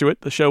refers to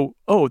it, the show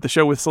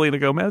with Selena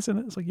Gomez in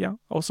it. It's like, yeah,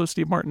 also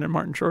Steve Martin and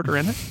Martin Short are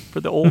in it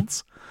for the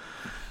olds.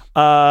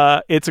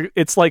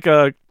 It's like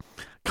a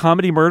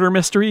comedy murder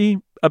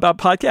mystery about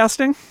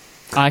podcasting.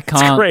 I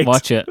can't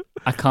watch it.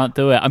 I can't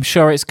do it. I'm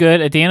sure it's good.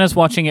 Adina's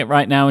watching it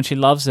right now and she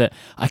loves it.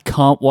 I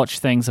can't watch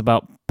things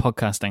about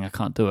podcasting. I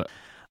can't do it.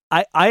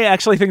 I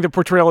actually think the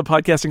portrayal of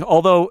podcasting,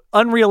 although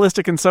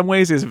unrealistic in some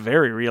ways, is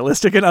very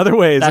realistic in other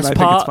ways. That's and I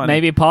think it's funny.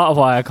 Maybe part of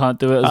why I can't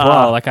do it as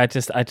well. Like I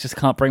just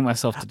can't bring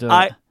myself to do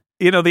it.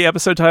 The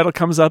episode title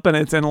comes up and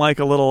it's in like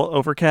a little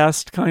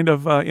overcast kind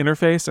of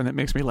interface, and it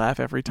makes me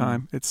laugh every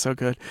time. It's so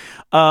good.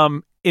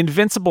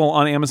 Invincible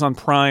on Amazon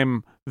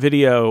Prime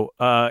Video,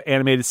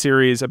 animated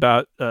series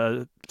about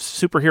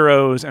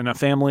superheroes and a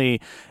family,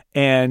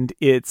 and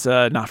it's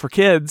not for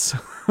kids,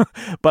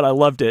 but I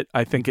loved it.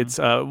 I think it's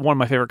one of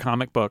my favorite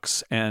comic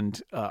books,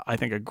 and I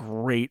think a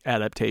great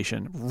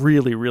adaptation.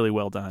 Really, really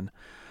well done.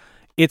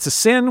 It's a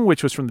Sin,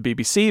 which was from the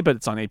BBC, but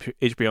it's on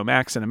HBO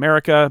Max in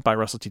America by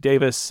Russell T.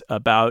 Davies,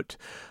 about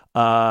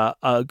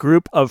a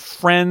group of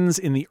friends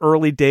in the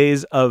early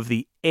days of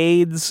the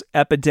AIDS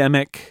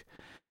epidemic.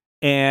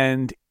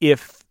 And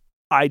if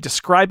I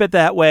describe it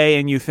that way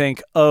and you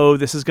think, oh,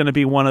 this is going to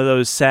be one of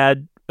those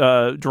sad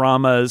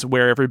dramas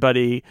where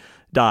everybody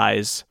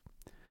dies,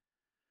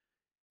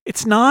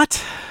 it's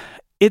not.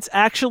 It's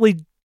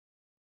actually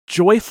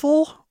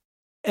joyful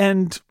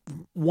and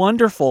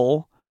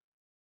wonderful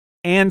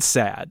and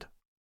sad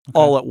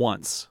all at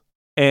once.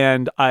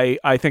 And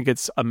I think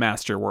it's a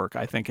masterwork.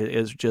 I think it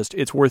is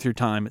it's worth your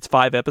time. It's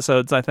 5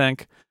 episodes, I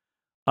think.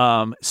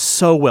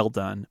 So well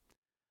done.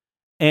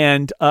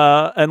 And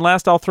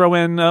last I'll throw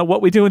in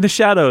What We Do in the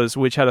Shadows,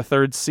 which had a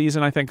 3rd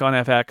season, I think, on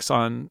FX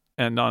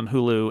and on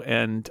Hulu.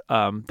 And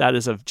that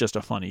is just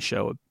a funny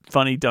show,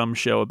 funny, dumb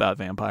show about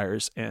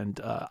vampires. And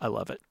I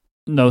love it.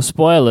 No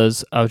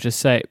spoilers. I'll just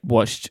say,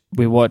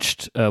 we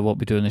watched What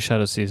We Do in the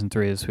Shadows season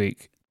 3 this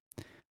week.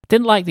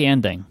 Didn't like the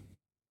ending.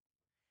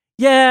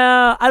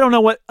 Yeah, I don't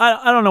know what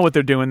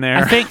they're doing there.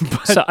 I think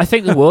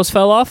the wheels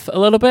fell off a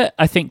little bit.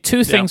 I think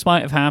 2 things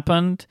might have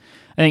happened.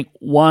 I think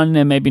one,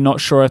 they're maybe not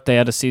sure if they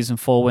had a season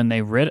 4 when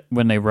they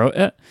wrote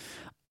it.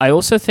 I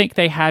also think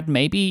they had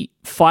maybe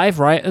 5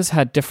 writers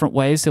had different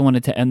ways they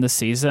wanted to end the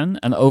season,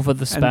 and over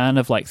the span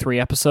of like 3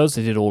 episodes,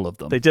 they did all of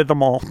them. They did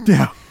them all.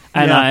 Yeah,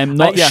 and I'm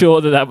not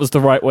sure that was the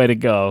right way to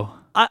go.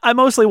 I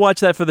mostly watch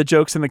that for the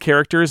jokes and the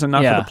characters and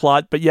not for the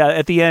plot. But yeah,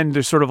 at the end,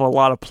 there's sort of a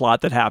lot of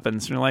plot that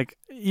happens. And you're like,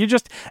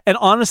 and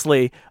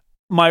honestly,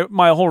 my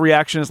whole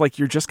reaction is like,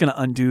 you're just going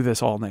to undo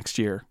this all next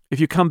year. If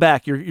you come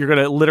back, you're going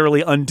to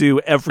literally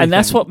undo everything. And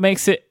that's what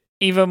makes it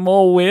even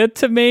more weird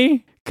to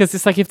me. Because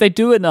it's like, if they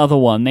do another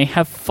one, they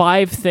have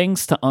 5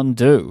 things to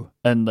undo.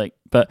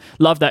 But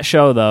love that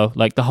show though.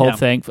 Like the whole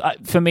thing.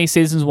 For me,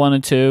 seasons 1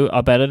 and 2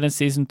 are better than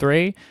season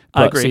 3.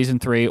 But season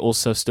 3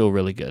 also still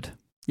really good.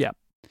 Yeah.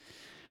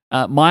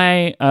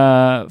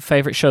 My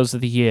favorite shows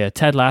of the year,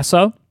 Ted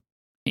Lasso.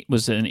 It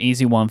was an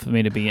easy one for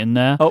me to be in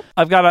there. Oh,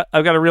 I've got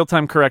a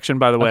real-time correction,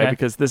 by the way,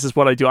 because this is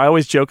what I do. I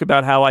always joke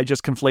about how I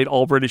just conflate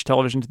all British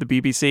television to the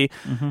BBC.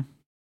 Mm-hmm.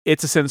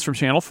 It's a Sins from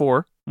Channel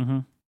 4,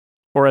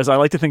 or as I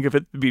like to think of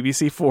it, the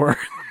BBC 4.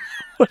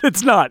 But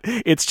it's not.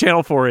 It's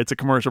Channel 4. It's a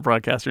commercial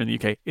broadcaster in the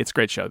UK. It's a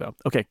great show, though.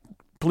 Okay,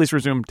 please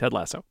resume Ted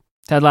Lasso.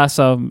 Ted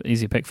Lasso,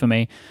 easy pick for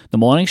me. The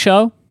Morning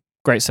Show,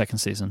 great 2nd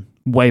season.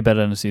 Way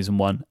better than season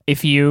 1.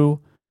 If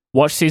you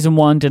watch season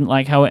 1, didn't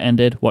like how it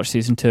ended, watch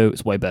season 2,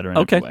 it's way better in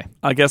every way.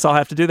 I guess I'll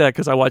have to do that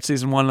because I watched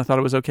season 1 and I thought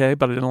it was okay,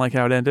 but I didn't like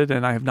how it ended,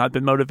 and I have not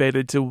been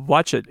motivated to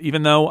watch it,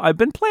 even though I've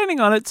been planning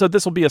on it, so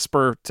this will be a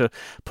spur to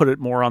put it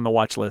more on the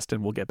watch list,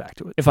 and we'll get back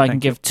to it. If I can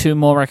give 2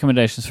 more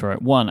recommendations for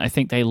it. 1, I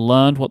think they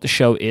learned what the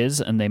show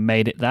is, and they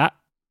made it that.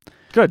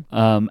 Good.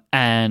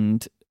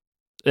 And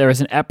there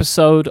is an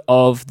episode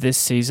of this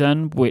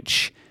season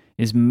which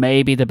is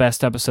maybe the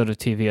best episode of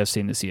TV I've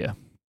seen this year.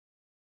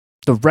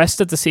 The rest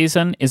of the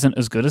season isn't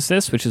as good as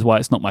this, which is why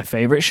it's not my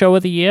favorite show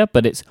of the year,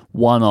 but it's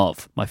one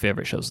of my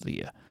favorite shows of the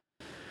year.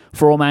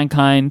 For All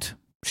Mankind,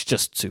 it's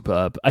just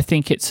superb. I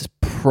think it's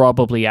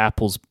probably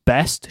Apple's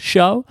best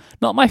show.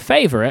 Not my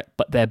favorite,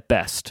 but their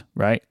best,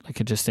 right?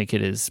 Like, I just think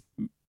it is.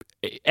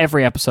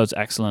 Every episode's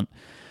excellent.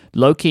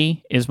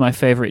 Loki is my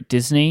favorite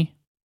Disney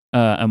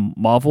and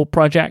Marvel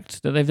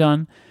project that they've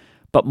done.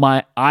 But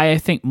I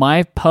think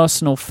my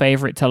personal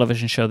favorite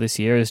television show this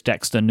year is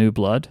Dexter New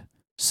Blood.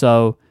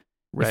 So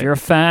if you're a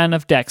fan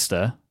of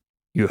Dexter,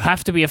 you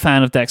have to be a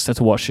fan of Dexter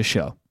to watch the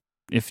show.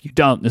 If you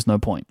don't, there's no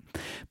point.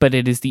 But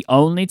it is the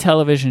only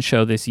television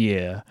show this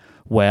year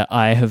where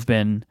I have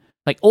been,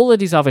 like, all of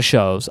these other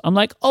shows, I'm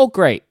like, oh,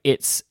 great,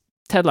 it's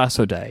Ted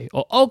Lasso Day.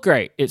 Or, oh,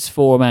 great, it's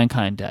For All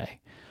Mankind Day.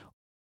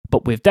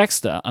 But with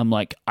Dexter, I'm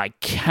like, I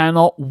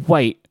cannot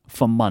wait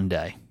for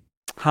Monday.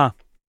 Huh.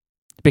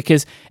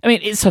 Because, I mean,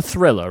 it's a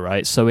thriller,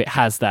 right? So it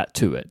has that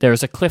to it. There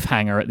is a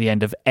cliffhanger at the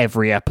end of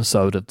every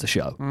episode of the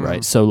show,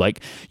 right? So, like,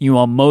 you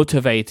are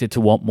motivated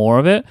to want more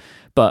of it,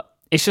 but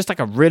it's just like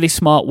a really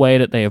smart way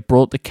that they have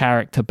brought the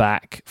character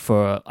back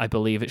for, I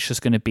believe it's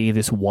just going to be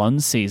this one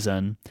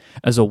season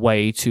as a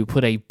way to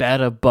put a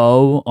better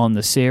bow on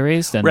the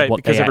series than what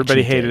because they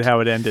everybody actually hated did. how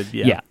it ended.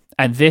 Yeah.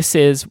 And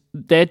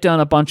they've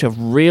done a bunch of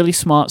really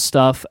smart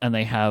stuff, and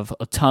they have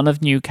a ton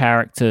of new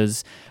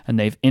characters, and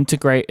they've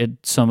integrated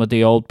some of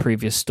the old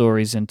previous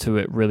stories into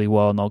it really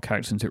well, and old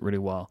characters into it really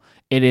well.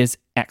 It is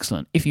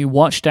excellent. If you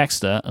watched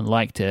Dexter and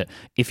liked it,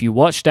 if you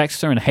watched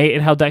Dexter and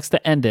hated how Dexter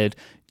ended,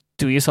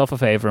 do yourself a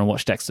favor and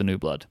watch Dexter New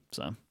Blood.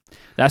 So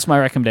that's my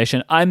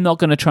recommendation. I'm not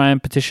going to try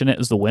and petition it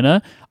as the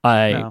winner.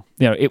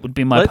 It would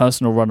be my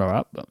personal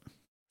runner-up. But.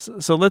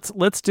 So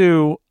let's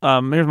do.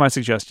 Here's my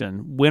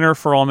suggestion: winner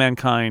For All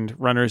Mankind,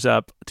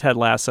 runners-up Ted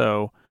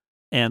Lasso,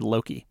 and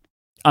Loki.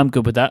 I'm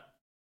good with that.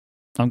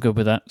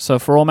 So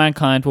For All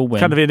Mankind will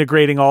win. Kind of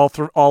integrating all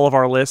of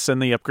our lists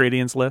and the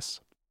Upgradians lists.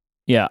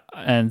 Yeah,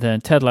 and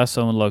then Ted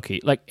Lasso and Loki.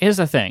 Like, here's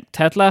the thing: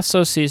 Ted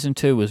Lasso season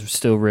 2 was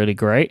still really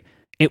great.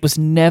 It was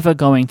never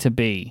going to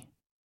be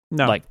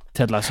like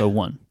Ted Lasso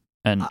 1.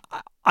 And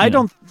I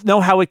don't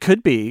know how it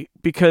could be,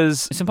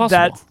 because it's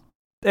impossible.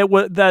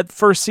 That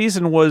first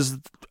season was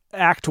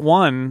Act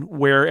 1,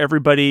 where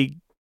everybody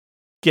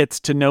gets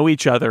to know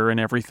each other and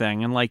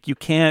everything, and like you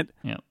can't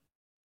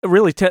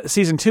really.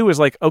 Season 2 is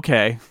like,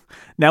 okay,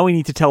 now we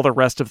need to tell the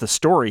rest of the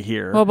story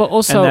here. Well, but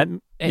also,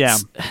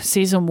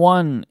 season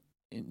 1.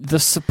 The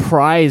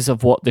surprise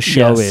of what the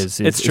show is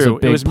it's true.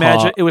 It was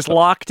magic. It was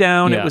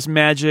lockdown. Yeah. It was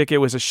magic. It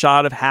was a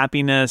shot of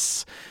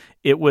happiness.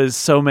 It was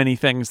so many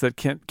things that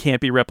can't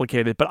be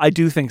replicated. But I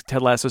do think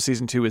Ted Lasso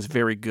season 2 is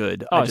very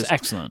good. It's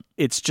excellent.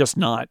 It's just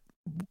not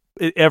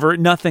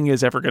nothing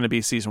is ever going to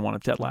be season 1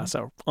 of Ted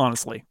Lasso.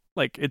 Honestly,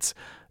 like it's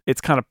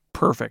kind of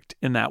perfect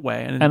in that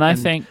way. And I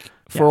think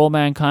For All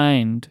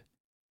Mankind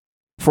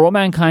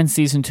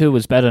season 2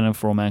 was better than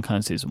For All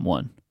Mankind season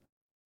 1,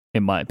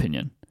 in my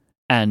opinion.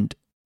 And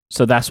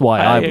so that's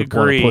why I would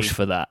want to push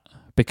for that,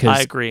 because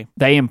I agree.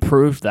 They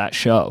improved that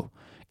show,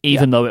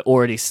 even though it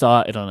already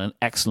started on an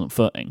excellent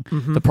footing.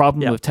 Mm-hmm. The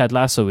problem with Ted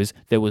Lasso is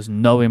there was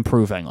no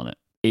improving on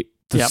it.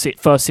 The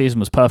first season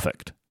was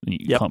perfect.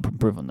 You can't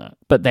improve on that.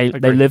 But they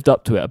lived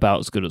up to it about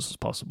as good as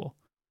possible.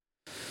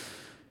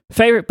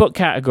 Favorite book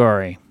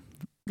category.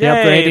 The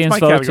Upgradians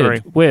voted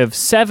category. With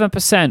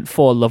 7%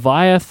 for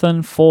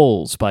Leviathan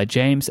Falls by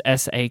James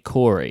S.A.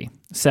 Corey,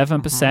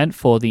 7%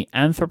 for The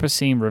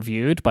Anthropocene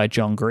Reviewed by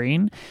John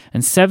Green,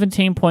 and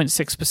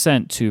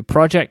 17.6% to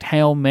Project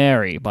Hail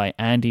Mary by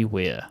Andy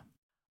Weir.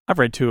 I've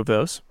read 2 of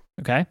those.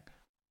 Okay.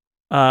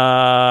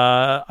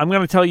 I'm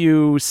going to tell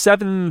you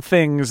 7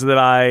 things that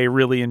I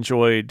really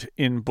enjoyed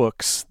in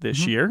books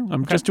this year.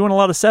 I'm just doing a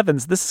lot of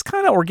 7s. This is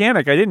kind of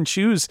organic. I didn't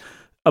choose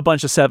a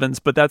bunch of 7s,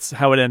 but that's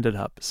how it ended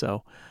up.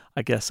 So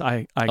I guess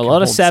I a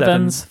lot of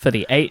 7s for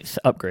the 8th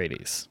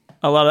Upgradies.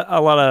 A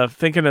lot of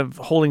thinking of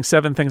holding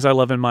 7 things I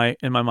love in my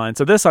mind.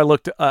 So this I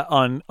looked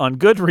on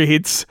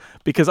Goodreads,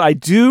 because I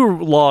do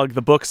log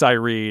the books I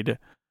read.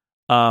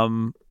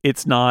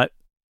 It's not.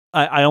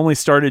 I only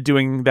started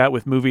doing that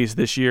with movies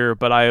this year,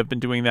 but I have been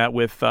doing that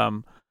with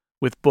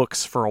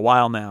books for a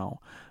while now.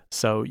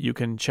 So you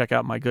can check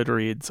out my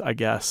Goodreads, I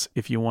guess,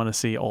 if you want to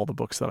see all the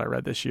books that I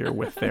read this year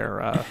with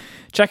their...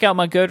 Check out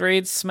my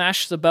Goodreads,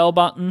 smash the bell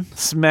button.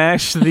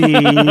 Smash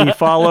the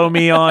follow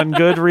me on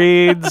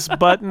Goodreads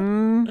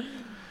button.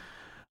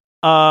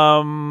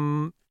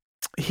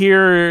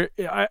 Here,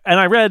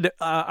 I read,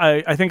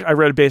 I think I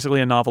read basically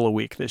a novel a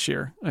week this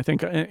year. I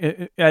think,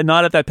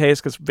 not at that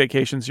pace, because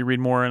vacations you read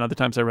more and other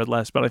times I read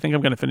less, but I think I'm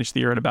going to finish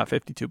the year at about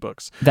 52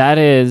 books. That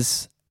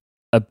is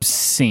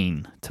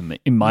obscene to me,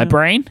 in my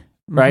brain.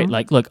 Right?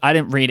 Like, look, I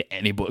didn't read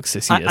any books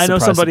this year. I know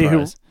somebody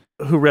who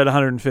read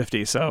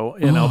 150, so,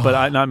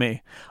 but not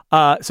me.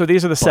 So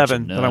these are the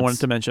 7 that I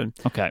wanted to mention.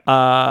 Okay.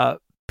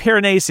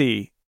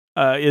 Piranesi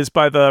is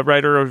by the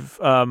writer of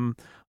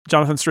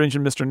Jonathan Strange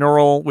and Mr.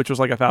 Norrell, which was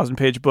like a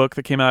 1,000-page book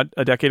that came out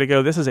a decade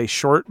ago. This is a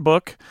short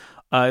book.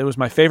 It was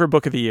my favorite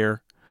book of the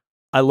year.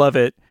 I love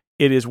it.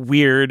 It is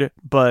weird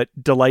but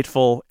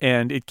delightful,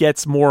 and it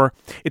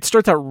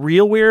starts out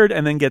real weird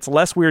and then gets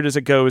less weird as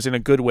it goes in a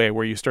good way,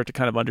 where you start to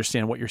kind of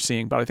understand what you're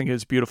seeing. But I think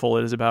it's beautiful.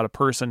 It is about a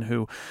person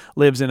who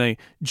lives in a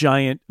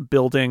giant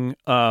building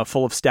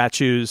full of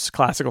statues,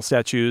 classical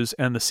statues,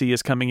 and the sea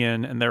is coming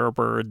in and there are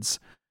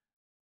birds.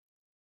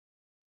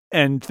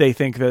 And they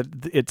think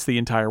that it's the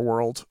entire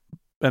world,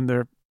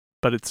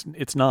 but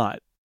it's not.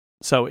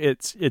 So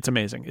it's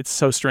amazing. It's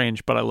so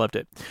strange, but I loved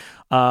it.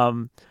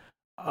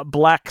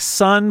 Black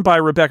Sun by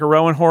Rebecca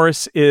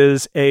Rowanhorse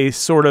is a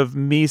sort of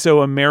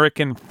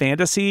Mesoamerican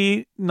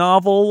fantasy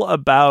novel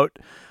about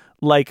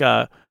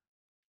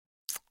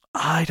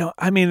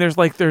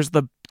there's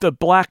the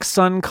Black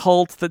Sun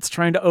cult that's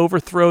trying to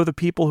overthrow the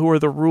people who are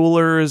the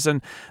rulers,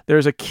 and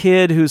there's a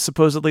kid who's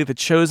supposedly the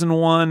chosen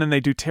one, and they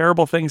do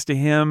terrible things to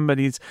him, but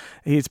he's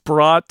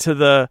brought to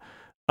the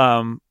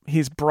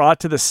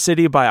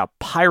city by a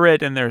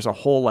pirate, and there's a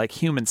whole like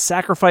human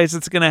sacrifice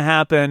that's going to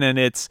happen, and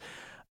it's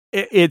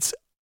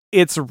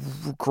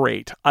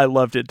great. I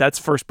loved it. That's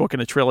first book in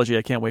a trilogy.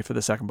 I can't wait for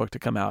the second book to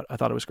come out. I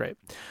thought it was great.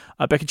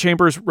 Becky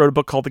Chambers wrote a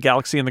book called The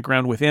Galaxy and the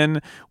Ground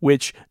Within,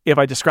 which, if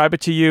I describe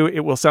it to you, it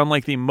will sound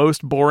like the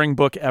most boring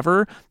book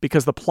ever,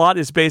 because the plot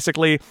is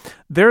basically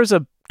there's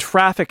a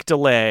traffic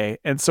delay,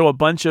 and so a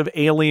bunch of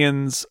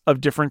aliens of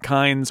different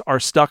kinds are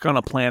stuck on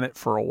a planet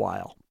for a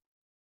while.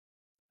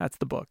 That's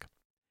the book.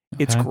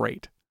 Okay. It's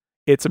great.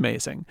 It's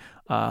amazing.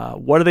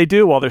 What do they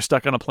do while they're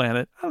stuck on a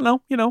planet? I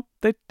don't know.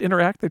 They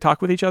interact. They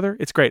talk with each other.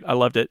 It's great. I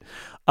loved it.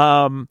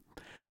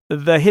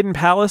 The Hidden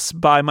Palace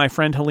by my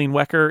friend Helene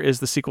Wecker is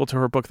the sequel to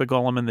her book, The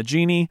Golem and the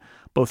Genie.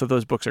 Both of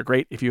those books are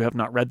great if you have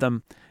not read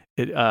them.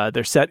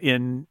 They're set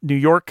in New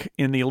York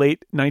in the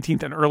late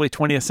 19th and early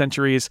 20th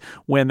centuries,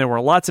 when there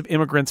were lots of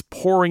immigrants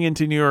pouring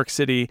into New York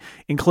City,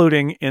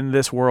 including in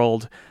this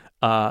world.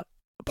 Part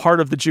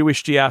of the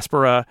Jewish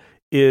diaspora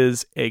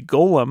is a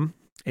golem,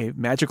 a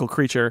magical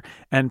creature,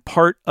 and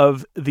part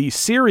of the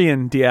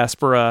Syrian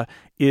diaspora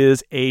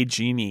is a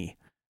genie,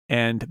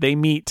 and they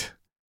meet,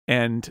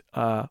 and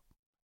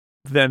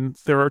then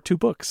there are 2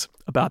 books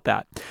about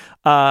that.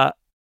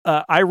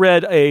 I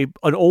read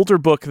an older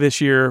book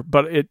this year,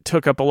 but it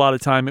took up a lot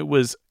of time. It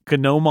was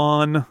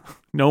Gnomon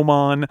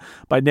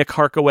by Nick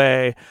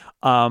Harkaway.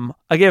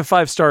 I gave it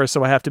 5 stars,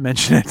 so I have to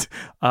mention it.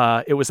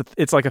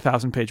 It's like a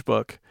 1,000-page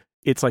book.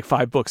 It's like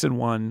 5 books in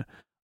one.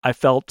 I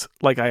felt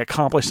like I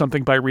accomplished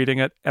something by reading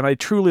it, and I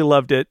truly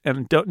loved it.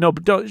 And don't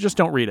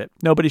read it.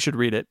 Nobody should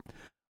read it.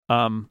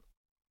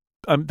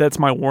 That's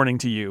my warning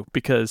to you,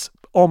 because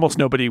almost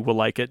nobody will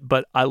like it,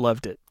 but I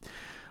loved it.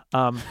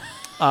 It's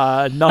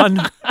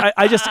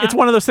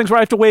one of those things where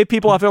I have to wave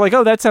people off. They're like,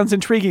 oh, that sounds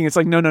intriguing. It's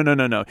like, no.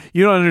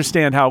 You don't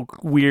understand how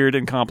weird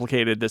and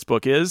complicated this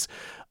book is.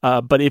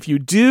 But if you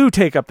do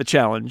take up the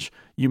challenge,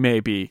 you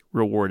may be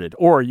rewarded,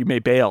 or you may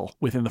bail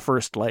within the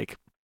first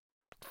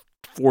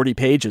 40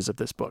 pages of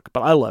this book.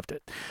 But I loved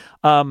it.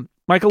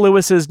 Michael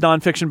Lewis's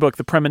nonfiction book,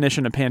 The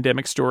Premonition, A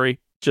Pandemic Story,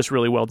 just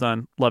really well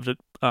done. Loved it.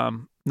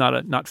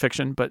 Not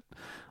fiction, but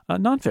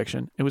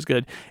nonfiction. It was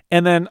good.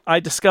 And then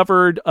I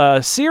discovered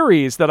a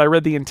series that I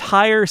read the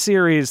entire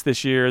series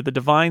this year, the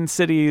Divine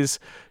Cities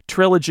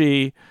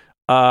trilogy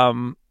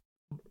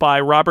by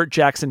Robert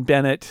Jackson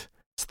Bennett.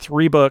 It's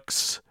 3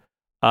 books.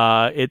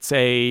 It's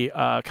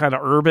a kind of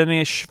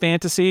urbanish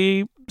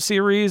fantasy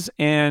series,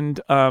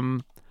 and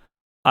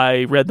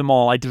I read them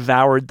all. I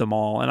devoured them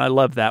all, and I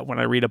love that when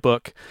I read a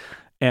book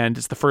and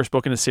it's the first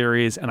book in a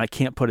series and I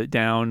can't put it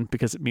down,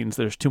 because it means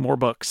there's 2 more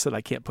books that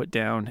I can't put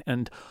down,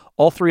 and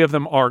all 3 of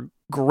them are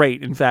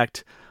great. In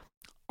fact,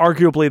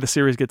 arguably the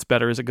series gets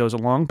better as it goes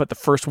along, but the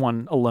first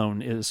one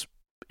alone is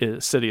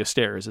City of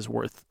Stairs is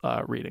worth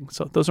reading.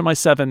 So those are my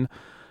 7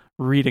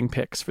 reading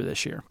picks for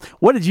this year.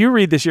 What did you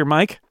read this year,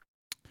 Mike?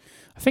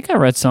 I think I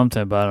read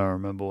something, but I don't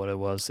remember what it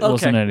was. It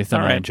wasn't anything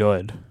I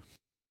enjoyed.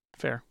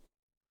 Fair.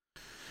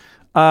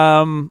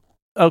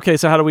 Okay,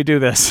 so how do we do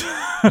this?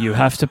 You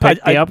have to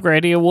pick the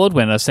Upgrady Award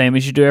winner, same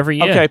as you do every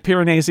year. Okay,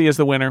 Piranesi is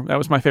the winner. That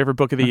was my favorite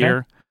book of the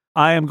year.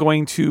 I am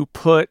going to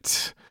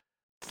put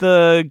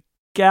The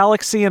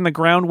Galaxy and the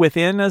Ground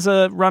Within as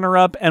a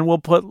runner-up, and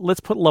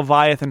let's put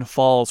Leviathan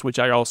Falls, which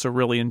I also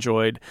really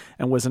enjoyed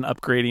and was an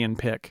Upgradian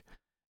pick,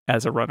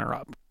 as a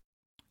runner-up.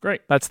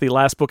 Great. That's the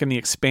last book in the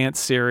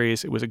Expanse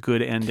series. It was a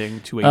good ending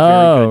to a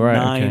very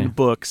good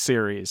 9-book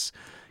series.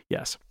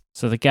 Yes.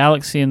 So The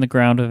Galaxy and the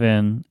Ground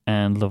Within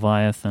and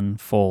Leviathan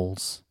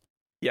Falls.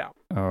 Yeah.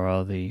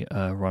 Are the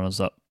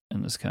runners-up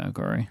in this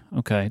category.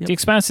 Okay. Yep. The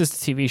Expanse is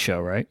the TV show,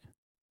 right?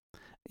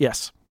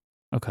 Yes.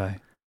 Okay.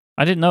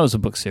 I didn't know it was a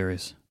book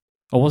series.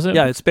 Or was it?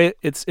 Yeah,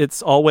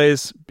 it's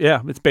always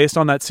it's based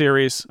on that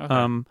series.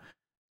 Okay.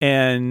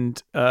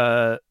 And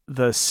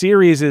the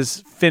series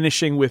is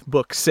finishing with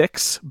book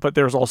 6, but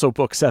there's also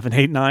book 7,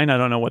 8, 9. I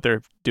don't know what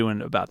they're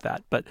doing about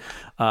that, but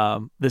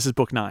this is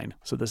book 9,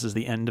 so this is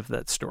the end of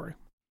that story.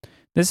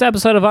 This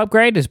episode of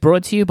Upgrade is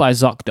brought to you by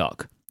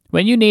ZocDoc.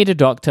 When you need a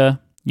doctor,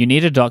 You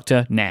need a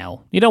doctor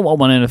now. You don't want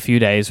one in a few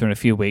days or in a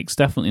few weeks,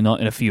 definitely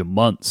not in a few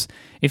months.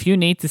 If you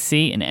need to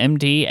see an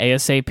MD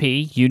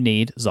ASAP, you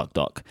need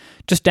ZocDoc.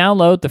 Just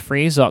download the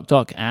free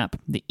ZocDoc app,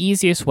 the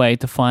easiest way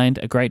to find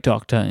a great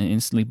doctor and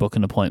instantly book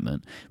an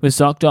appointment. With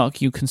ZocDoc,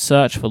 you can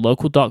search for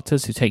local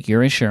doctors who take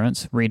your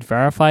insurance, read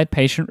verified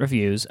patient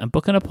reviews, and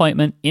book an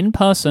appointment in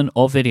person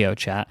or video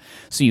chat,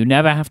 so you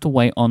never have to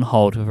wait on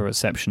hold with a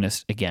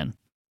receptionist again.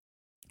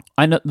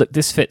 I know that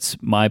this fits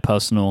my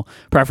personal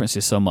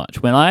preferences so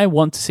much. When I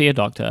want to see a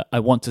doctor, I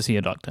want to see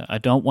a doctor. I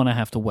don't want to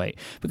have to wait,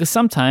 because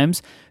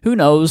sometimes, who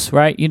knows,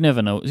 right? You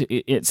never know.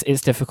 It's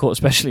difficult,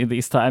 especially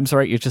these times,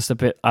 right?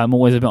 I'm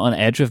always a bit on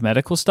edge with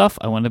medical stuff.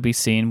 I want to be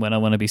seen when I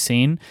want to be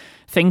seen.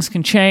 Things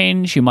can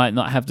change. You might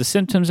not have the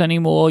symptoms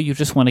anymore. You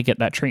just want to get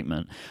that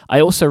treatment.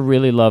 I also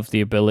really love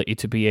the ability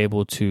to be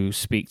able to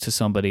speak to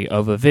somebody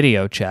over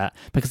video chat,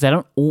 because I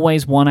don't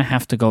always want to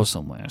have to go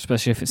somewhere,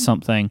 especially if it's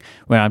something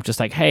where I'm just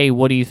like, hey,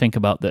 what do you think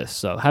about this?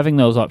 So having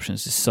those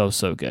options is so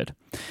good.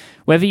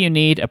 Whether you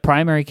need a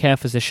primary care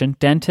physician,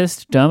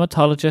 dentist,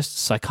 dermatologist,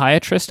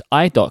 psychiatrist,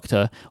 eye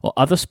doctor, or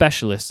other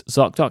specialists,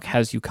 ZocDoc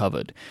has you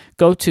covered.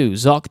 Go to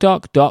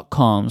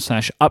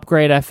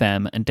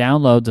ZocDoc.com/UpgradeFM and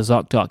download the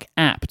ZocDoc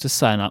app to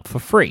sign up for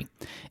free.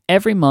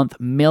 Every month,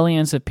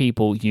 millions of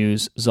people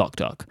use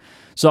ZocDoc.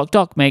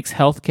 ZocDoc makes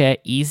healthcare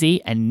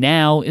easy, and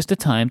now is the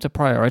time to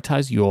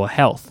prioritize your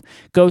health.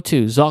 Go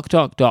to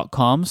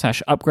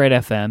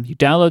ZocDoc.com/UpgradeFM. You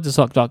download the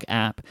ZocDoc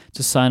app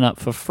to sign up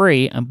for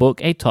free and book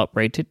a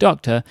top-rated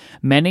doctor.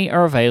 Many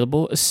are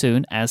available as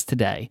soon as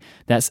today.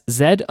 That's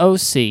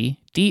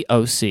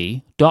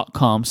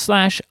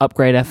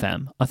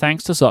ZocDoc.com/UpgradeFM. A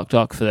thanks to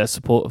ZocDoc for their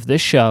support of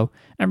this show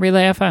and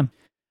Relay FM.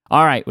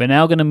 All right, we're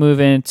now going to move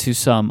into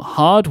some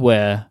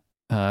hardware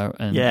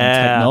and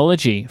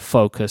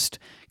technology-focused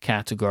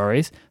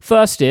categories.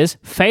 First is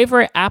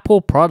favorite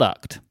Apple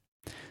product.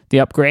 The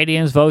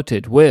Upgradians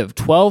voted with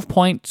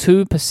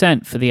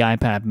 12.2% for the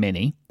iPad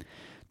mini,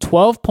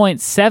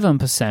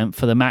 12.7%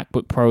 for the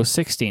MacBook Pro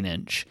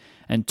 16-inch,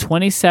 and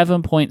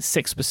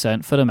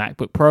 27.6% for the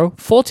MacBook Pro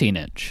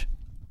 14-inch.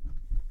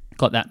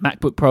 Got that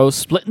MacBook Pro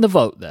splitting the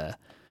vote there.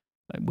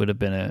 We would have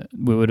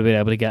been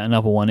able to get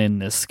another one in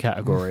this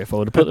category if I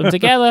would have put them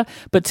together.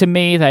 But to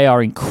me, they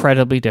are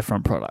incredibly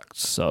different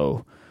products.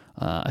 So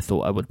I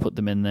thought I would put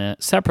them in there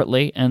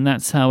separately, and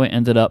that's how it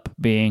ended up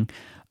being.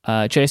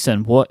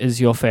 Jason, what is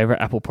your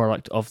favorite Apple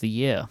product of the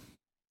year?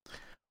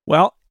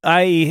 Well,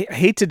 I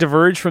hate to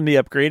diverge from the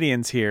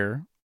Upgradians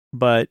here,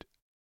 but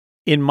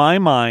in my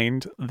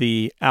mind,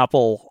 the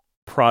Apple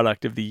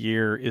product of the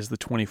year is the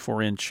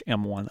 24-inch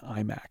M1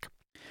 iMac.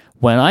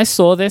 When I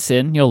saw this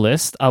in your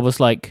list, I was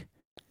like,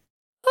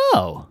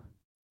 oh,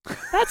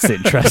 that's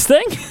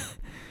interesting.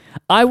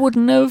 I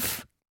wouldn't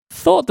have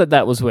thought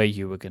that was where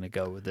you were going to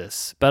go with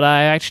this, but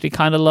I actually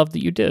kind of love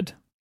that you did.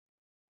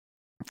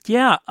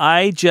 Yeah,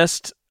 I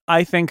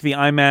think the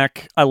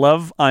iMac, I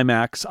love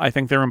iMacs. I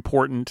think they're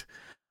important.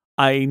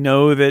 I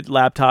know that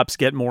laptops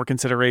get more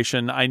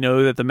consideration. I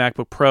know that the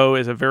MacBook Pro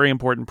is a very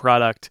important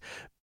product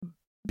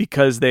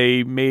because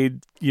they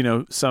made,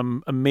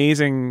 some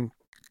amazing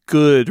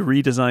good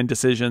redesign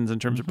decisions in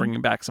terms of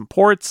bringing back some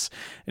ports,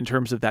 in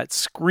terms of that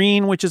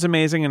screen, which is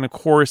amazing, and of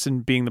course in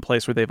being the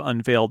place where they've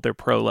unveiled their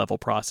pro level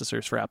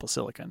processors for Apple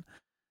Silicon.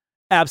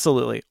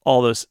 Absolutely,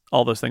 all those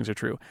things are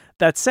true.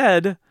 That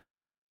said,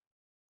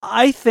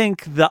 I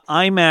think the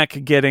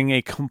iMac getting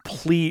a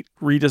complete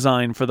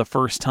redesign for the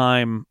first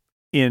time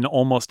in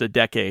almost a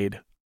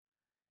decade,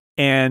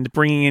 and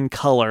bringing in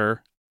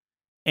color,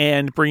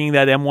 and bringing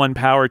that M1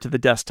 power to the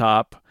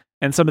desktop,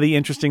 and some of the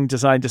interesting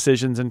design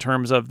decisions in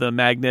terms of the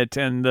magnet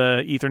and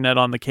the Ethernet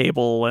on the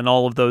cable and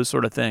all of those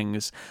sort of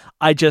things.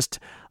 And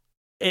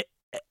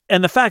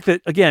the fact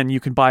that, again,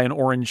 you can buy an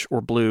orange or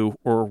blue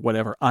or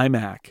whatever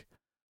iMac.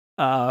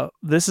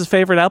 This is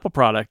favorite Apple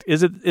product.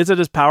 Is it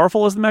as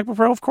powerful as the MacBook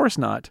Pro? Of course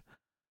not.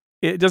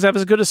 It doesn't have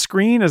as good a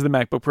screen as the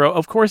MacBook Pro.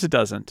 Of course it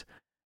doesn't.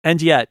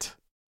 And yet,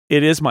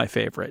 it is my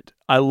favorite.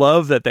 I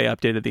love that they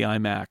updated the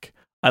iMac.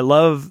 I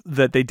love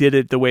that they did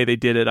it the way they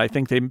did it. I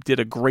think they did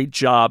a great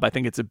job. I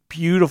think it's a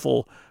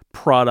beautiful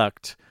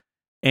product,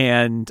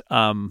 and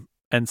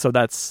so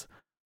that's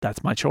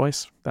my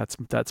choice. That's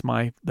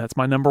my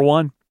number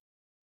one.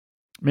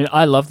 I mean,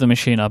 I love the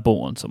machine. I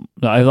bought one.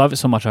 I love it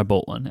so much I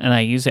bought one, and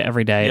I use it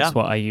every day. Yeah. It's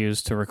what I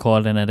use to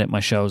record and edit my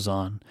shows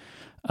on.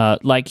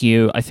 Like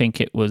you, I think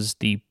it was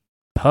the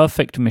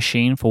perfect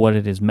machine for what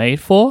it is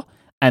made for,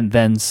 and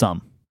then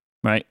some.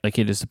 Right? Like,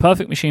 it is the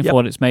perfect machine for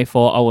what it's made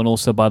for. Oh, and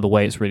also, by the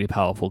way, it's really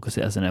powerful because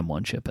it has an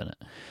M1 chip in it.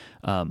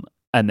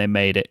 And they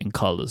made it in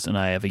colors, and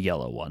I have a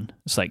yellow one.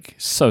 It's like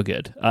so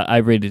good. I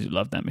really do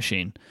love that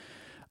machine.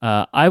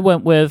 I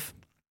went with,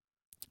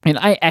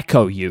 I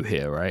echo you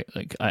here, right?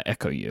 Like, I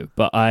echo you.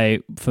 But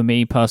for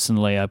me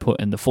personally, I put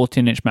in the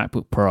 14-inch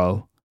MacBook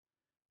Pro.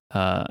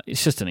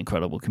 It's just an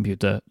incredible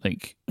computer.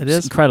 Like,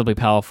 it's incredibly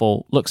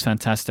powerful, looks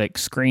fantastic,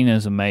 screen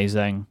is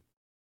amazing.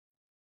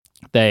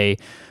 They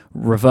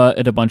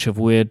reverted a bunch of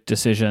weird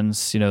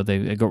decisions.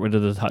 They got rid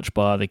of the touch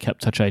bar. They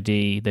kept Touch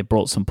ID. They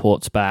brought some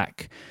ports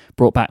back.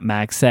 Brought back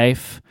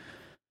MagSafe.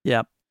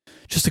 Yeah.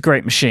 Just a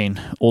great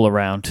machine all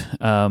around.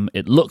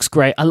 It looks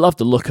great. I love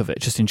the look of it.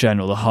 Just in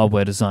general, the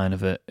hardware design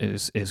of it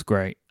is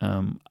great.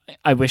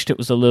 I wished it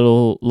was a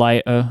little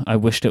lighter. I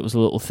wished it was a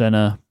little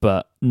thinner,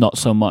 but not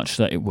so much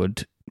that it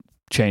would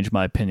change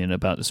my opinion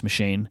about this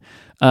machine.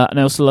 And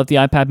I also love the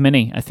iPad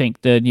mini. I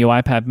think the new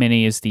iPad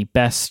mini is the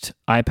best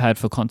iPad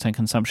for content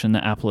consumption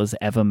that Apple has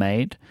ever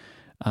made.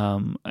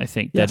 I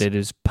think that it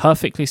is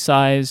perfectly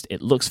sized.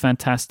 It looks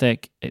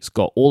fantastic. It's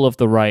got all of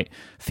the right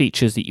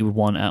features that you would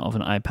want out of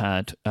an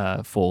iPad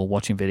for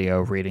watching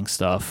video, reading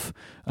stuff,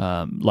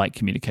 light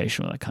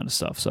communication, all that kind of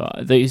stuff. So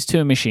these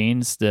two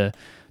machines, the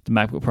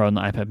MacBook Pro and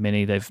the iPad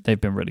mini, they've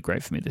been really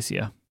great for me this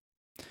year.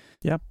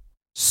 Yep.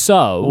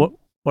 So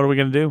what are we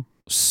going to do?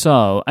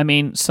 So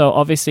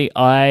obviously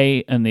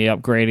I and the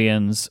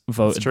Upgradians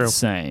voted the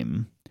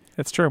same.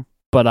 It's true.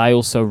 But I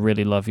also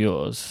really love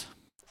yours.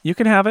 You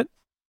can have it.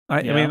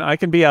 I mean, I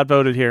can be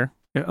outvoted here,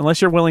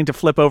 unless you're willing to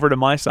flip over to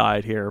my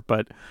side here.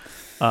 But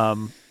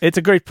it's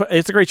a great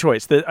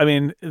choice. The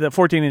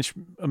 14-inch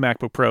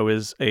MacBook Pro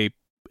is a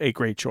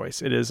great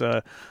choice. It is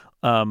a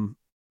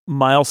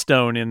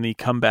milestone in the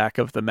comeback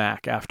of the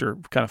Mac after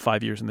kind of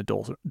 5 years in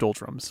the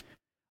doldrums.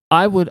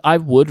 I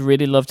would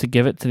really love to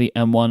give it to the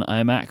M1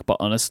 iMac, but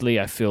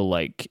honestly, I feel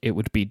like it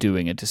would be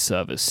doing a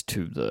disservice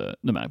to the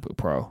MacBook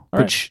Pro,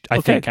 which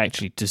I think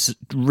actually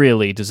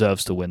really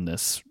deserves to win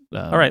this.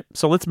 All right,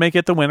 so let's make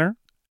it the winner,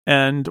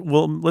 and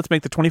let's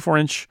make the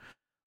 24-inch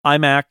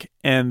iMac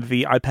and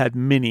the iPad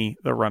Mini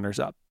the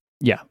runners-up.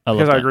 Yeah, I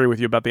agree with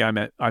you about the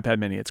iPad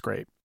Mini. It's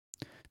great.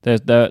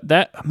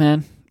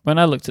 Man, when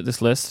I looked at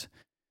this list,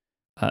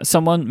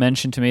 someone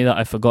mentioned to me that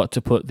I forgot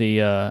to put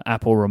the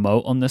Apple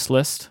Remote on this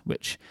list,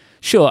 which,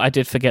 sure, I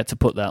did forget to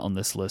put that on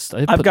this list.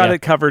 I've got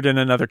it covered in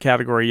another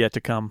category yet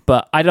to come.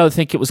 But I don't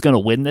think it was going to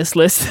win this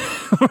list.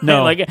 Right?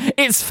 No.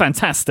 It's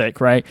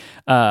fantastic, right?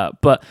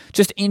 But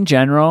just in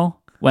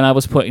general, when I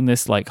was putting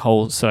this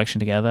whole selection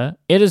together,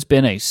 it has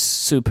been a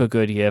super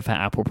good year for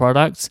Apple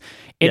products.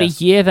 In a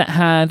year that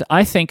had,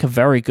 I think, a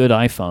very good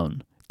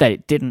iPhone. That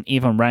it didn't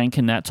even rank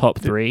in that top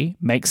 3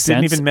 makes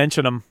sense. Didn't even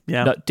mention them.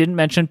 Yeah. No,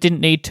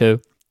 didn't need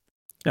to.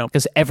 No.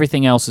 Because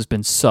everything else has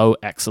been so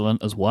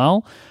excellent as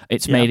well.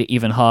 It's made it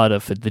even harder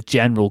for the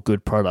general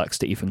good products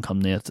to even come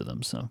near to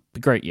them. So, a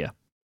great year.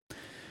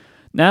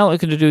 Now we're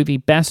going to do the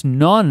best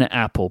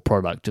non-Apple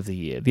product of the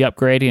year. The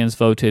Upgradians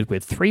voted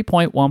with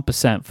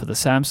 3.1% for the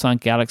Samsung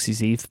Galaxy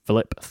Z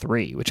Flip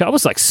 3, which I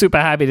was super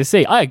happy to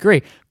see. I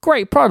agree.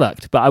 Great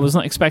product, but I was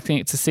not expecting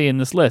it to see in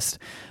this list.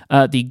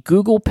 The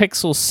Google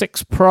Pixel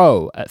 6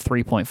 Pro at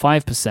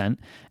 3.5%,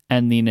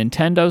 and the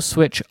Nintendo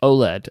Switch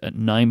OLED at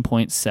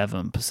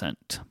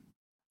 9.7%.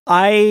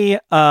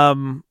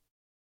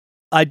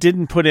 I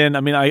didn't put in,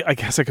 I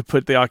guess I could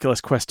put the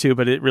Oculus Quest 2,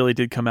 but it really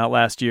did come out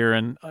last year,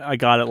 and I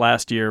got it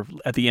last year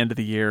at the end of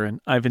the year, and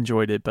I've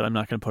enjoyed it, but I'm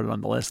not going to put it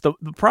on the list. The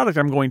product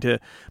I'm going to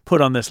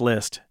put on this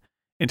list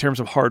in terms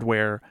of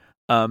hardware,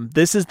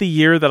 this is the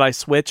year that I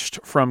switched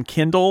from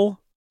Kindle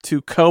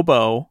to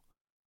Kobo.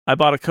 I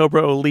bought a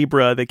Kobo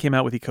Libra. They came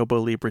out with the Kobo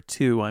Libra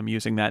 2. I'm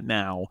using that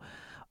now.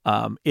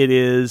 It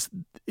is,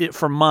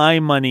 for my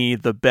money,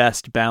 the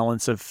best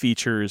balance of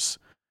features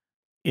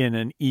in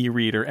an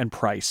e-reader and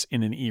price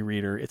in an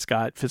e-reader. It's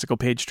got physical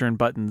page turn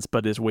buttons,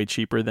 but is way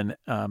cheaper than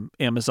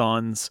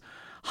Amazon's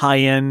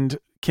high-end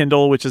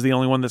Kindle, which is the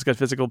only one that's got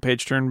physical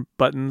page turn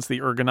buttons. The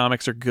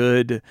ergonomics are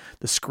good.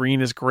 The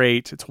screen is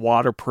great. It's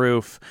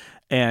waterproof.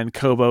 And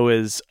Kobo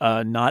is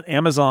not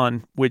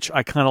Amazon, which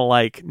I kind of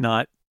like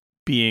not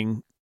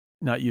using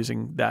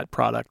that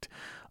product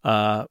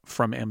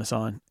from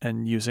Amazon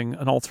and using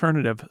an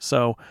alternative.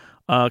 So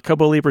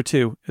Kobo Libra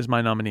 2 is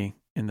my nominee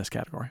in this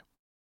category.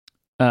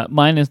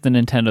 Mine is the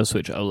Nintendo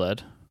Switch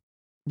OLED.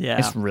 Yeah.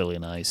 It's really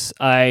nice.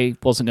 I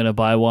wasn't going to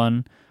buy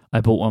one.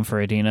 I bought one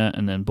for Adina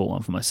and then bought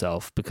one for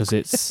myself because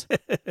it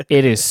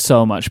is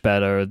so much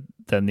better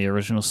than the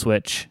original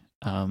Switch.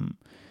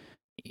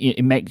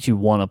 It makes you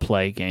want to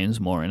play games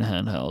more in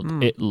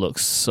handheld. It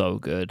looks so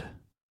good.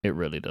 It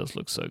really does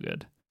look so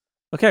good.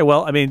 Okay,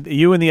 well,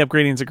 you and the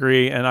Upgradians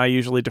agree, and I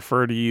usually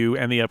defer to you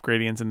and the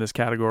Upgradians in this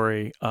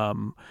category.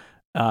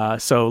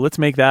 So let's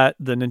make that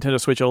the Nintendo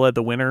Switch OLED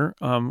the winner.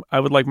 I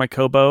would like my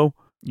Kobo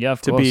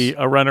to be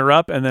a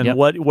runner-up, and then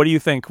what do you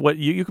think? What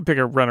you could pick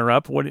a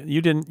runner-up. What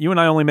you and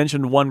I only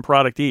mentioned one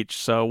product each.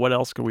 So what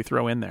else could we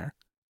throw in there?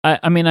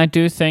 I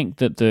do think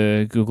that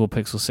the Google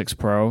Pixel 6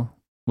 Pro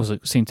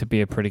seemed to be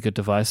a pretty good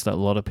device that a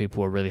lot of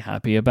people were really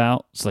happy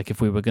about. It's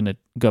if we were going to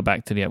go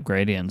back to the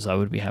Upgradians, I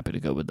would be happy to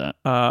go with that.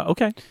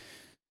 Okay.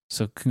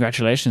 So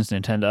congratulations,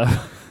 Nintendo.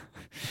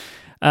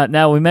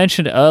 Now, we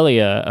mentioned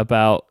earlier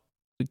about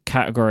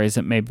categories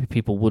that maybe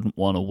people wouldn't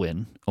want to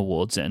win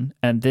awards in,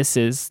 and this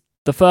is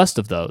the first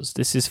of those.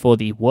 This is for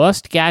the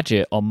worst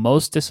gadget or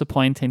most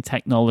disappointing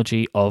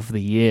technology of the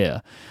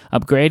year.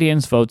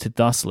 Upgradians voted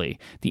thusly: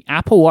 the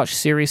Apple Watch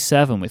Series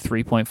 7 with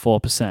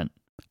 3.4%.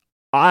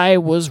 I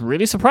was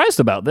really surprised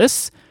about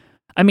this.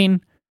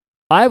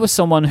 I was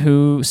someone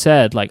who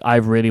said, I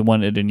really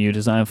wanted a new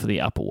design for the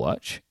Apple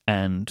Watch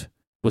and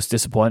was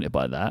disappointed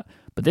by that.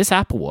 But this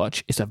Apple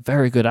Watch is a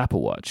very good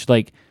Apple Watch.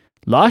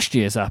 Last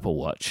year's Apple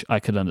Watch, I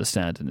could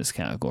understand in this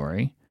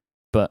category,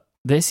 but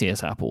this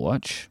year's Apple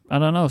Watch, I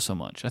don't know so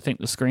much. I think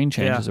the screen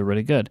changes are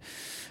really good.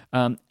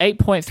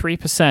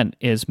 8.3%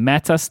 is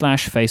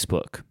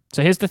Meta/Facebook.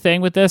 So here's the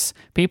thing with this.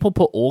 People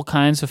put all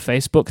kinds of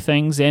Facebook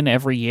things in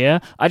every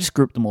year. I just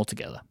group them all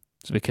together.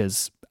 It's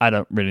because I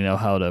don't really know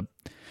how to...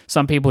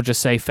 Some people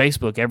just say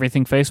Facebook,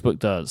 everything Facebook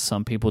does.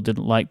 Some people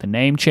didn't like the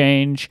name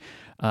change.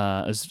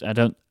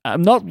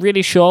 I'm not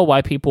really sure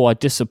why people are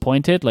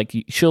disappointed. Like,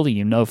 surely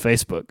you know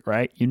Facebook,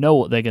 right? You know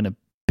what they're going to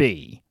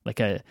be.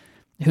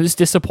 Who's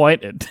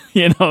disappointed?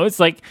 It's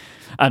like,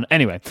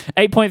 anyway,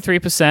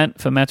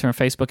 8.3% for Meta and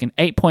Facebook and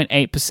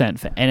 8.8%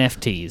 for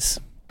NFTs.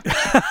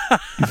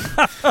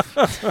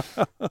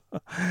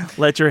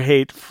 Let your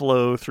hate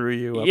flow through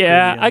you.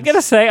 Yeah, I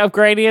gotta say,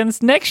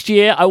 Upgradians, next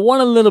year I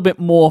want a little bit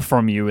more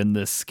from you in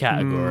this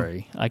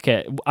category.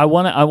 I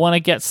want to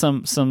get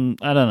some.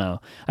 I don't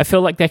know. I feel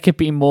like there could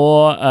be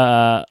more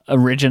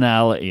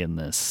originality in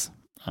this.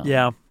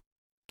 Yeah,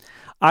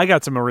 I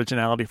got some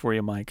originality for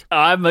you, Mike.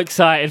 I'm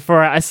excited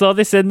for it. I saw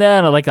this in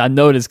there, and I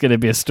know there's going to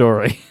be a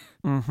story.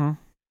 Mm-hmm.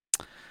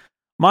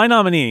 My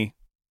nominee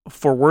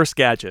for worst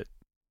gadget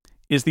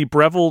is the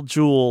Breville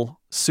Joule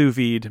sous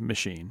vide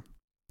machine.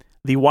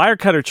 The wire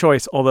cutter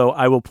choice, although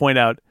I will point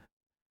out,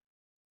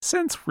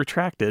 since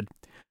retracted,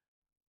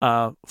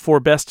 for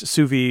best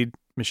sous vide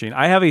machine.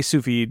 I have a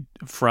sous vide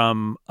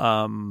from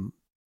Anova.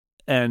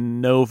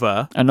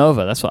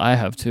 Anova, that's what I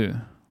have too.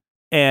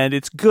 And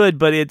it's good,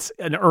 but it's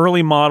an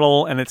early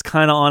model, and it's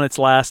kind of on its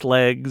last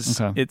legs.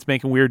 Okay. It's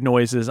making weird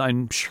noises.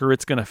 I'm sure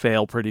it's going to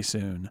fail pretty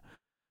soon.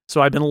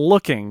 So I've been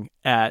looking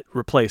at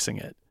replacing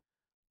it.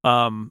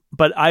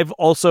 But I've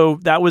also,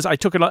 I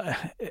took it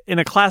in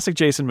a classic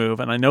Jason move,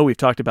 and I know we've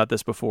talked about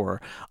this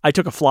before. I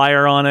took a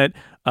flyer on it,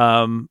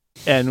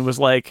 and was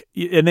like,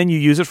 and then you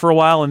use it for a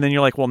while, and then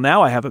you're like, well,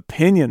 now I have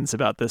opinions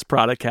about this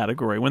product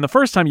category. When the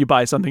first time you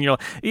buy something, you're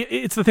like,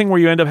 it's the thing where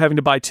you end up having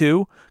to buy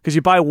two, because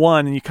you buy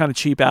one and you kind of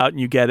cheap out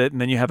and you get it,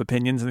 and then you have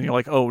opinions, and then you're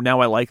like, oh,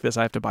 now I like this,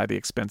 I have to buy the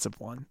expensive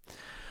one.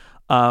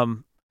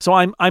 So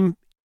I'm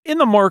in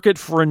the market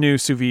for a new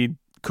sous vide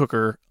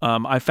cooker.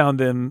 I found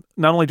them,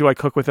 not only do I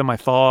cook with them, I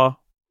thaw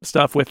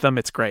stuff with them.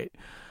 It's great.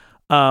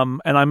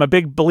 And I'm a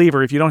big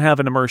believer, if you don't have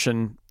an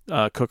immersion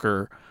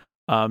cooker,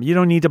 you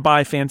don't need to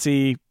buy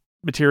fancy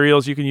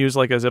materials. You can use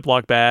like a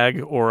Ziploc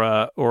bag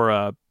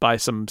or buy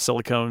some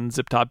silicone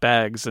zip top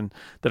bags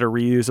that are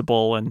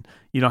reusable, and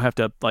you don't have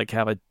to like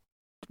have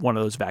one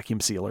of those vacuum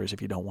sealers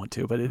if you don't want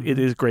to, but it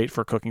is great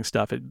for cooking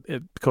stuff.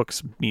 It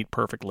cooks meat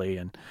perfectly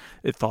and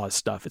it thaws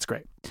stuff. It's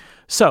great.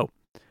 So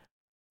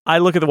I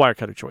look at the wire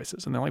cutter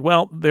choices, and they're like,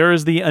 well, there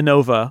is the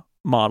Anova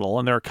model,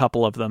 and there are a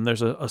couple of them.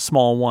 There's a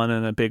small one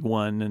and a big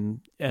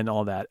one, and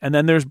all that. And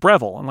then there's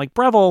Breville. And like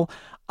Breville,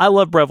 I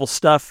love Breville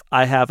stuff.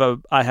 I have a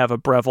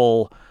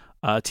Breville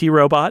tea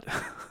robot.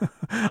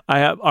 I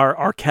have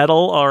our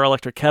kettle, our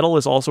electric kettle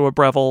is also a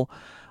Breville.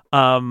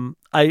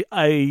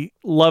 I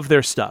love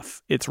their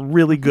stuff. It's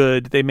really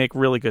good. They make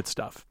really good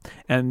stuff.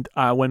 And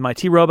when my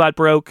tea robot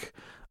broke,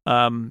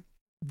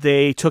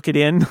 they took it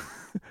in.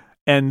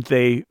 And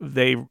they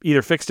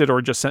either fixed it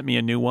or just sent me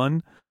a new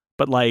one.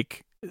 But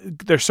like,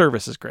 their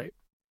service is great.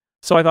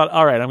 So I thought,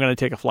 all right, I'm going to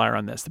take a flyer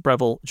on this, the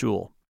Breville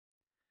Joule.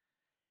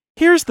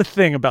 Here's the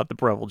thing about the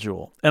Breville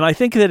Joule, and I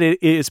think that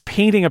it is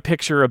painting a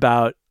picture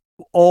about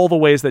all the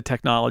ways that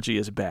technology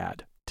is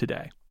bad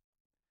today.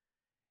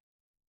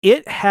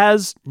 It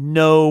has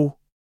no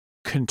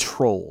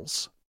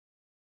controls.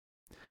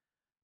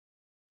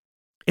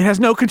 It has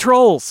no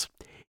controls.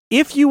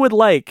 If you would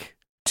like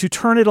to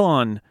turn it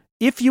on,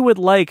 if you would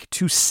like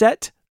to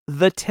set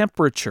the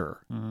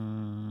temperature,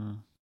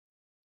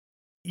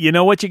 you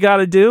know what you got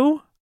to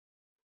do?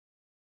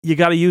 You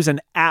got to use an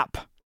app.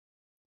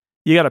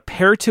 You got to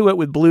pair to it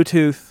with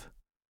Bluetooth.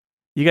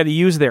 You got to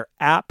use their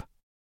app.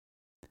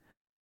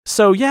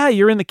 So yeah,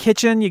 you're in the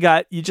kitchen. You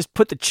just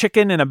put the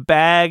chicken in a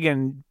bag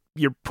and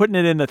you're putting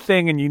it in the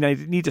thing, and you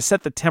need to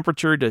set the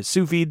temperature to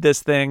sous vide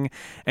this thing,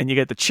 and you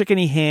get the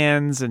chickeny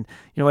hands, and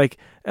you're like,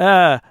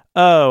 oh,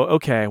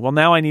 okay. Well,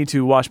 now I need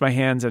to wash my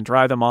hands and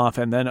dry them off,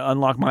 and then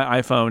unlock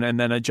my iPhone, and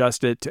then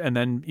adjust it, and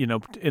then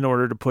in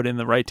order to put in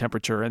the right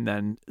temperature, and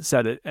then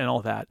set it, and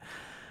all that.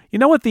 You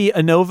know what the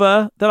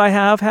Anova that I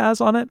have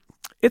has on it?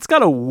 It's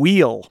got a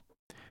wheel.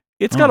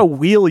 It's got a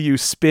wheel you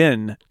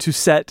spin to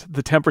set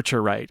the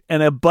temperature right,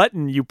 and a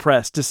button you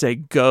press to say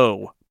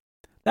go.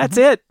 That's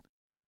it.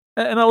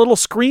 And a little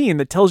screen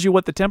that tells you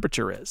what the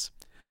temperature is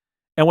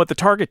and what the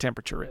target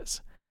temperature is.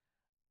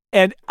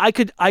 And I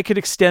could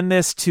extend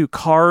this to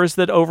cars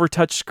that over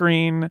touch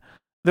screen.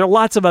 There are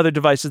lots of other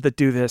devices that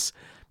do this.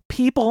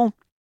 People,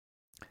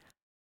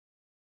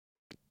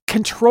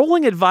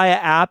 controlling it via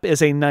app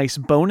is a nice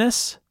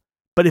bonus,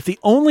 but if the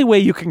only way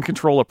you can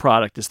control a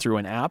product is through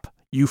an app,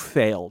 you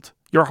failed.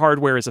 Your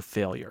hardware is a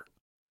failure.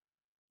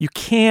 You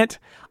can't.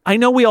 I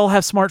know we all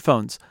have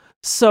smartphones,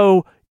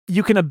 so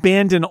you can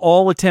abandon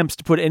all attempts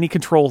to put any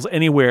controls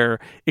anywhere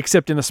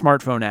except in a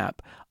smartphone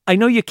app. I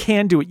know you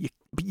can do it,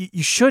 but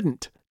you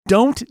shouldn't.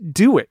 Don't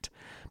do it,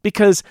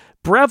 because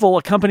Breville,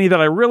 a company that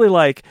I really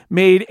like,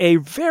 made a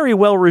very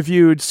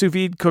well-reviewed sous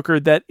vide cooker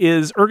that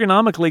is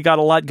ergonomically got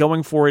a lot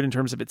going for it in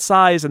terms of its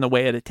size and the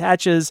way it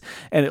attaches,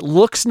 and it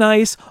looks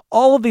nice.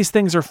 All of these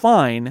things are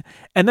fine.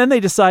 And then they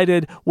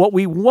decided what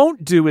we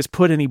won't do is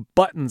put any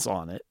buttons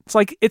on it.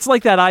 It's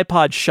like that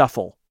iPod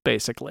Shuffle,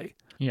 basically.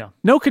 Yeah.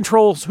 No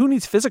controls. Who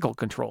needs physical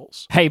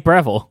controls? Hey,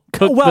 Breville.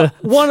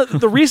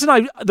 The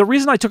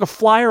reason I took a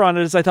flyer on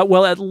it is I thought,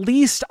 well, at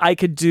least I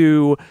could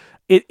do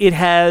it. It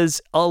has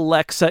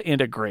Alexa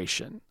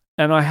integration,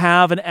 and I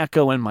have an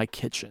Echo in my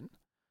kitchen.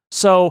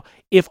 So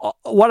if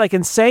what I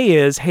can say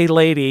is, hey,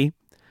 lady,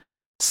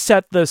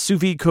 set the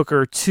sous vide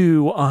cooker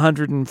to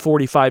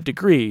 145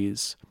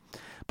 degrees.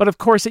 But of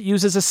course, it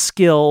uses a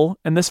skill,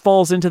 and this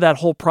falls into that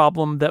whole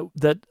problem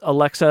that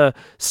Alexa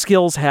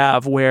skills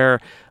have, where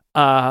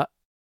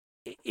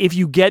if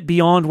you get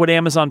beyond what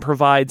Amazon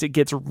provides, it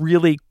gets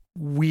really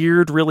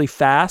weird really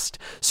fast.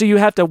 So you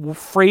have to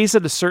phrase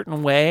it a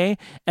certain way.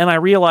 And I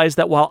realized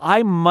that while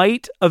I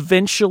might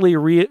eventually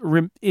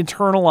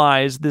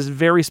internalize this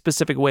very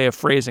specific way of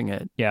phrasing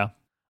it,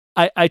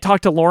 I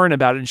talked to Lauren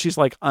about it, and she's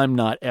like, I'm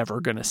not ever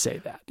going to say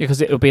that.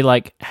 Because it would be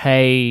like,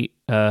 hey,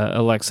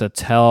 Alexa,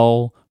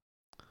 tell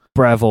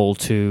Breville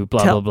to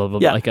blah blah blah.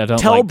 Yeah. Like, I don't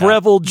tell like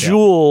Breville that.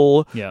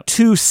 Joule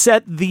to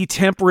set the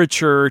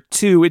temperature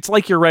to. It's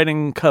like you're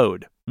writing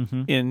code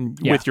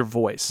with your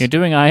voice. You're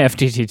doing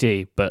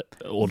IFTTT, but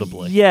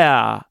audibly.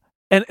 Yeah,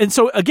 and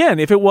so again,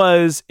 if it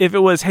was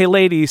hey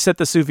lady, set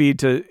the sous vide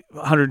to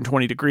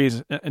 120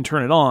 degrees and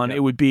turn it on,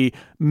 it would be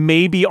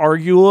maybe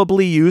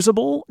arguably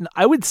usable.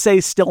 I would say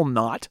still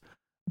not,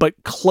 but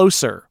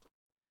closer.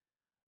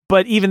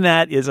 But even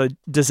that is a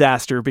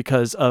disaster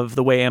because of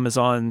the way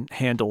Amazon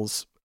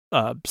handles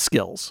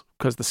skills,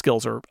 because the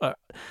skills are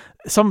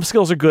some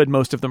skills are good,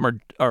 most of them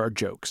are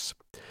jokes.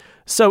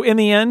 So in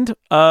the end,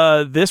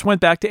 this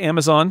went back to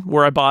Amazon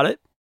where I bought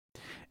it,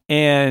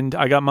 and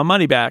I got my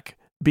money back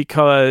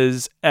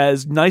because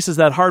as nice as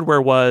that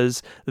hardware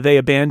was, they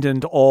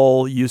abandoned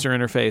all user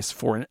interface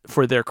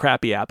for their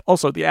crappy app.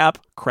 Also, the app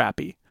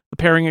crappy. The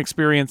pairing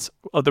experience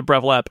of the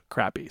Breville app,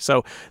 crappy.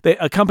 So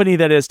a company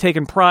that has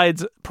taken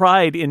pride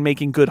in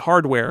making good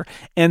hardware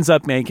ends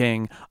up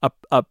making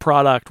a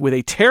product with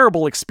a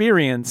terrible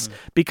experience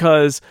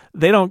because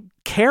they don't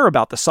care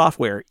about the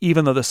software,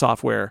 even though the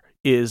software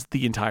is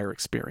the entire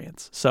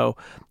experience. So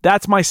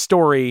that's my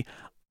story.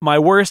 My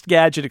worst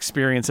gadget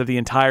experience of the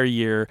entire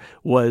year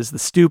was the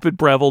stupid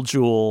Breville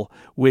Joule,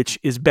 which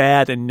is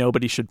bad and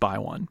nobody should buy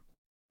one.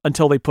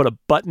 Until they put a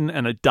button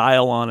and a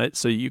dial on it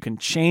so you can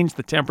change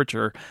the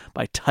temperature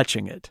by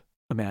touching it.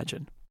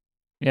 Imagine.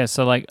 Yeah,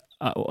 so like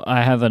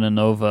I have an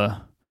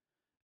Innova,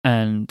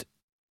 and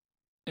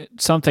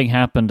something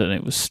happened and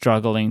it was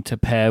struggling to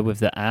pair with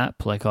the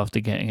app, like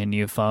after getting a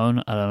new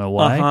phone. I don't know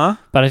why,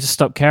 but I just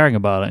stopped caring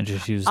about it and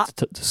just used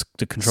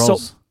the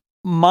controls. So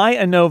my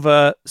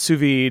Innova sous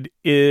vide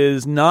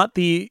is not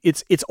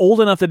it's old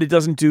enough that it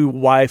doesn't do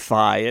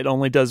Wi-Fi. It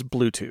only does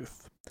Bluetooth.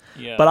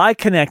 Yeah. But I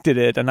connected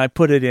it, and I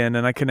put it in,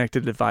 and I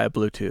connected it via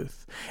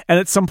Bluetooth. And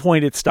at some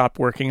point, it stopped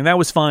working, and that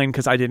was fine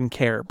because I didn't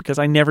care, because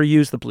I never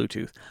use the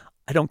Bluetooth.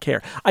 I don't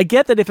care. I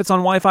get that if it's on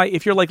Wi-Fi,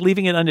 if you're like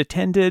leaving it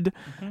unattended,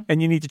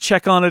 and you need to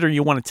check on it, or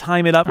you want to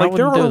time it up, like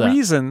there are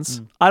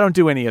reasons. I don't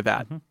do any of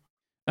that.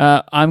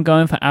 I'm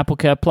going for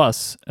AppleCare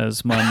Plus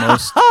as my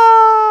most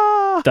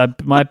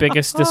my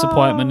biggest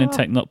disappointment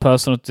in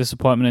personal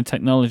disappointment in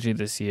technology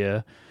this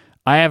year.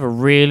 I have a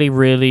really,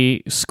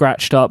 really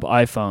scratched up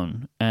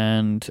iPhone,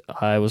 and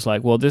I was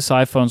like, well, this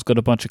iPhone's got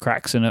a bunch of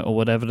cracks in it, or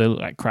whatever they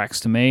look like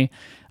cracks to me.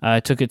 I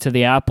took it to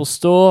the Apple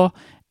store,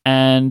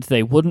 and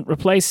they wouldn't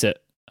replace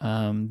it.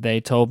 They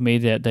told me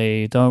that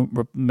they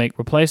don't make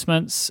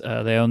replacements.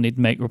 They only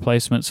make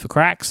replacements for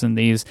cracks, and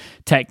these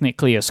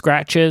technically are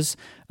scratches,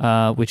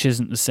 which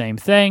isn't the same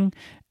thing.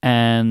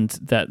 And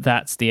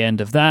that's the end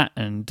of that.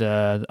 And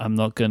I'm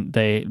not going.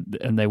 They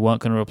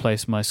weren't going to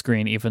replace my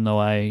screen, even though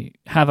I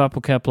have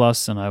AppleCare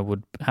Plus, and I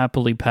would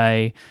happily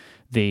pay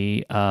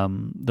the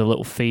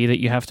little fee that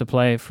you have to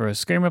pay for a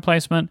screen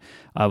replacement.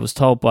 I was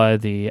told by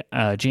the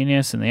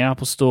genius in the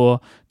Apple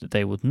Store that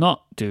they would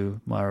not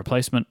do my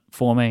replacement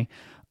for me.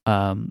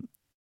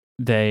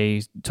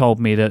 They told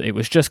me that it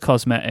was just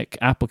cosmetic.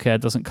 AppleCare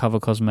doesn't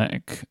cover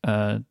cosmetic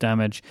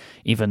damage,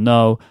 even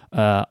though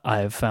I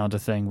have found a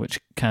thing which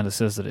kind of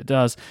says that it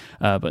does.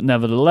 But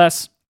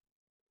nevertheless,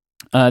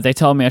 they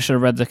told me I should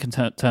have read the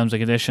terms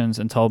and conditions,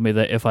 and told me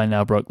that if I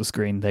now broke the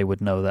screen, they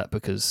would know that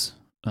because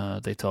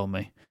they told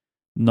me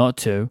not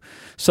to.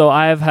 So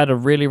I have had a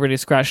really, really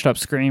scratched up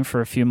screen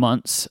for a few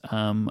months.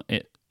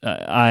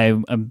 I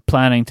am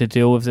planning to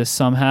deal with this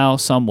somehow,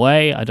 some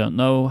way. I don't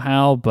know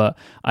how, but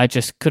I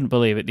just couldn't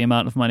believe it. The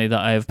amount of money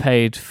that I have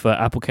paid for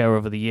AppleCare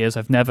over the years.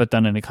 I've never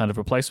done any kind of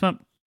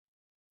replacement,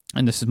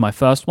 and this is my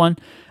first one.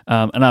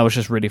 And I was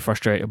just really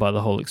frustrated by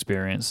the whole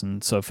experience.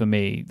 And so for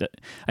me,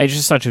 it's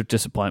just such a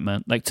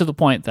disappointment, like to the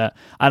point that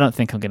I don't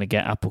think I'm going to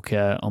get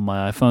AppleCare on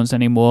my iPhones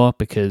anymore,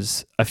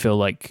 because I feel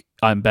like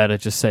I'm better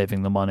just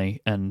saving the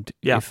money. And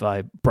if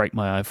I break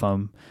my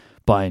iPhone,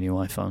 buy a new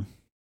iPhone.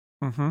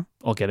 or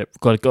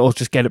or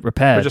just get it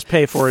repaired, or just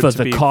pay for it to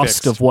the be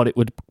cost fixed. of what it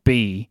would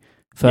be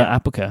for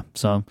Apple Care.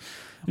 So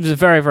it was a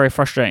very, very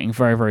frustrating,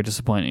 very, very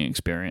disappointing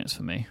experience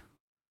for me.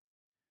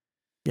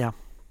 Yeah,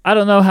 I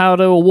don't know how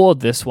to award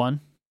this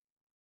one.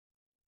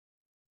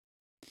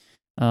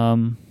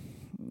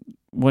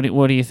 What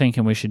are you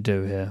thinking we should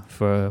do here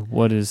for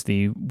what is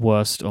the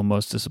worst or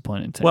most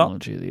disappointing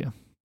technology of the year?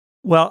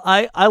 Well,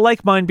 I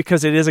like mine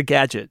because it is a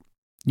gadget.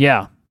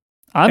 Yeah.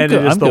 It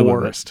is the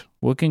worst.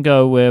 We can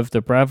go with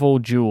the Breville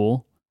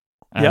Jewel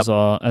as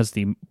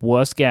the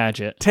worst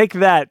gadget. Take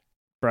that,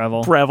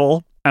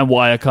 Breville. And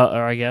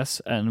Wirecutter, I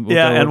guess. And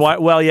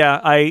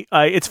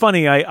it's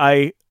funny.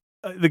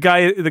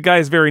 The guy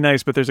is very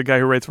nice, but there's a guy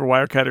who writes for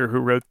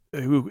Wirecutter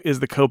who is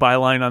the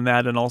co-byline on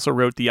that, and also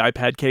wrote the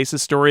iPad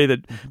cases story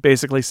that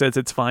basically says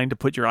it's fine to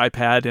put your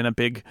iPad in a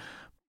big,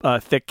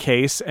 thick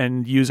case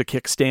and use a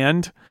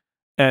kickstand.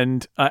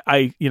 And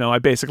I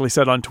basically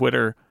said on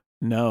Twitter,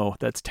 no,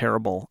 that's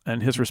terrible.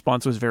 And his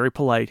response was very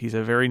polite. He's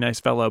a very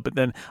nice fellow. But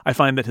then I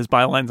find that his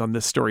byline's on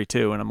this story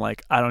too, and I'm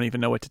like, I don't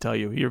even know what to tell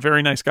you. You're a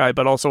very nice guy,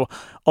 but also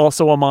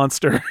a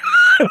monster.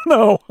 I don't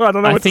know what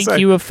to say. I think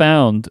you have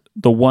found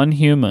the one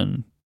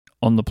human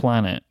on the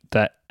planet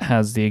that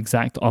has the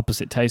exact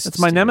opposite taste. It's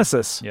my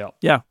nemesis.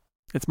 Yeah.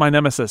 It's my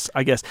nemesis,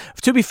 I guess.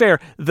 To be fair,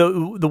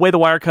 the way the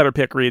Wirecutter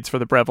pick reads for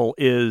the Breville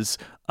is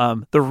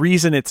the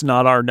reason it's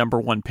not our number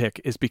one pick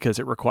is because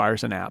it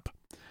requires an app.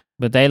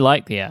 But they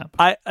like the app.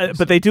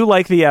 But they do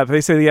like the app. They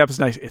say the app is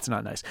nice. It's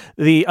not nice.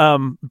 The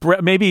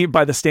maybe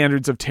by the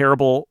standards of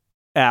terrible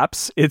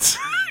apps, it's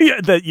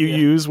that you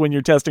use when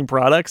you're testing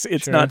products,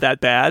 it's not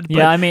that bad.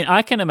 But, I mean,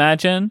 I can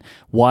imagine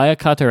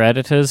Wirecutter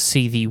editors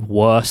see the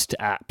worst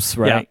apps,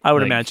 right? Yeah, I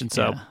would imagine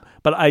so. Yeah.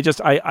 But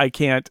I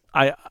can't.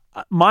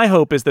 My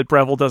hope is that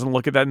Breville doesn't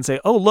look at that and say,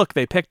 oh, look,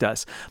 they picked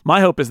us.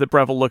 My hope is that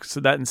Breville looks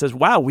at that and says,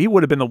 wow, we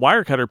would have been the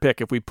Wirecutter pick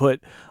if we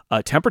put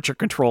temperature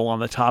control on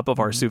the top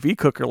of our sous vide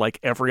cooker like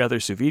every other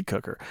sous vide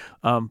cooker.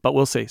 But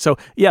we'll see. So,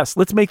 yes,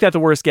 let's make that the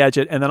worst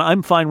gadget. And then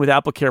I'm fine with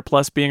Apple Care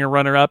Plus being a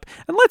runner-up.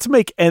 And let's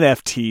make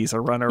NFTs a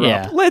runner-up.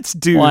 Yeah. Let's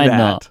do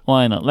that.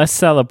 Why not? Let's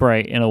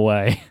celebrate, in a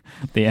way,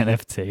 the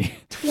NFT.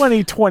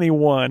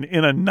 2021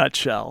 in a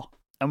nutshell.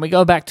 And we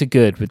go back to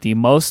good with the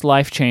most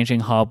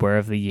life-changing hardware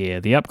of the year.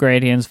 The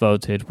Upgradians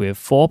voted with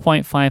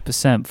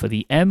 4.5% for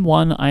the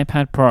M1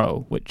 iPad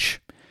Pro,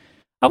 which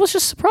I was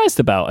just surprised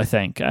about, I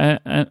think.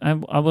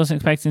 I wasn't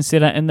expecting to see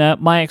that in there.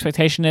 My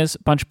expectation is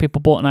a bunch of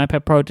people bought an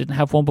iPad Pro, didn't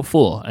have one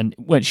before. And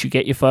once you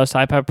get your first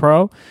iPad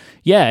Pro,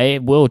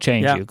 it will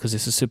change you because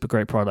it's a super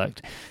great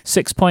product.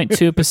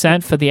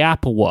 6.2% for the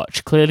Apple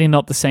Watch. Clearly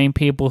not the same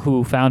people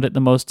who found it the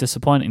most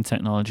disappointing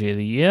technology of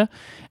the year.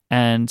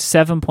 And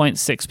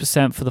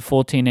 7.6% for the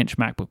 14-inch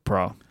MacBook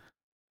Pro.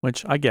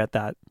 Which I get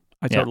that.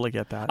 I totally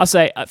get that. I'll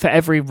say, for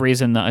every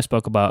reason that I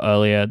spoke about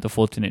earlier, the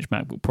 14-inch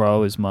MacBook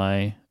Pro is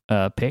my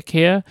pick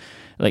here.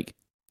 Like,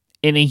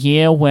 in a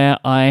year where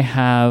I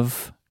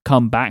have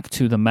come back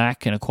to the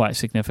Mac in a quite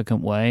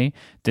significant way,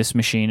 this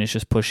machine is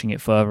just pushing it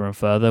further and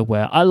further,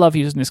 where I love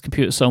using this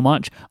computer so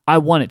much. I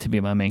want it to be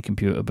my main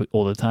computer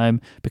all the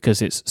time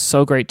because it's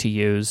so great to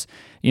use.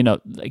 You know,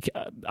 like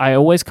I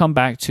always come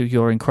back to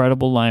your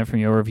incredible line from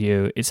your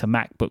review. It's a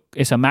Mac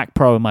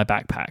Pro in my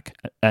backpack,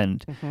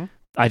 and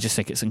I just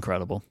think it's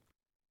incredible.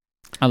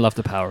 I love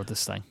the power of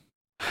this thing.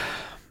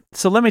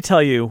 So let me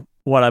tell you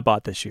what I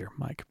bought this year,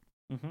 Mike.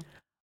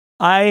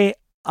 I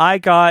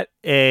got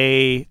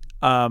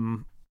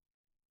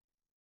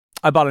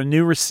I bought a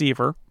new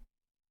receiver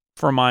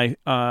for my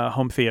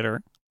home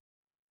theater.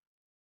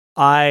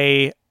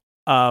 I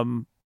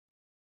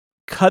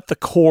cut the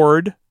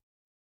cord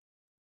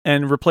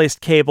and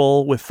replaced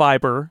cable with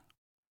fiber,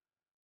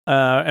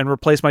 and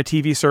replaced my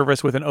TV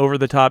service with an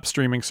over-the-top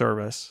streaming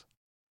service.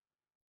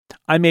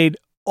 I made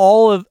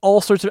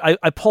all sorts of.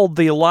 I pulled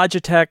the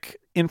Logitech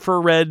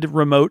infrared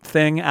remote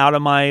thing out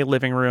of my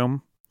living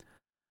room.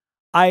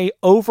 I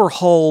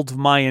overhauled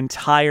my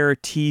entire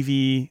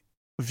TV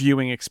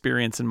viewing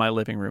experience in my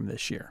living room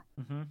this year.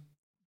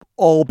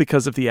 All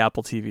because of the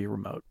Apple TV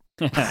remote.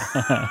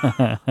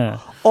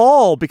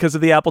 All because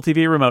of the Apple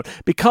TV remote.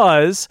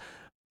 Because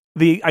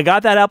I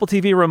got that Apple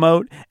TV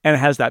remote, and it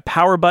has that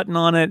power button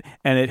on it,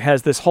 and it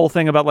has this whole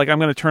thing about, like, I'm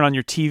going to turn on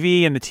your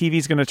TV, and the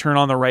TV's going to turn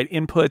on the right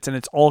inputs, and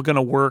it's all going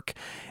to work.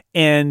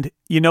 And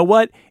you know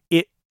what?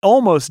 It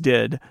almost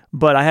did,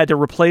 but I had to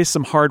replace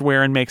some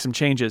hardware and make some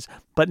changes.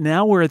 But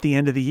now we're at the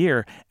end of the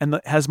year, and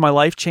has my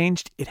life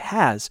changed? It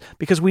has,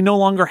 because we no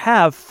longer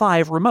have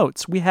 5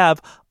 remotes. We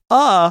have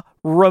a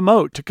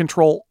remote to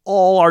control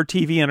all our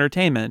TV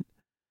entertainment,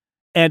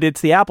 and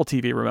it's the Apple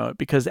TV remote,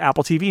 because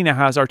Apple TV now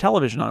has our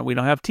television on it. We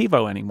don't have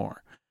TiVo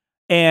anymore.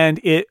 And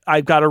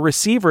I've got a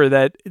receiver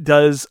that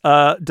does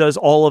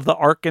all of the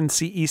ARC and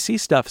CEC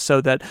stuff,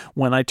 so that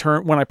when I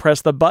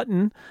press the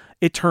button,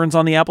 it turns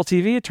on the Apple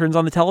TV, it turns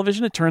on the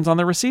television, it turns on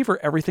the receiver.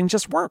 Everything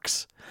just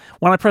works.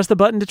 When I press the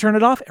button to turn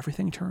it off,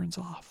 everything turns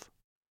off.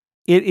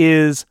 It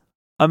is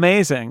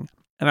amazing.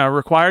 And I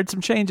required some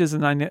changes,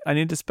 and I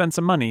need to spend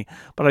some money.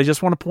 But I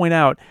just want to point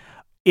out,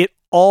 it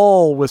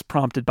all was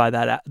prompted by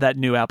that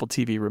new Apple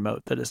TV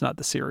remote that is not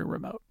the Siri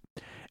remote.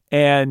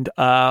 And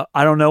I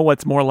don't know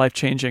what's more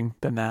life-changing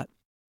than that.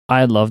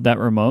 I love that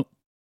remote.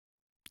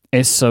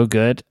 It's so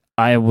good.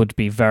 I would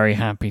be very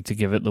happy to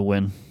give it the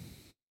win.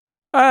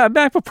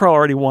 MacBook Pro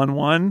already won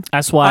one.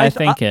 That's why I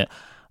think it.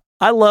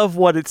 I love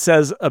what it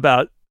says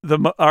about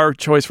our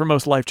choice for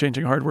most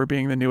life-changing hardware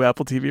being the new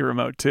Apple TV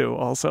remote too.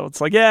 Also,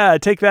 it's like, yeah,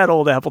 take that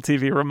old Apple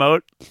TV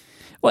remote.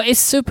 Well, it's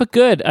super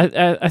good.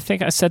 I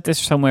think I said this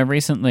somewhere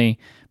recently.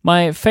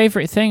 My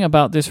favorite thing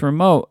about this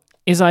remote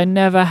is I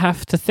never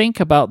have to think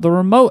about the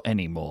remote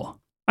anymore.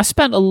 I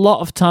spent a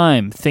lot of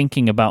time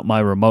thinking about my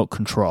remote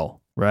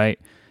control, right?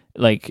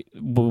 Like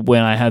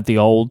when I had the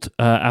old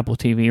Apple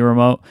TV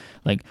remote,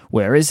 like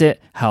where is it?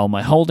 How am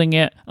I holding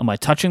it? Am I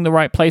touching the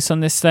right place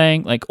on this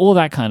thing? Like all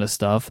that kind of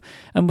stuff.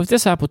 And with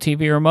this Apple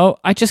TV remote,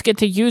 I just get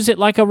to use it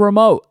like a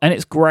remote, and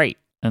it's great.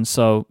 And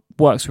so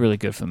works really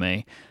good for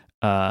me.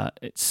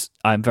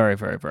 I'm very,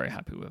 very, very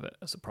happy with it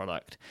as a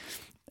product.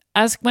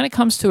 As when it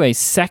comes to a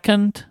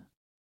second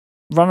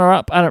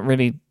runner-up, I don't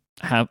really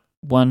have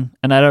one,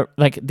 and I don't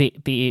like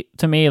the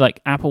to me, like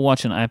Apple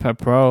Watch and iPad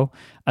Pro.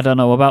 I don't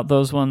know about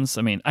those ones.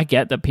 I mean, I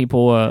get that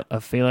people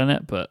are feeling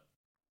it, but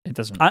it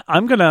doesn't.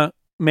 I'm gonna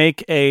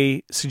make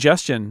a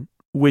suggestion,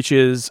 which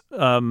is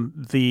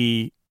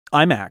the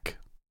iMac,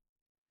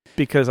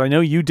 because I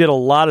know you did a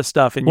lot of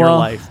stuff in your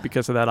life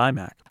because of that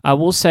iMac. I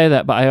will say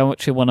that, but I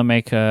actually want to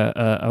make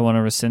I want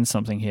to rescind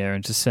something here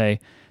and just say,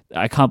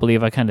 I can't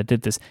believe I kind of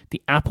did this.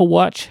 The Apple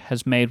Watch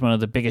has made one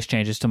of the biggest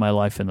changes to my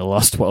life in the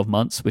last 12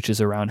 months, which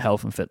is around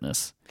health and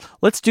fitness.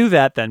 Let's do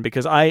that then,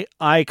 because I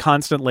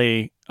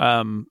constantly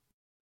am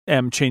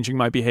changing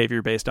my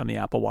behavior based on the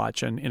Apple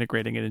Watch and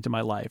integrating it into my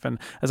life. And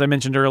as I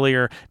mentioned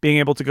earlier, being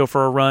able to go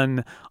for a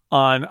run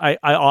I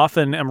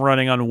often am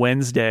running on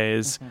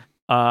Wednesdays. Mm-hmm.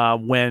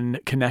 When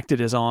Connected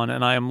is on,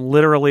 and I am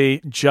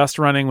literally just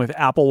running with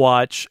Apple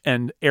Watch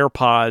and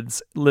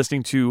AirPods,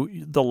 listening to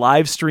the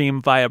live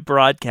stream via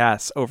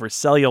broadcasts over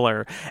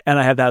cellular, and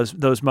I have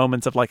those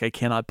moments of like, I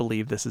cannot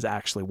believe this is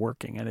actually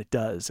working, and it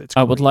does. It's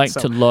great. I would like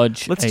to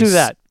lodge let's do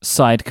that.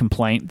 Side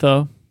complaint,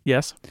 though.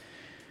 Yes.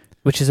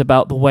 Which is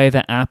about the way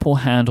that Apple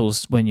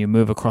handles when you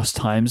move across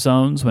time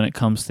zones when it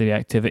comes to the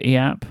activity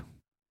app.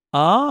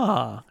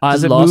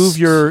 Does it move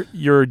your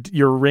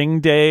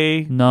ring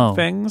day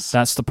things?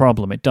 That's the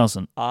problem. It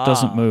doesn't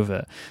move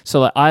it.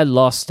 So like, I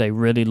lost a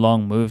really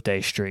long move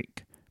day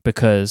streak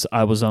because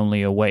I was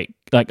only awake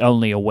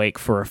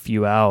for a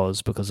few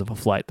hours because of a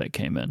flight that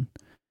came in.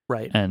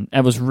 Right. And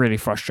it was really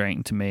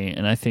frustrating to me,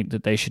 and I think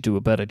that they should do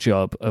a better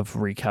job of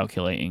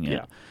recalculating it.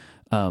 Yeah.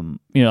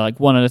 Like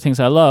one of the things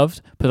I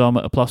loved,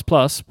 Pedometer Plus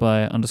Plus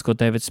by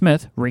 _David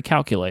Smith,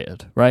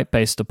 recalculated, right?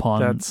 Based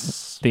upon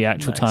the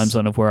actual time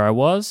zone of where I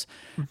was.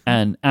 Mm-hmm.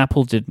 And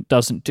Apple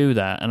doesn't do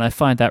that. And I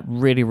find that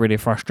really, really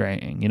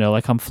frustrating.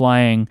 Like I'm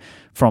flying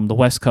from the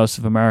west coast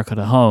of America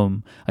to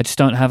home. I just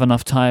don't have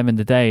enough time in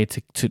the day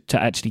to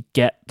actually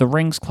get the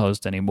rings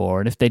closed anymore.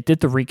 And if they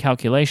did the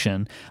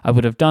recalculation, I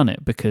would have done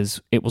it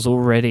because it was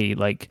already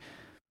like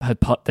had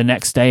put the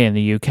next day in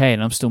the UK,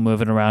 and I'm still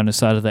moving around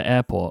inside of the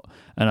airport,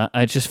 and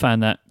I just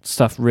found that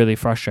stuff really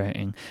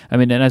frustrating. I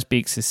mean, and as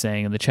Beeks is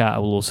saying in the chat, I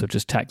will also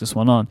just tack this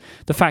one on.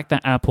 The fact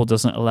that Apple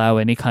doesn't allow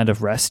any kind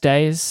of rest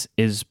days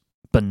is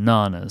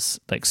bananas.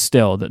 Like,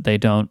 still, that they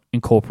don't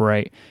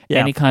incorporate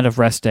any kind of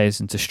rest days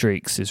into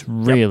streaks is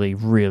really,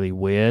 really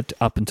weird.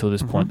 Up until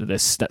this point,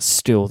 that's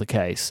still the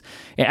case.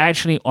 It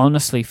actually,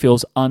 honestly,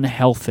 feels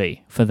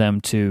unhealthy for them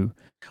to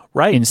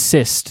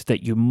insist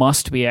that you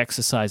must be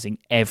exercising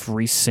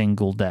every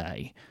single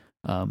day.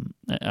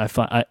 I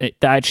find that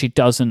actually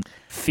doesn't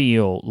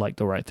feel like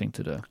the right thing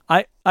to do.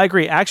 I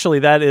agree. Actually,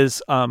 that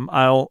is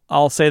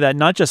I'll say that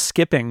not just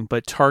skipping,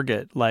 but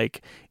target.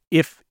 Like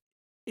if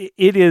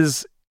it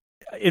is,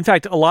 in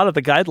fact, a lot of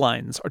the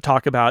guidelines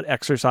talk about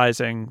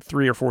exercising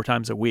 3 or 4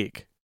 times a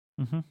week.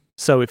 Mm-hmm.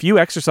 So if you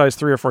exercise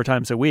 3 or 4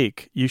 times a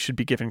week, you should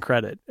be given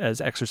credit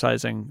as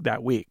exercising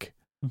that week.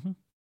 Mm-hmm.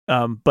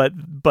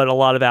 But a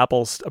lot of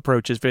Apple's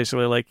approach is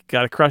basically like,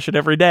 got to crush it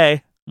every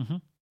day. Mm-hmm.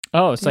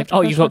 Oh, it's like,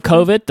 you got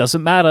COVID?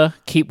 Doesn't matter.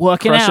 Keep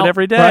working crush out. It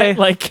every day. Right?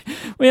 Like,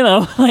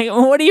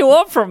 what do you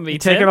want from me, You're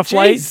taking a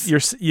flight,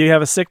 you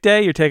have a sick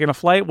day, you're taking a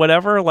flight,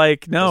 whatever.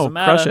 Like, no,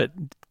 crush it.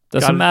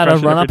 Doesn't matter.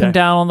 Run up and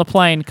down on the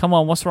plane. Come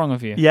on, what's wrong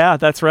with you? Yeah,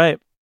 that's right.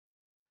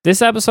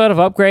 This episode of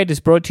Upgrade is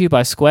brought to you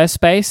by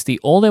Squarespace,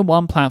 the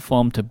all-in-one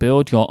platform to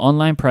build your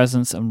online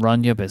presence and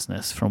run your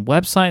business. From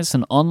websites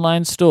and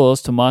online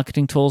stores to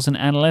marketing tools and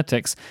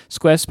analytics,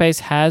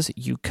 Squarespace has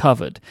you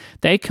covered.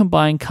 They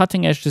combine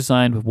cutting-edge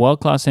design with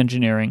world-class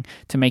engineering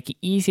to make it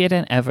easier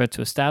than ever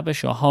to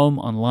establish your home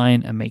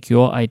online and make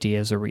your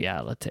ideas a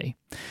reality.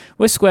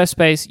 With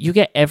Squarespace, you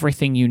get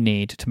everything you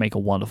need to make a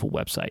wonderful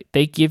website.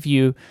 They give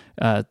you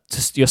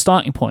your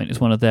starting point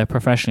is one of their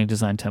professionally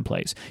designed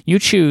templates. You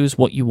choose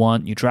what you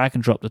want, you drag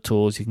and drop the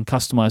tools, you can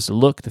customize the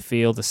look, the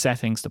feel, the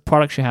settings, the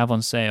products you have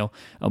on sale,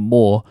 and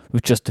more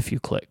with just a few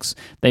clicks.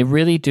 They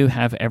really do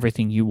have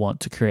everything you want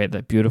to create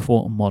that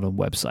beautiful and modern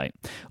website.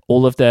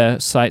 All of their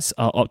sites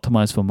are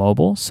optimized for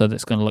mobile, so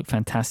that's going to look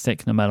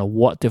fantastic no matter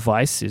what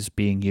device is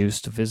being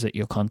used to visit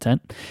your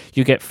content.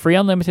 You get free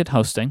unlimited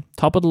hosting,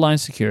 top-of-the-line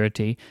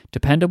security,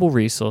 dependable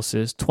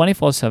resources,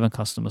 24/7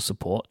 customer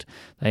support.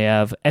 They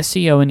have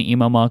SEO and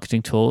email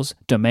marketing tools,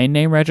 domain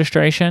name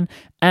registration,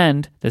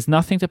 and there's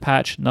nothing to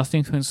patch,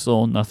 nothing to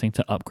install, nothing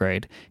to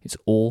upgrade. It's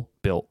all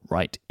built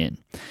right in.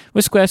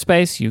 With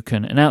Squarespace, you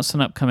can announce an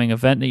upcoming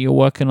event that you're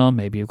working on.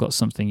 Maybe you've got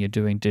something you're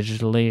doing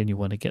digitally and you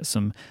want to get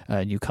some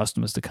new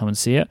customers to come and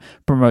see it.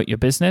 Promote your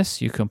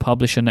business. You can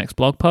publish your next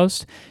blog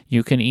post.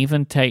 You can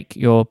even take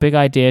your big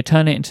idea,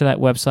 turn it into that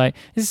website.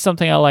 This is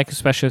something I like,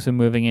 especially as we're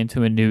moving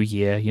into a new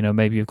year. You know,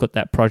 maybe you've got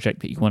that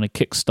project that you want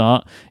to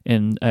kickstart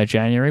in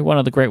January. One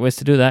of the great ways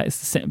to do that is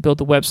to sit and build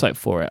the website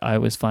for it. I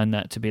always find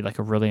that to be like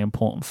a really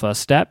important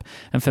first step.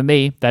 And for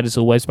me, that is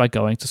always by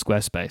going to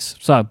Squarespace.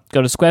 So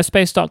go to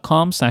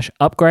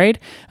squarespace.com/upgrade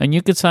and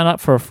you can sign up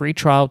for a free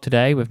trial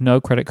today with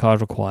no credit card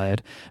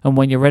required. And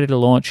when you're ready to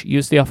launch,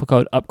 use the offer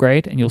code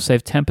UPGRADE and you'll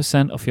save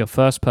 10% off your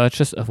first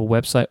purchase of a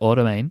website or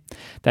domain.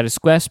 That is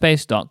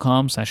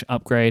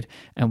squarespace.com/upgrade.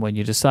 And when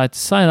you decide to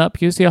sign up,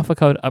 use the offer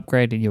code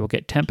UPGRADE and you will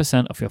get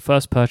 10% off your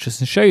first purchase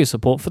and show your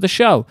support for the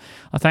show.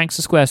 Our thanks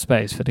to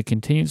Squarespace for the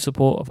continued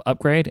support of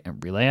Upgrade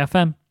and Relay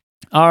FM.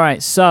 All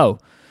right, so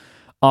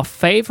our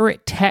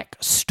favorite tech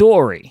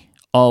story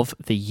of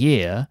the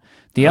year,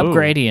 the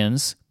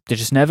Upgradians, they're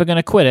just never going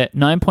to quit it.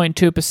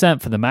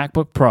 9.2% for the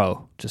MacBook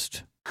Pro,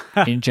 just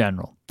in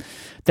general.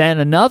 Then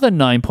another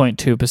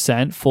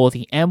 9.2% for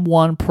the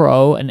M1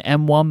 Pro and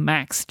M1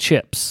 Max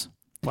chips.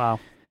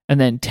 Wow. And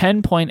then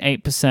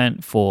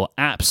 10.8% for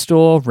App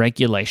Store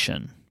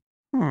regulation.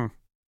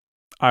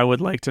 I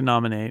would like to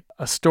nominate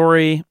a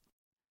story.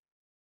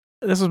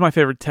 This was my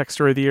favorite tech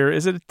story of the year.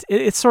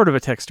 It's sort of a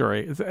tech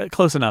story. It's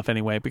close enough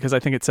anyway, because I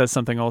think it says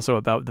something also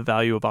about the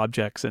value of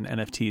objects and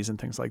NFTs and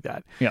things like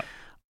that. Yeah.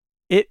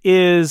 It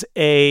is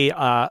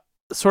a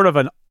sort of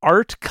an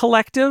art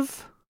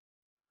collective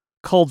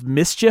called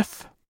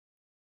Mischief.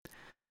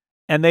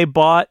 And they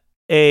bought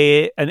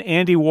an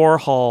Andy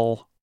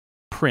Warhol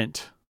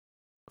print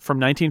from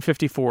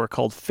 1954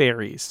 called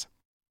Fairies.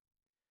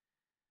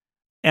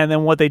 And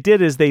then what they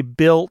did is they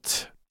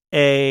built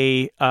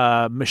a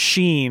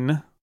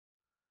machine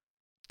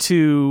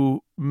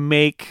to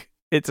make,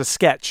 it's a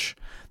sketch.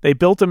 They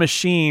built a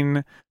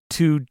machine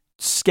to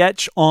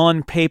sketch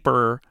on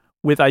paper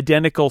with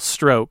identical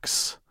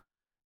strokes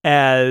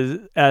as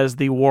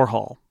the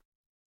Warhol.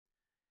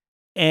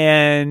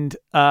 And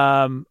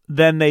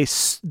then they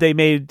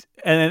made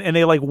and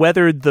they like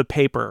weathered the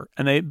paper,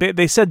 and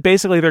they said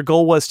basically their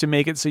goal was to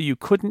make it so you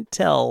couldn't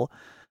tell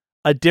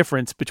a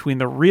difference between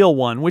the real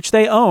one, which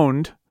they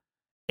owned,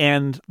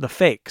 and the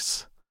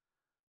fakes.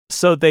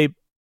 So they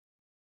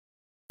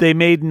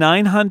made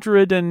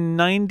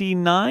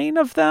 999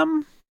 of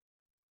them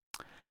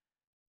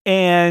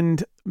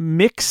and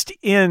mixed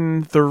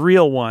in the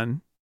real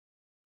one.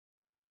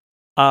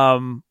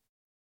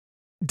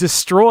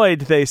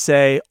 Destroyed, they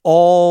say,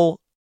 all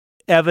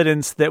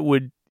evidence that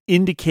would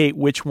indicate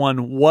which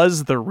one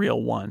was the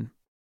real one.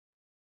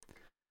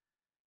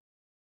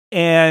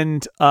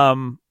 And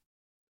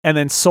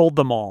then sold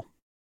them all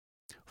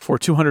for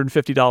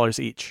 $250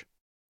 each.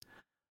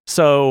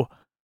 So,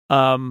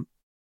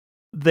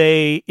 if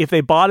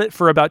they bought it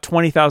for about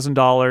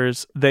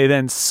 $20,000, they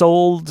then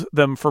sold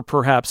them for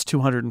perhaps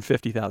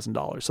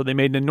 $250,000. So they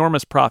made an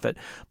enormous profit.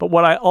 But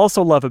what I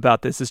also love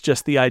about this is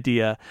just the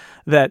idea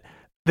that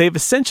they've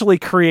essentially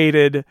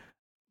created,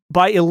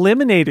 by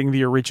eliminating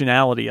the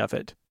originality of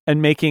it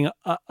and making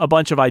a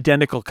bunch of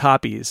identical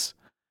copies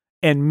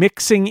and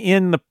mixing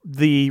in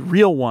the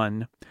real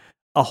one,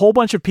 a whole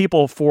bunch of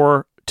people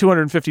for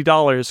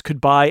 $250 could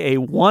buy a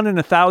 1 in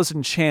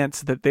 1,000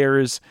 chance that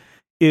theirs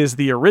is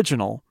the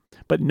original,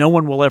 but no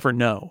one will ever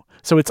know.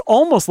 So it's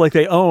almost like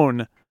they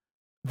own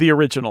the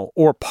original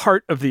or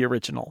part of the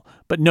original,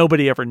 but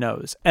nobody ever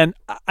knows. And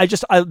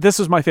this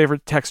was my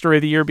favorite tech story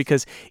of the year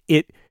because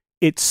it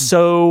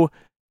so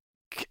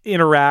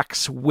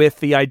interacts with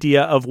the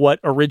idea of what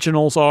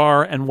originals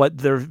are and what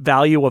the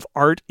value of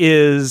art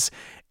is,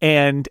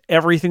 and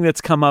everything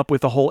that's come up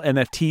with the whole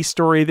NFT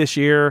story this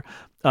year.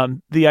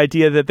 The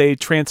idea that they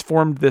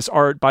transformed this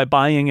art by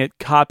buying it,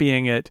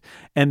 copying it,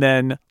 and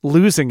then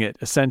losing it,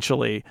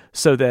 essentially,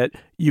 so that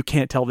you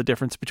can't tell the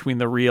difference between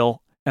the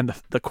real and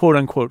the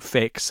quote-unquote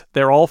fakes.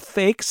 They're all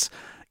fakes,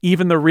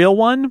 even the real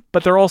one,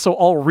 but they're also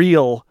all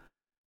real,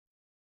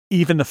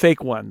 even the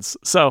fake ones.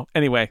 So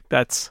anyway,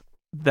 that's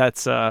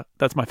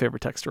my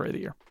favorite tech story of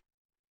the year.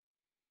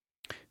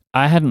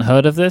 I hadn't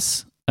heard of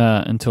this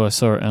until I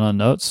saw it in our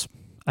notes.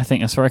 I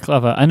think that's very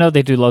clever. I know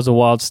they do loads of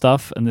wild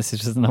stuff, and this is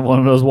just another one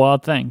of those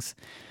wild things.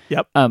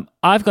 Yep.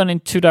 I've gone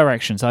in two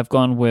directions. I've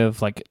gone with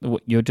like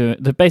what you're doing.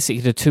 Basically,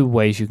 the two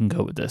ways you can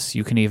go with this.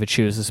 You can either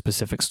choose a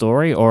specific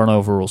story or an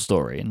overall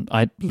story, and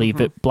I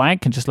leave it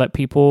blank and just let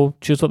people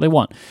choose what they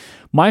want.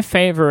 My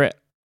favorite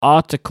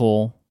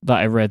article that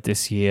I read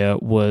this year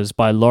was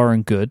by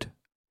Lauren Good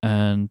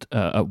and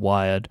at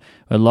Wired,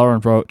 where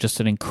Lauren wrote just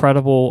an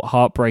incredible,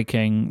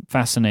 heartbreaking,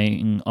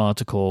 fascinating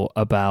article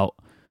about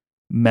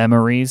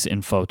memories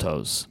in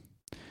photos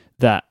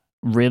that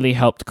really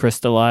helped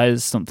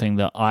crystallize something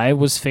that I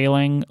was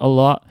feeling a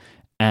lot,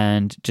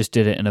 and just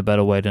did it in a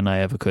better way than I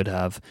ever could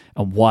have,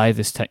 and why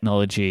this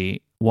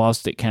technology,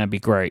 whilst it can be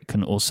great,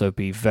 can also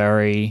be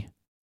very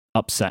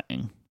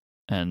upsetting,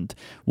 and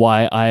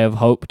why I have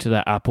hoped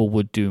that Apple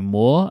would do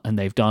more, and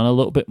they've done a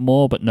little bit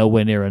more, but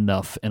nowhere near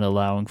enough in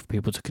allowing for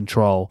people to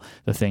control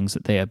the things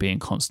that they are being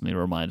constantly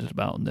reminded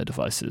about on their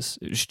devices.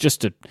 It's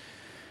just an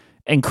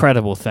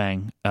incredible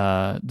thing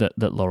that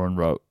Lauren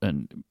wrote,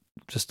 and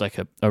just like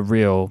a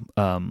real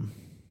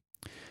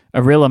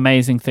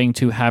amazing thing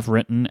to have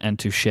written and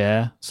to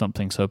share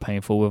something so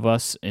painful with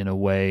us in a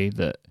way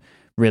that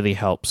really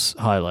helps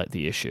highlight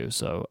the issue.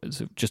 So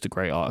it's just a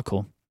great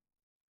article.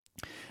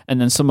 And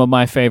then some of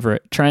my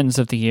favorite trends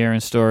of the year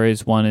and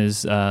stories. One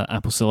is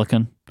Apple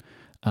Silicon,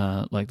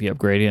 like the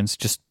Upgradies.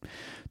 Just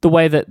the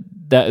way that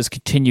has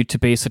continued to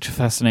be such a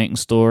fascinating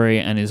story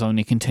and is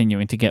only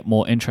continuing to get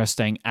more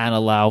interesting and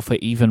allow for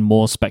even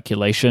more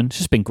speculation. It's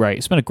just been great.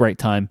 It's been a great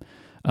time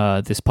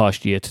this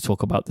past year to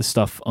talk about this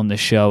stuff on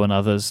this show and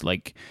others.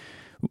 Like,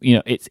 you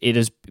know, it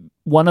is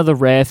one of the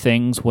rare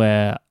things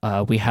where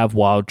we have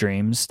wild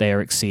dreams, they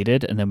are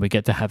exceeded, and then we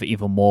get to have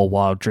even more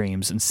wild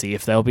dreams and see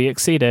if they'll be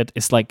exceeded.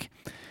 It's like,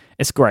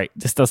 it's great.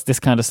 This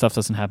kind of stuff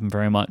doesn't happen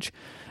very much.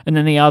 And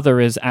then the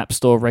other is App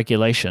Store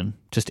regulation,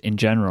 just in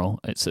general.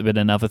 It's been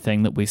another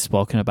thing that we've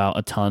spoken about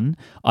a ton.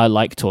 I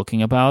like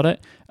talking about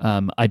it.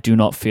 I do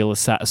not feel as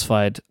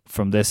satisfied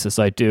from this as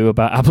I do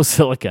about Apple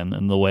Silicon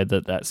and the way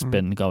that that's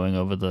been going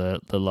over the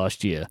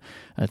last year.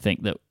 I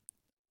think that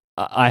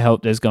I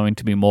hope there's going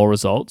to be more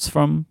results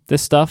from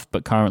this stuff,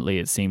 but currently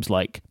it seems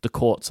like the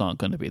courts aren't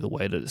going to be the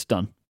way that it's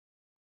done.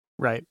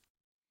 Right.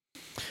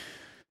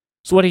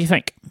 So what do you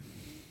think?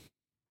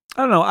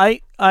 I don't know.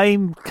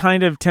 I'm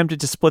kind of tempted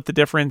to split the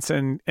difference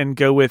and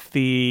go with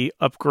the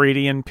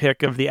Upgradian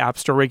pick of the App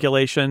Store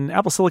regulation.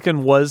 Apple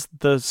Silicon was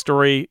the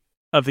story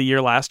of the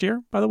year last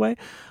year, by the way.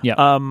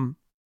 Yeah.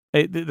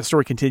 The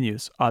story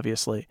continues,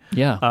 obviously.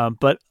 Yeah.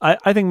 But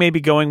I think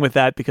maybe going with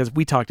that, because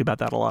we talked about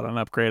that a lot on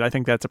Upgrade, I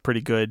think that's a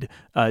pretty good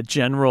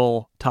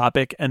general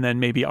topic, and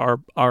then maybe our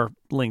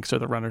links are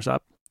the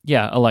runners-up.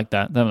 Yeah, I like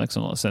that. That makes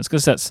a lot of sense,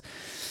 because that's,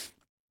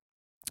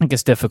 I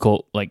guess,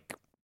 difficult, like,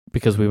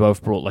 because we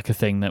both brought like a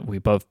thing that we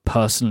both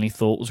personally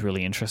thought was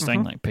really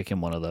interesting. Like picking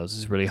one of those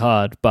is really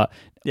hard, but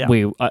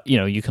we,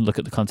 you can look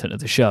at the content of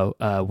the show.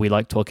 We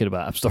like talking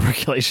about App Store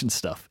regulation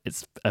stuff.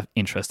 It's an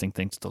interesting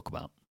thing to talk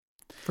about.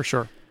 For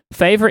sure.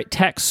 Favorite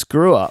tech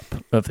screw up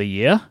of the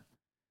year.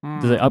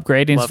 The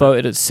Upgradians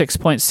voted at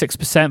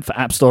 6.6% for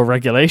App Store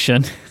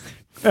regulation,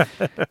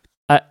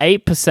 at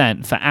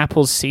 8% for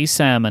Apple's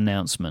CSAM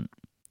announcement.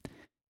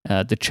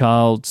 The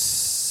child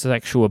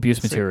sexual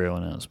abuse material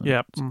announcement.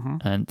 Yep.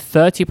 And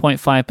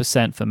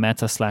 30.5% for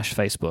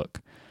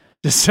Meta/Facebook.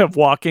 Just a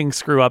walking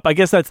screw up. I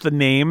guess that's the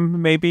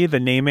name, maybe. The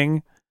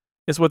naming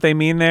is what they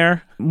mean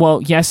there.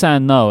 Well, yes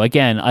and no.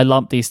 Again, I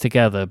lumped these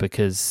together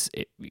because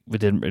it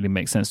didn't really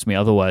make sense to me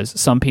otherwise.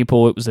 Some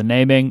people, it was the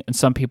naming, and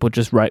some people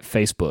just write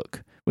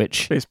Facebook,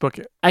 which...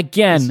 Facebook.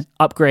 Again,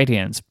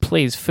 Upgradians,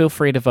 please feel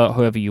free to vote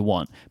whoever you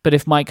want. But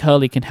if Mike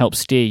Hurley can help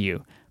steer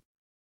you,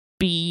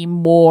 be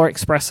more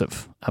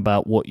expressive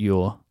about what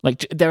you're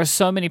like. There are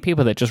so many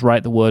people that just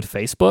write the word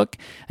Facebook,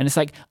 and it's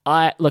like,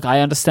 I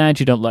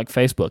understand you don't like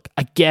Facebook.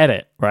 I get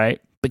it,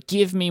 right? But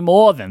give me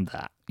more than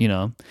that, you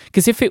know?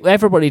 Because if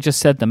everybody just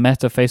said the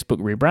Meta Facebook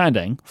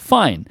rebranding,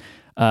 fine.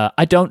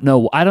 I don't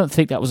know. I don't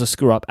think that was a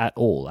screw up at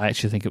all. I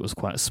actually think it was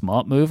quite a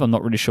smart move. I'm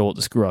not really sure what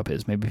the screw up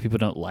is. Maybe people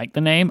don't like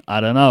the name.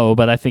 I don't know,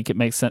 but I think it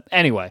makes sense.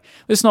 Anyway,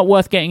 it's not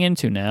worth getting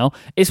into now.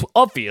 It's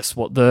obvious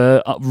what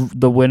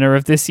the winner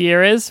of this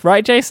year is,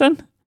 right,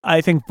 Jason?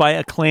 I think by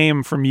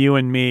acclaim from you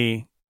and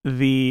me,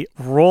 the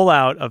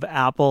rollout of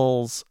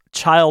Apple's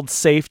child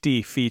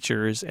safety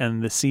features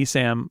and the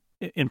CSAM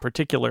in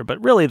particular,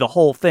 but really the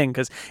whole thing,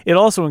 because it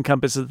also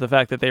encompasses the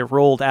fact that they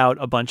rolled out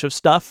a bunch of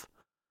stuff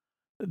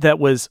that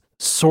was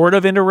sort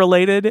of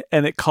interrelated,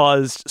 and it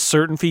caused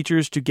certain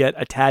features to get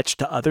attached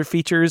to other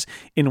features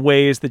in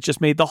ways that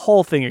just made the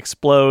whole thing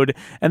explode.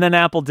 And then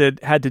Apple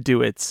had to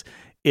do its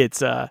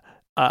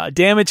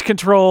damage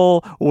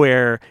control,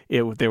 where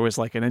there was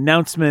like an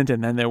announcement,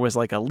 and then there was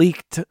like a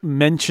leaked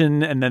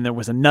mention, and then there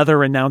was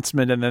another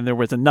announcement, and then there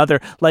was another.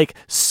 Like,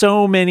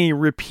 so many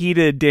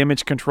repeated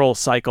damage control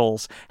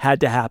cycles had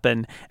to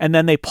happen, and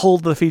then they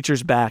pulled the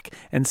features back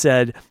and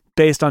said,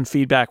 based on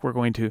feedback, we're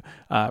going to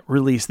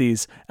release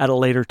these at a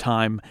later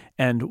time.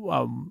 And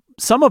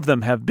some of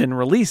them have been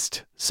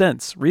released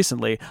since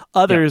recently.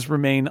 Others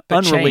remain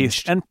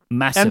unreleased, and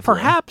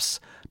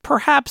perhaps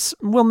perhaps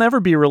will never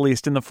be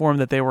released in the form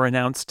that they were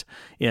announced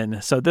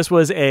in. So this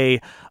was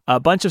a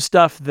bunch of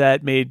stuff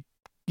that made,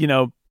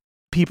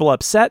 people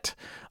upset,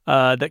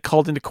 that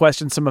called into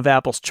question some of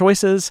Apple's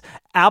choices.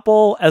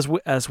 Apple,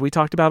 as we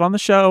talked about on the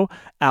show,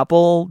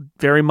 Apple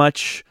very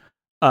much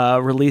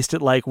released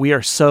it like, we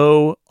are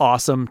so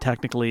awesome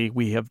technically,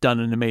 we have done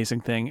an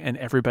amazing thing, and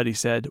everybody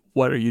said,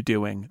 what are you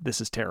doing?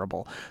 This is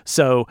terrible.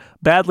 So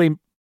badly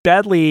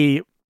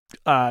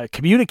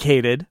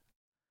communicated,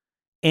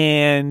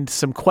 and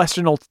some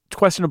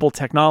questionable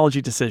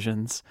technology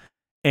decisions,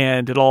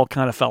 and it all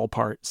kind of fell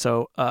apart.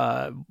 So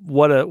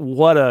what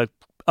a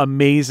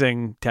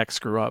amazing tech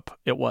screw up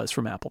it was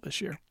from Apple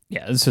this year.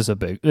 Yeah, this was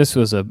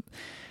a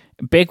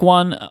big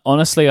one,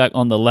 honestly, like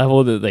on the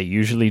level that they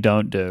usually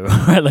don't do.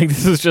 Right? Like,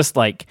 this was just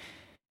like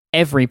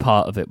every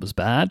part of it was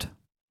bad.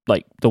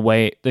 Like the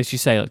way, as you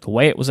say, like the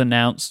way it was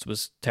announced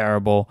was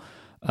terrible.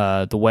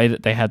 The way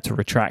that they had to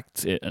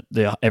retract it,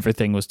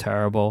 everything was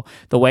terrible.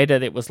 The way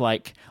that it was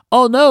like,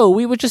 oh no,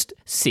 we were just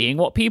seeing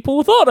what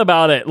people thought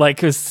about it. Like,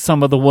 because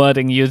some of the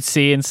wording you'd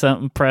see in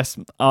certain press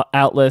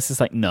outlets is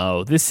like,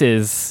 no, this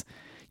is,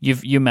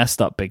 you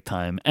messed up big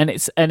time. And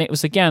it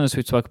was, again, as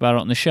we spoke about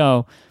it on the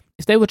show,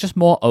 if they were just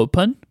more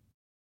open,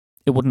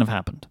 it wouldn't have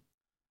happened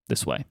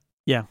this way.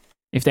 Yeah.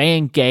 If they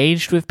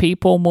engaged with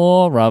people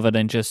more, rather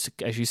than just,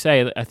 as you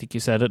say, I think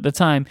you said at the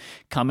time,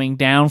 coming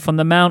down from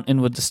the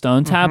mountain with the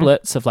stone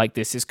tablets of like,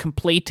 this is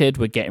completed,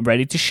 we're getting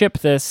ready to ship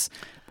this.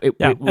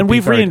 And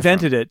we've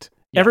reinvented it.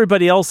 Yeah.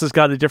 Everybody else has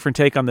got a different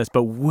take on this,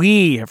 but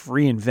we have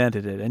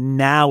reinvented it, and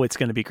now it's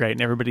going to be great. And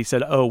everybody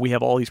said, oh, we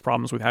have all these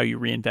problems with how you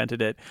reinvented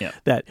it,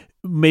 that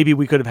maybe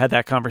we could have had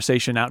that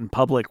conversation out in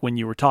public when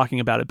you were talking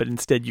about it, but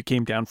instead you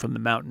came down from the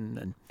mountain.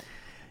 And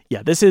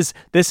yeah, this is,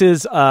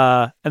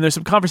 and there's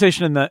some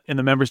conversation in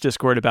the members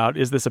Discord about,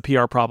 is this a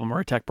PR problem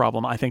or a tech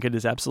problem? I think it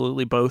is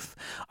absolutely both.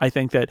 I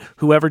think that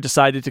whoever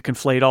decided to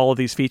conflate all of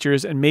these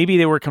features, and maybe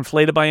they were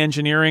conflated by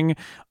engineering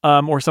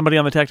or somebody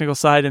on the technical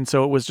side, and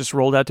so it was just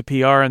rolled out to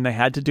PR and they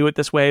had to do it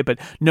this way, but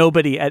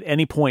nobody at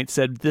any point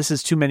said, this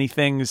is too many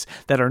things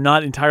that are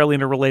not entirely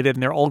interrelated,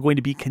 and they're all going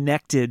to be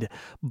connected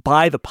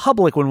by the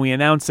public when we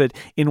announce it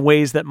in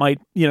ways that might,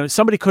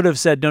 somebody could have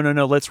said,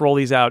 no, let's roll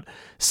these out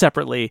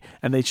separately,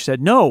 and they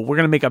said, no, we're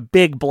going to make a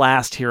big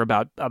blast here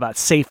about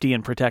safety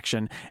and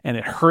protection, and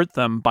it hurt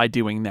them by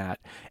doing that.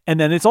 And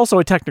then it's also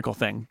a technical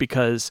thing,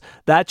 because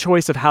that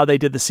choice of how they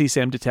did the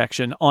CSAM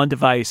detection on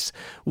device,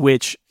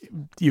 which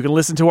you can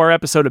listen to our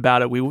episode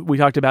about it, we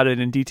talked about it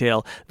in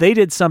detail. They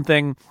did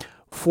something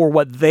for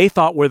what they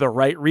thought were the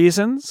right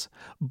reasons,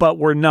 but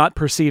were not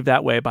perceived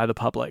that way by the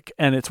public.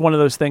 And it's one of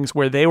those things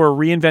where they were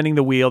reinventing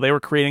the wheel, they were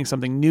creating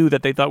something new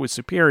that they thought was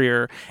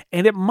superior,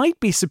 and it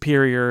might be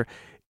superior.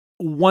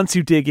 Once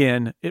you dig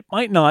in, it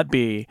might not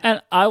be.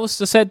 And I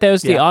also said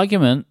there's the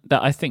argument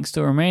that I think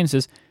still remains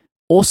is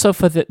also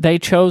they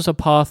chose a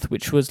path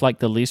which was like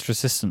the least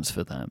resistance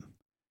for them,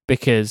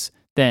 because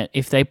then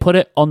if they put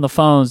it on the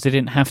phones, they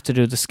didn't have to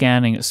do the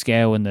scanning at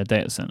scale in their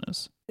data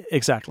centers.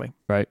 Exactly.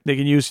 Right. They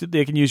can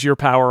use your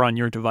power on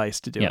your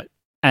device to do it.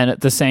 And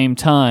at the same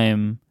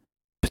time,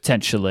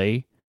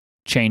 potentially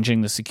changing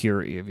the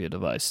security of your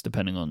device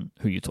depending on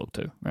who you talk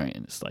to, right?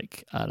 And it's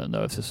like, I don't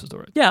know if this was the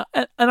right. Yeah,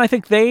 and I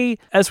think they,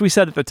 as we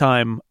said at the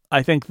time,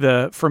 I think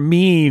for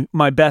me,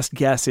 my best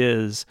guess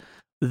is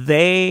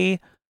they,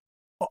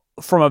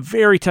 from a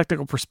very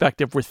technical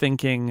perspective, were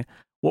thinking,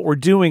 what we're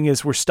doing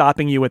is we're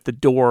stopping you at the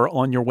door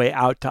on your way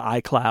out to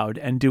iCloud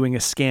and doing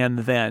a scan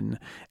then.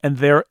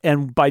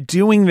 And by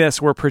doing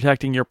this, we're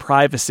protecting your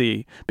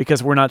privacy,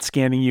 because we're not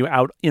scanning you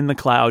out in the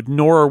cloud,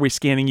 nor are we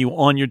scanning you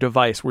on your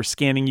device. We're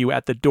scanning you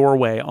at the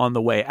doorway on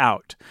the way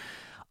out.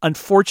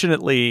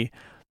 Unfortunately,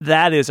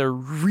 that is a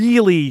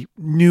really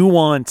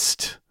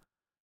nuanced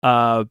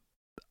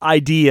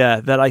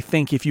idea that I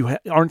think if you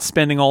aren't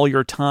spending all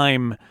your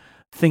time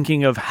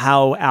thinking of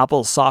how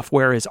Apple's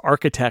software is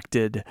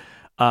architected,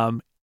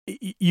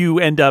 you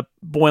end up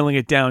boiling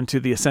it down to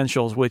the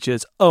essentials, which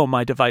is, oh,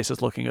 my device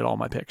is looking at all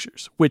my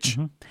pictures, which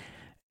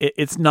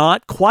it's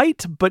not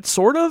quite, but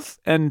sort of.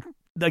 And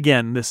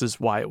again, this is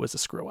why it was a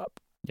screw up.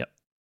 Yep.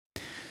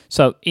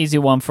 So easy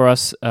one for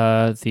us.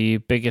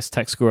 The biggest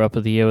tech screw up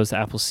of the year was the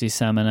Apple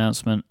CSAM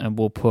announcement, and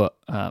we'll put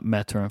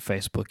Meta and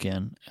Facebook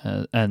in,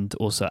 and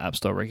also App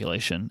Store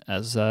regulation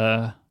as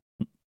the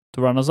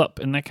runners up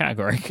in that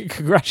category.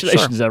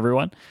 Congratulations,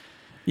 everyone.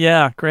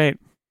 Yeah, great.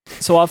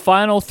 So our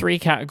final three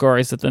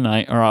categories of the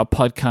night are our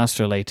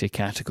podcast-related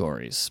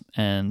categories.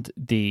 And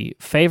the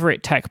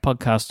Favorite Tech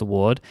Podcast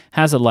Award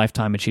has a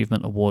Lifetime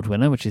Achievement Award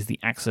winner, which is the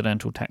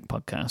Accidental Tech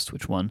Podcast,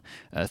 which won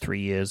 3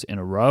 years in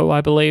a row,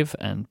 I believe,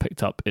 and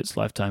picked up its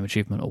Lifetime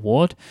Achievement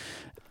Award.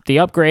 The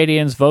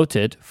Upgradians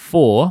voted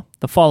for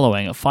the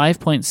following: at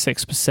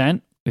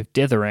 5.6% with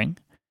Dithering,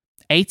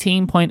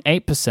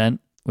 18.8%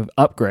 with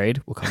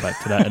Upgrade, we'll come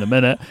back to that in a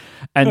minute,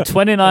 and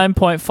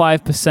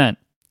 29.5%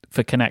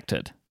 for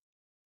Connected.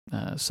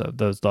 So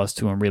those last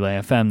two on Relay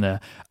FM there.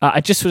 I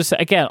just want to say,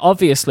 again,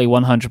 obviously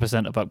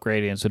 100% of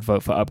Upgradians would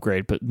vote for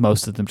Upgrade, but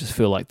most of them just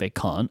feel like they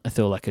can't. I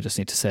feel like I just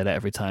need to say that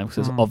every time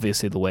because it's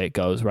obviously the way it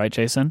goes, right,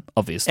 Jason?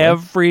 Obviously.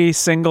 Every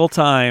single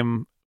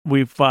time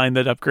we find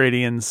that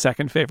Upgradian's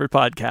second favorite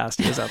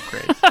podcast is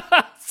Upgrade.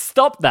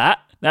 Stop that.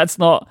 That's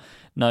not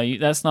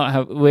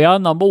how we are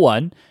number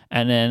one,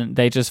 and then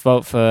they just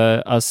vote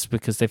for us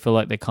because they feel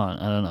like they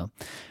can't. I don't know.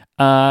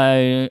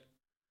 I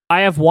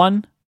have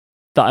one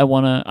that I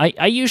want to...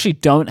 I usually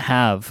don't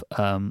have...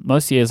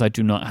 most years I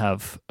do not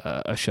have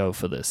a show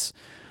for this.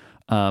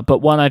 But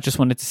one I just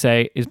wanted to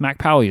say is Mac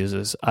Power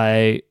Users.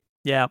 As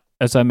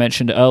I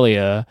mentioned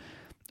earlier,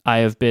 I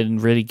have been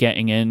really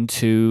getting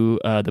into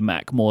the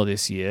Mac more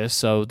this year,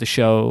 so the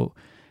show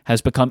has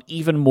become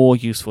even more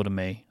useful to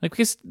me. Like,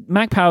 because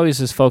Mac Power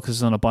Users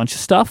focuses on a bunch of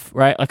stuff,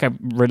 right? Like, I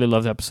really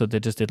loved the episode they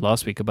just did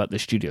last week about the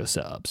studio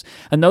setups.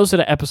 And those are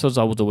the episodes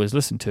I would always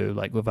listen to,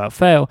 like, without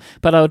fail.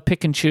 But I would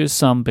pick and choose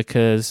some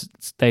because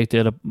they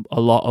did a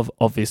lot of,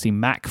 obviously,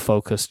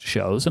 Mac-focused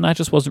shows, and I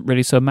just wasn't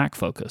really so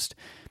Mac-focused.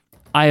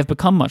 I have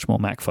become much more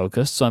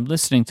Mac-focused, so I'm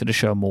listening to the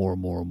show more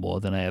and more and more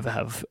than I ever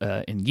have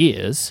in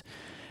years.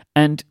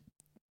 And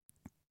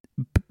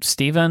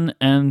Stephen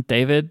and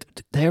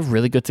David, they're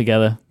really good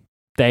together.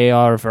 They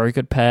are a very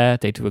good pair.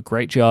 They do a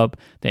great job.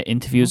 Their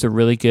interviews are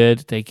really good.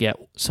 They get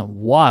some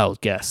wild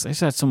guests. They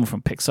just had someone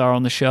from Pixar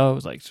on the show. It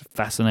was like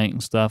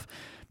fascinating stuff.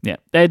 Yeah,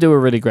 they do a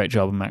really great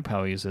job on Mac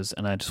Power Users,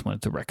 and I just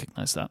wanted to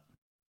recognize that.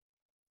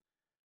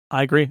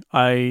 I agree.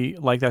 I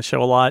like that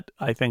show a lot.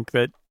 I think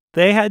that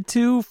they had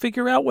to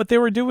figure out what they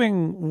were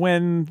doing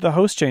when the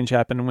host change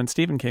happened and when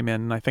Steven came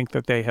in. And I think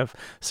that they have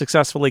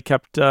successfully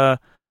kept the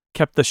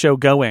show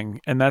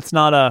going, and that's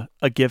not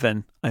a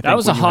given. I think that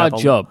was a hard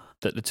job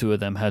that the two of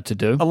them had to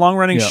do. A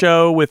long-running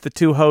show with the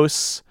two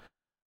hosts,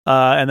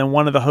 and then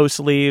one of the hosts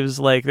leaves.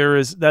 Like,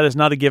 that is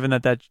not a given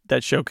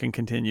that show can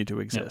continue to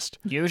exist.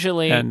 Yeah.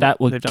 Usually, that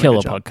would kill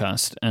a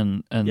podcast,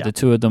 and the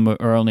two of them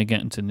are only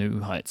getting to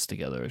new heights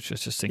together. It's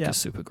just think it's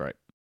super great.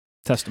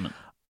 Testament.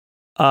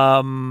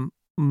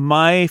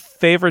 My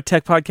favorite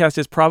tech podcast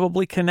is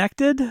probably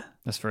Connected.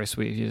 That's very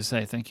sweet of you to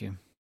say. Thank you.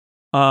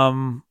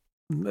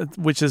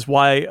 Which is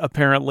why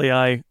apparently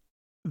I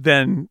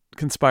then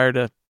conspire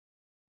to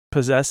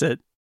possess it,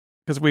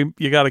 because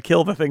you got to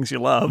kill the things you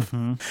love.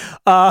 Mm-hmm.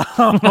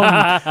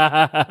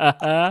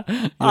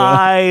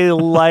 I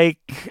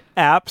like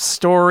app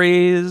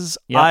stories.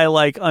 Yep. I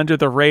like Under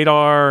the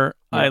Radar.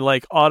 Yep. I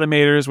like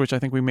Automators, which I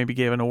think we maybe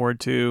gave an award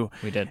to.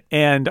 We did.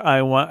 And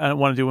I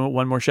want to do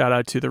one more shout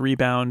out to The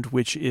Rebound,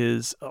 which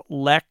is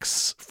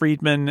Lex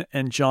Friedman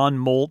and John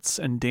Moltz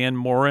and Dan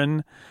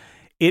Morin.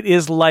 It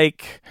is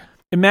like...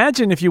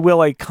 Imagine, if you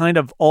will, a kind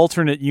of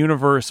alternate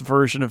universe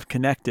version of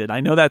Connected.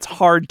 I know that's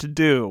hard to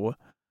do,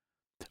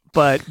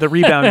 but the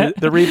rebound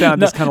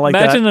is kind of like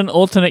imagine that. An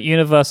alternate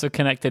universe of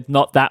Connected.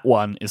 Not that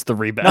one is the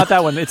Rebound. Not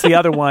that one. It's the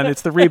other one.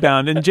 It's the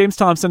Rebound. And James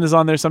Thompson is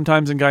on there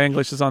sometimes, and Guy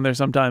English is on there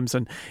sometimes.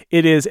 And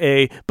it is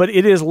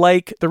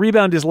like the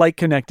Rebound is like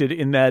Connected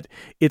in that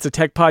it's a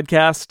tech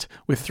podcast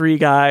with three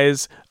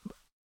guys,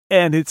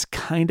 and it's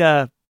kind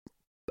of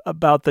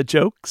about the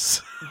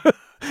jokes.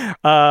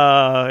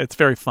 It's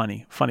very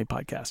funny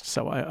podcast.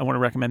 So I want to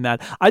recommend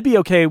that. I'd be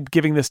okay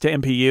giving this to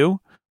MPU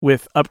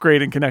with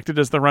Upgrade and Connected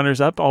as the runners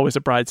up. Always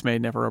a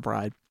bridesmaid, never a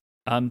bride.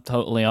 I'm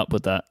totally up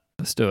with that.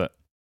 Let's do it.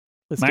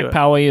 Mac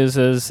Power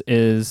Users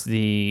is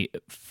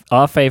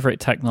our favorite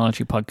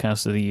technology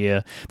podcast of the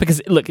year, because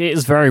look, it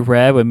is very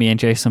rare when me and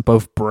Jason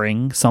both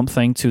bring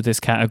something to this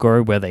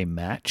category where they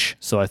match.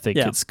 So I think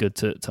it's good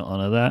to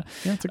honor that.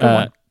 Yeah, it's a good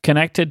one.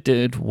 Connected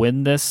did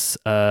win this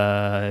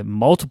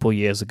multiple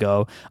years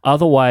ago.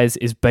 Otherwise,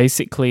 is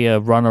basically a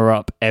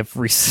runner-up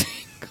every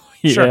single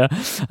year. Sure.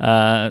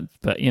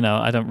 But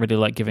I don't really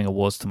like giving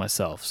awards to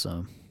myself,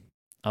 so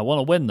I want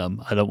to win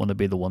them. I don't want to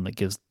be the one that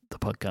gives the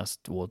podcast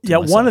award to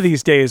myself. One of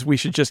these days we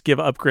should just give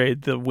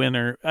Upgrade the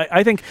winner.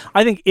 I think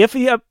if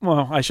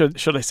I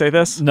should I say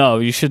this? No,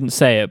 you shouldn't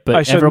say it,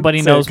 but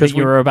everybody knows what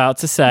you were about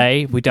to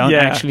say. We don't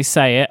actually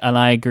say it, and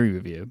I agree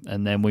with you.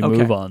 And then we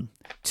move on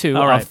to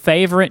our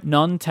favorite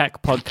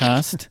non-tech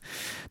podcast,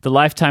 the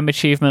Lifetime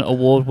Achievement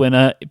Award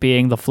winner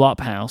being the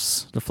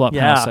Flophouse. The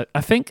Flophouse.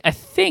 I think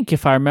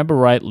if I remember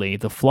rightly,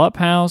 the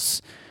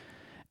Flophouse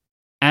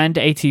and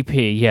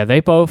ATP, they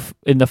both,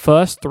 in the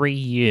first 3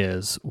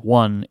 years,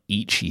 won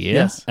each year.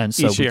 Yes, and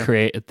so we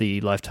created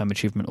the Lifetime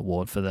Achievement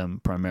Award for them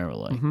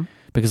primarily,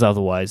 because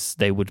otherwise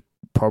they would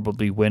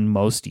probably win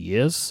most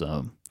years.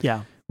 So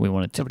we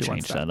wanted to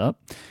change that up.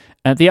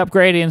 And the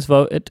Upgradians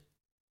voted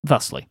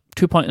thusly: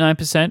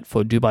 2.9%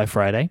 for Dubai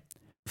Friday,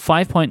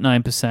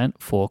 5.9%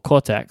 for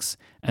Cortex,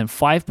 and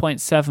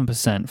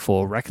 5.7%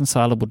 for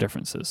Reconcilable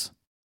Differences.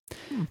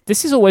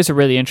 This is always a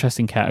really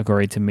interesting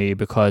category to me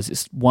because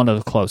it's one of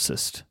the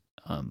closest.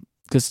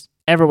 Because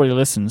everybody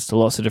listens to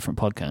lots of different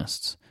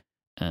podcasts,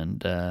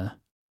 and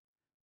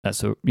that's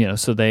so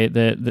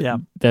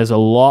there's a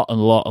lot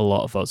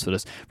of votes for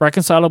this.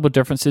 Reconcilable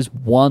Differences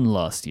won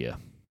last year.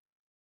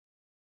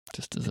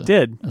 Just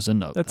as a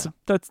note.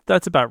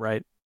 That's about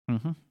right.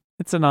 Mm-hmm.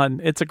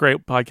 It's a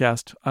great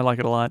podcast. I like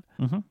it a lot.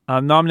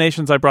 Mm-hmm.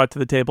 Nominations I brought to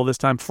the table this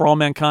time: For All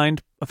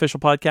Mankind, official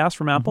podcast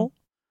from Apple.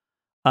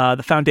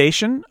 The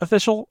Foundation,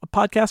 official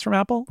podcast from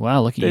Apple.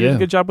 Wow, look at They you. did a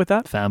good job with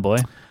that.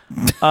 Fanboy.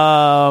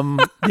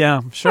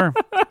 Yeah, sure.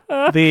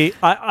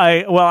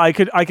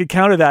 I could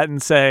counter that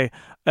and say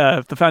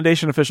the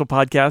Foundation official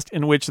podcast,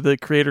 in which the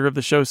creator of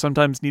the show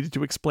sometimes needed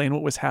to explain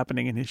what was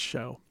happening in his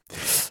show.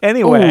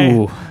 Anyway,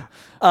 Ooh.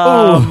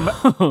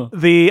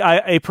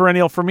 a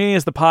perennial for me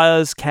is the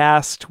Paz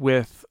cast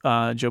with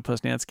Joe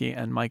Posnanski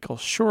and Michael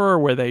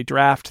Schur, where they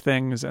draft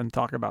things and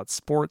talk about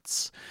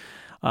sports.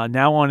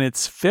 Now on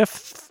its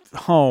 5th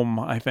home,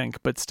 I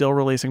think, but still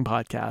releasing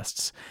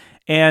podcasts.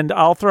 And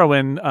I'll throw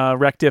in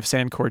Rectifs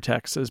and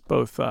Cortex as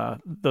both.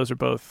 Those are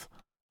both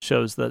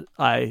shows that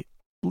I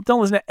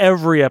don't listen to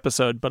every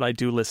episode, but I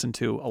do listen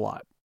to a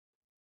lot.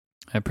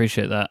 I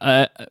appreciate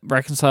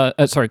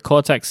that.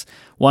 Cortex,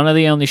 one of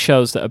the only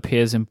shows that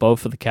appears in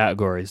both of the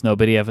categories.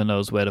 Nobody ever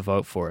knows where to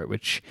vote for it,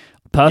 which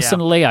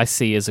personally I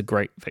see as a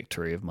great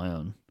victory of my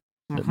own.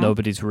 That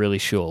nobody's really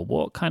sure,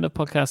 what kind of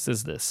podcast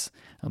is this?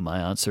 And my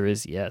answer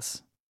is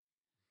yes.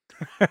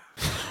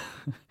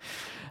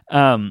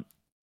 I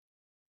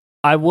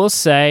will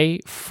say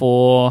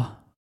for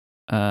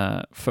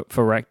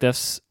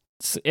Rectifs,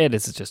 it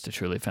is just a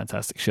truly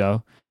fantastic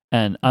show.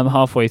 And I'm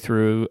halfway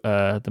through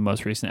the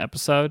most recent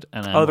episode.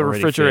 And the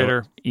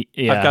refrigerator.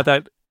 Yeah. I've got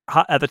that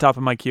at the top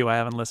of my queue. I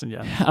haven't listened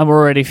yet. I'm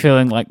already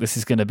feeling like this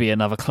is going to be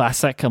another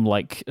classic. I'm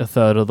like a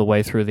third of the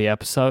way through the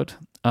episode.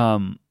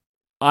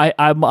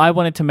 I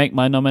wanted to make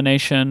my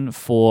nomination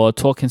for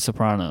Talking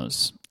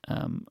Sopranos.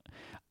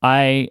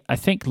 I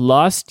think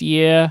last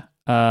year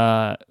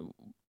I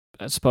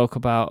spoke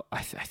about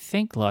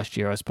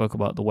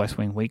The West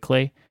Wing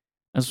Weekly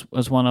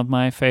as one of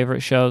my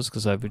favorite shows,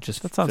 because I've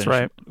just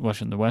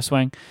watching The West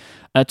Wing.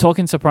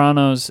 Talking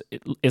Sopranos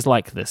is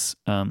like this.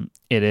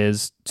 It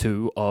is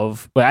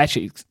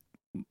actually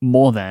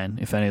more than,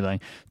 if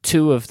anything,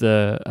 two of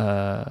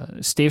the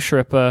Steve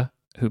Schirripa,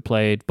 who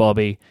played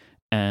Bobby,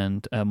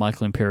 and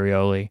Michael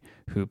Imperioli,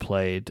 who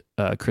played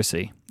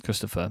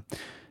Christopher.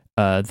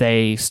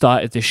 They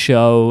started the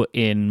show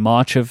in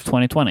March of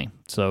 2020,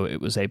 so it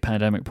was a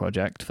pandemic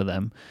project for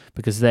them,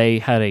 because they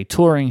had a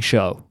touring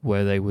show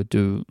where they would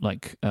do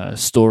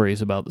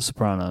stories about The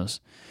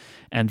Sopranos,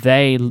 and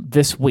they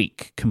this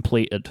week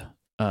completed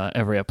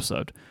every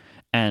episode,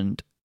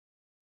 and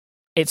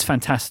it's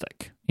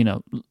fantastic.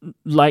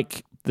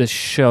 Like the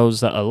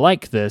shows that are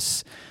like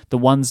this, the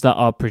ones that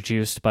are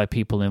produced by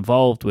people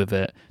involved with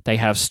it, they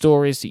have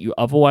stories that you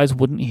otherwise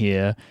wouldn't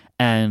hear,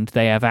 and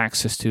they have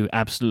access to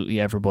absolutely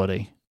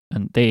everybody.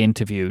 And they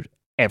interviewed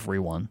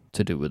everyone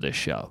to do with this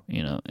show.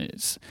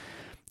 It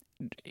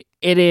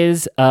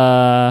is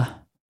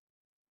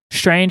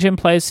strange in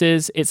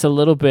places. It's a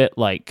little bit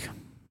like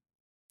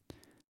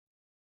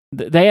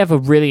they have a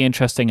really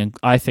interesting and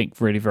I think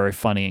really very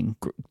funny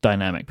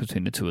dynamic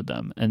between the two of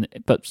them,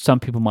 but some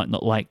people might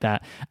not like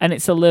that, and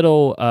it's a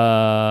little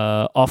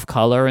off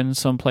color in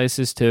some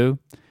places too,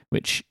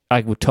 which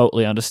I would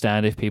totally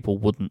understand if people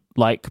wouldn't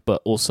like,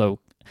 but also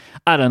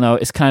I don't know,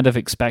 it's kind of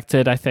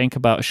expected, I think,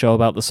 about a show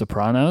about The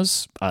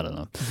Sopranos. I don't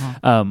know,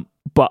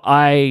 but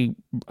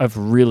I've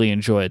really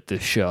enjoyed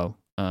this show,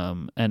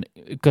 and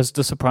because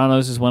The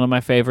Sopranos is one of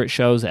my favorite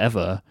shows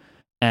ever.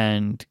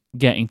 And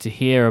getting to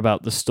hear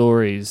about the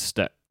stories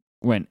that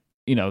went,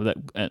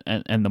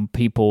 and the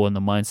people and the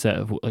mindset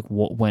of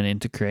what went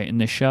into creating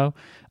this show,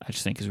 I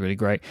just think is really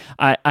great.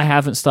 I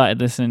haven't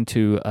started listening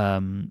to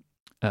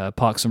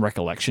Parks and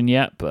Recollection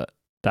yet, but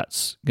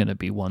that's going to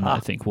be one that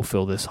I think will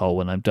fill this hole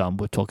when I'm done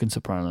with Talking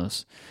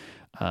Sopranos.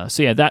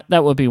 So yeah,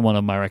 that would be one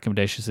of my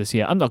recommendations this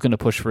year. I'm not going to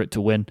push for it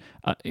to win.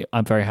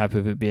 I'm very happy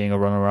with it being a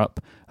runner-up.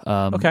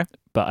 Okay.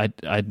 But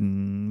I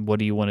what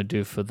do you want to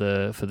do for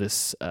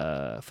this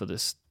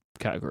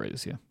category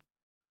this year?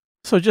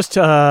 So just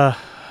I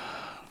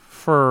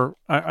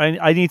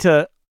need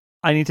to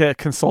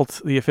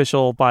consult the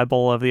official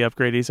Bible of the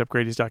Upgradies,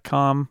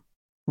 upgradies.com.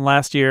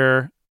 Last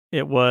year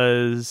it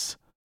was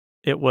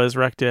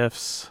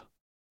Rectifs.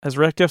 Has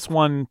Rectifs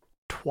won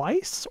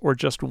twice or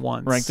just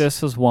once?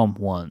 Rectifs has won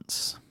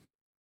once.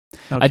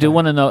 Okay. I do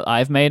want to note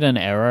I've made an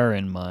error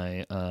in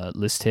my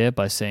list here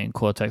by saying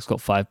Cortex got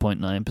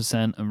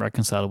 5.9% and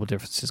Reconcilable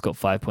Differences got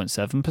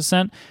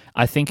 5.7%.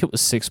 I think it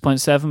was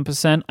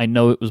 6.7%. I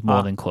know it was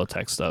more than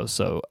Cortex though,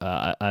 so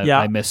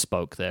I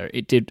misspoke there.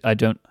 It did. I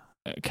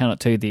cannot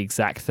tell you the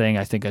exact thing.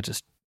 I think I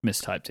just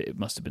mistyped it. It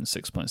must have been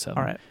 6.7.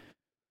 All right.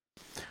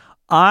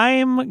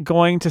 I'm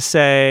going to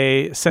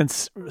say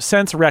since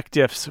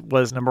Rectifs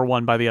was number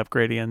one by the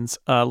Upgradians,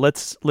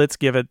 let's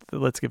give it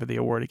the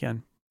award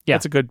again. Yeah,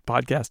 it's a good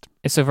podcast.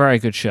 It's a very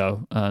good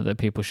show that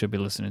people should be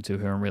listening to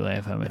here on Relay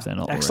FM if they're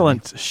not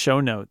Excellent already. show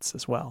notes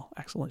as well.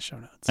 Excellent show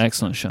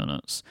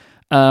notes.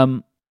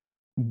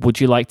 Would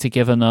you like to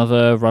give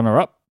another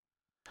runner-up?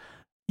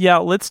 Yeah,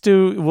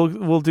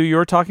 we'll do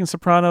your Talking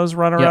Sopranos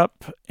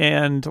runner-up,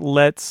 and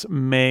let's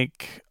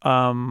make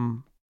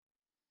Cortex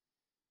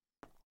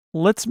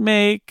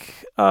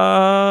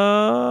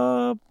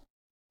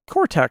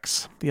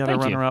the other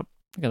runner-up.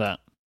 Look at that.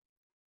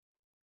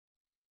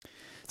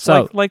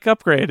 So, like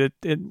Upgrade, it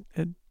didn't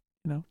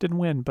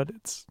win, but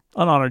it's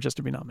an honor just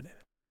to be nominated.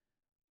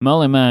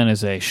 Merlin Mann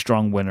is a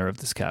strong winner of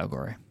this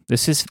category.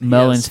 This is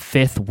Merlin's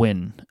fifth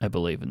win, I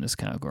believe, in this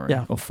category.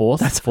 Yeah. Or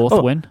fourth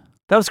win.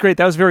 That was great.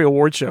 That was very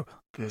award show.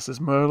 This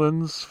is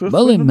Merlin's fifth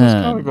Merlin win in this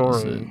Mann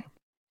category.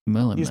 He's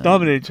Mann.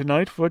 nominated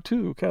tonight for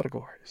 2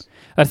 categories.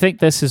 I think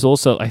this is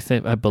also, I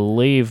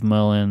believe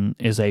Merlin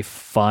is a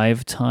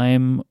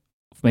 5-time,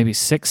 maybe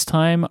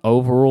 6-time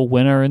overall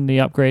winner in the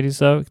Upgradies,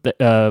 though.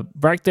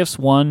 Brackdiffs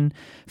won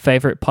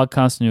Favorite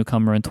Podcast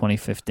Newcomer in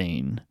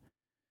 2015.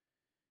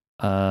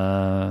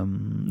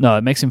 No,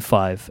 it makes him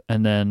 5.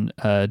 And then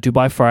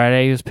Dubai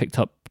Friday has picked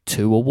up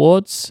 2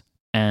 awards,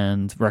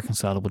 and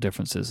Reconcilable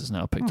Differences has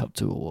now picked up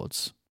 2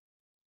 awards.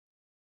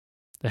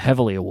 The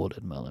heavily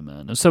awarded Merlin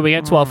Man. And so we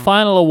get to our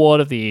final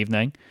award of the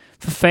evening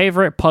for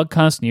Favorite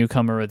Podcast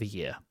Newcomer of the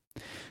Year.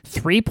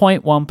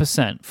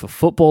 3.1% for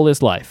Football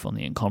is Life on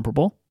The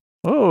Incomparable.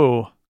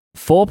 Oh.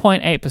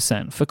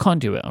 4.8% for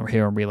Conduit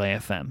here on Relay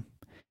FM.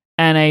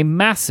 And a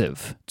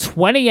massive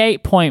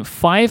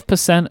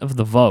 28.5% of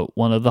the vote,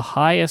 one of the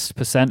highest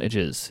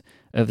percentages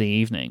of the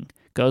evening,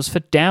 goes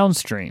for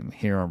Downstream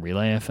here on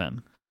Relay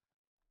FM.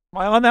 Am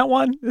I on that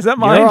one? Is that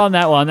mine? You're on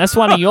that one. That's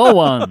one of your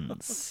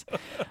ones.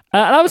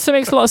 That also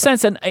makes a lot of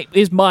sense, and it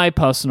is my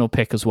personal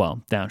pick as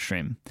well,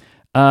 Downstream.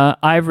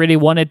 I really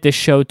wanted this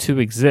show to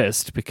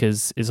exist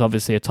because it's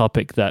obviously a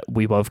topic that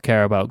we both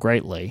care about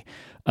greatly.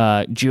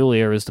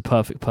 Julia is the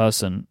perfect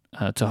person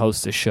to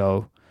host this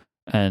show,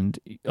 and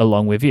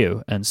along with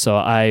you. And so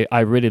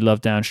I really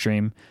love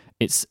Downstream.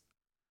 It's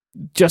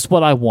just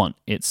what I want.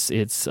 It's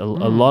a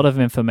lot of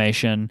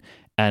information,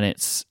 and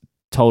it's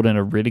told in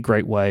a really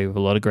great way with a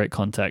lot of great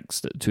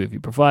context that the two of you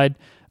provide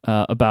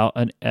about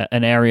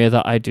an area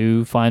that I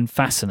do find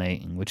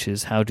fascinating, which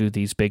is how do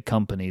these big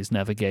companies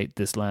navigate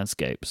this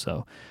landscape.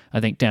 So I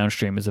think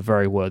Downstream is a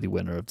very worthy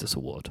winner of this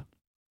award.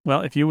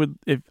 Well, if you and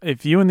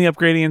the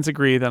Upgradians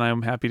agree, then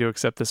I'm happy to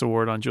accept this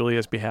award on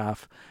Julia's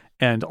behalf.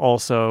 And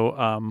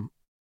also,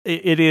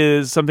 it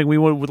is something we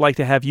would like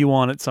to have you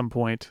on at some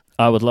point.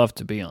 I would love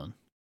to be on.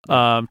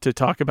 To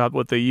talk about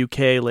what the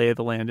UK lay of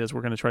the land is.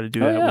 We're going to try to do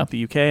that with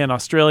the UK and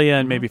Australia,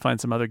 and maybe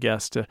find some other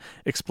guests to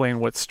explain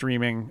what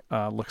streaming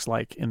looks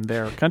like in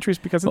their countries,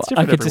 because it's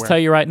different I could everywhere. just tell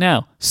you right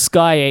now,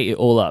 Sky ate it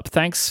all up.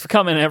 Thanks for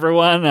coming,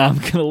 everyone. I'm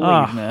going to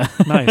leave now.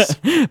 Nice.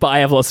 But I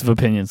have lots of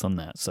opinions on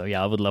that. So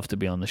yeah, I would love to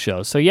be on the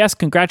show. So yes,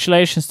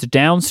 congratulations to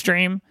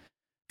Downstream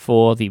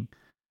for the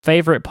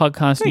Favorite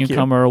Podcast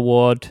Newcomer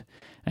Award,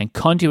 and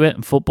Conduit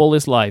and Football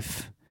is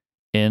Life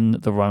in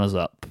the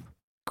runners-up.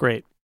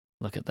 Great.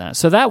 Look at that.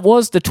 So that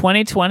was the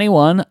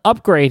 2021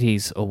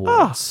 Upgradies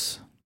Awards.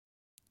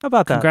 How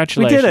about that?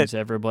 Congratulations, we did it.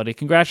 everybody.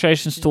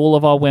 Congratulations to all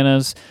of our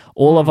winners,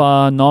 all of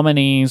our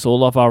nominees,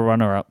 all of our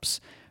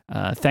runner-ups.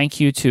 Thank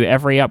you to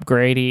every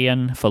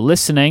Upgradian for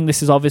listening.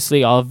 This is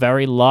obviously our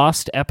very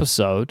last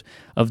episode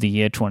of the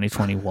year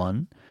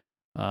 2021.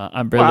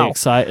 I'm really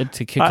excited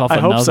to kick off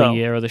another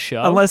year of the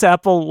show. Unless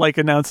Apple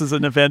announces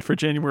an event for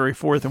January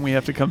 4th and we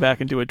have to come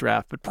back and do a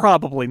draft, but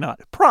probably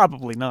not.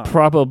 Probably not.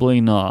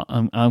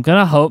 I'm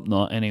gonna hope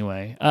not.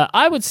 Anyway,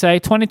 I would say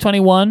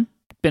 2021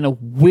 been a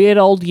weird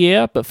old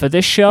year, but for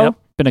this show,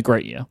 been a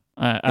great year.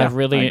 I've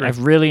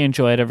really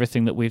enjoyed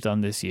everything that we've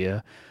done this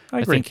year.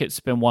 I think it's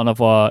been one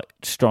of our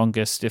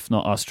strongest, if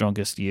not our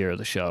strongest year of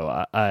the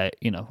show. I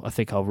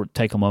think I'll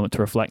take a moment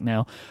to reflect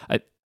now.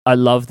 I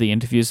love the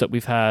interviews that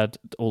we've had,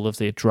 all of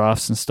the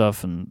drafts and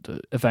stuff, and the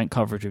event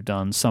coverage we've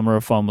done. Summer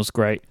of Fun was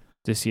great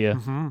this year.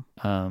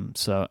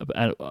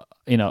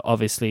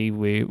 Obviously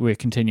we're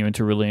continuing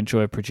to really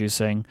enjoy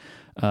producing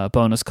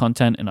bonus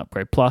content in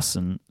Upgrade Plus,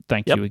 and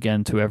thank you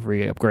again to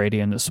every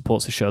Upgradian that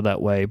supports the show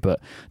that way. But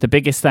the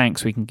biggest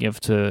thanks we can give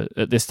to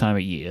at this time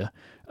of year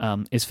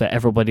is for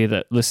everybody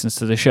that listens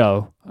to the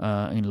show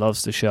and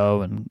loves the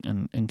show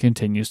and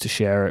continues to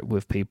share it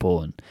with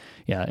people. And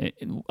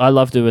I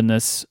love doing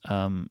this,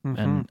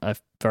 and I'm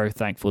very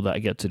thankful that I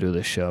get to do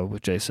this show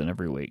with Jason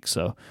every week.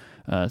 So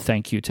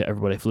thank you to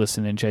everybody for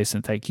listening.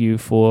 Jason, thank you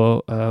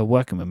for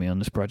working with me on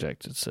this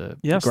project. It's a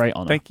great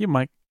honor. Thank you,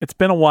 Mike. It's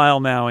been a while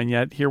now, and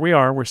yet here we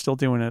are. We're still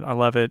doing it. I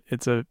love it.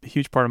 It's a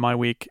huge part of my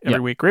week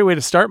every week. Great way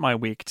to start my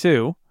week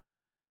too.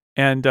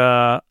 And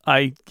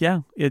likewise,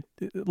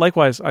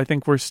 I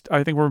think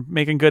we're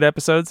making good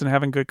episodes and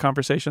having good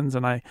conversations,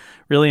 and I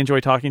really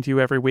enjoy talking to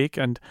you every week.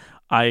 And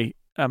I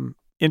am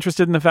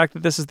interested in the fact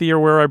that this is the year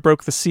where I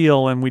broke the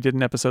seal and we did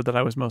an episode that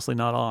I was mostly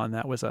not on.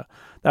 That was a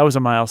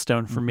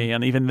milestone for me,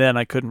 and even then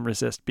I couldn't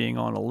resist being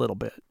on a little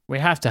bit. We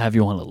have to have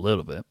you on a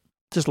little bit,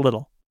 just a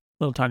little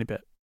tiny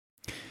bit.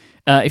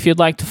 If you'd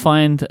like to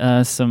find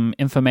some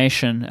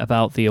information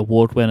about the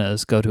award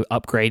winners, go to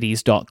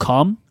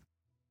upgradies.com.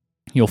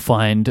 You'll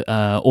find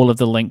all of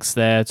the links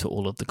there to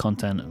all of the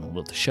content and all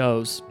of the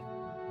shows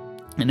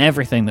and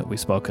everything that we've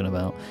spoken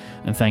about.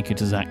 And thank you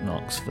to Zach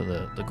Knox for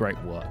the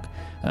great work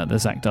that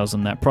Zach does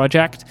on that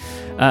project.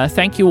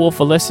 Thank you all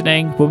for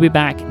listening. We'll be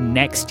back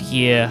next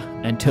year.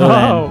 Until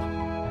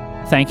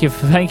then, thank you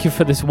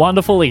for this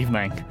wonderful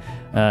evening.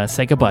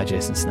 Say goodbye,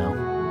 Jason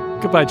Snell.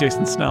 Goodbye,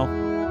 Jason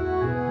Snell.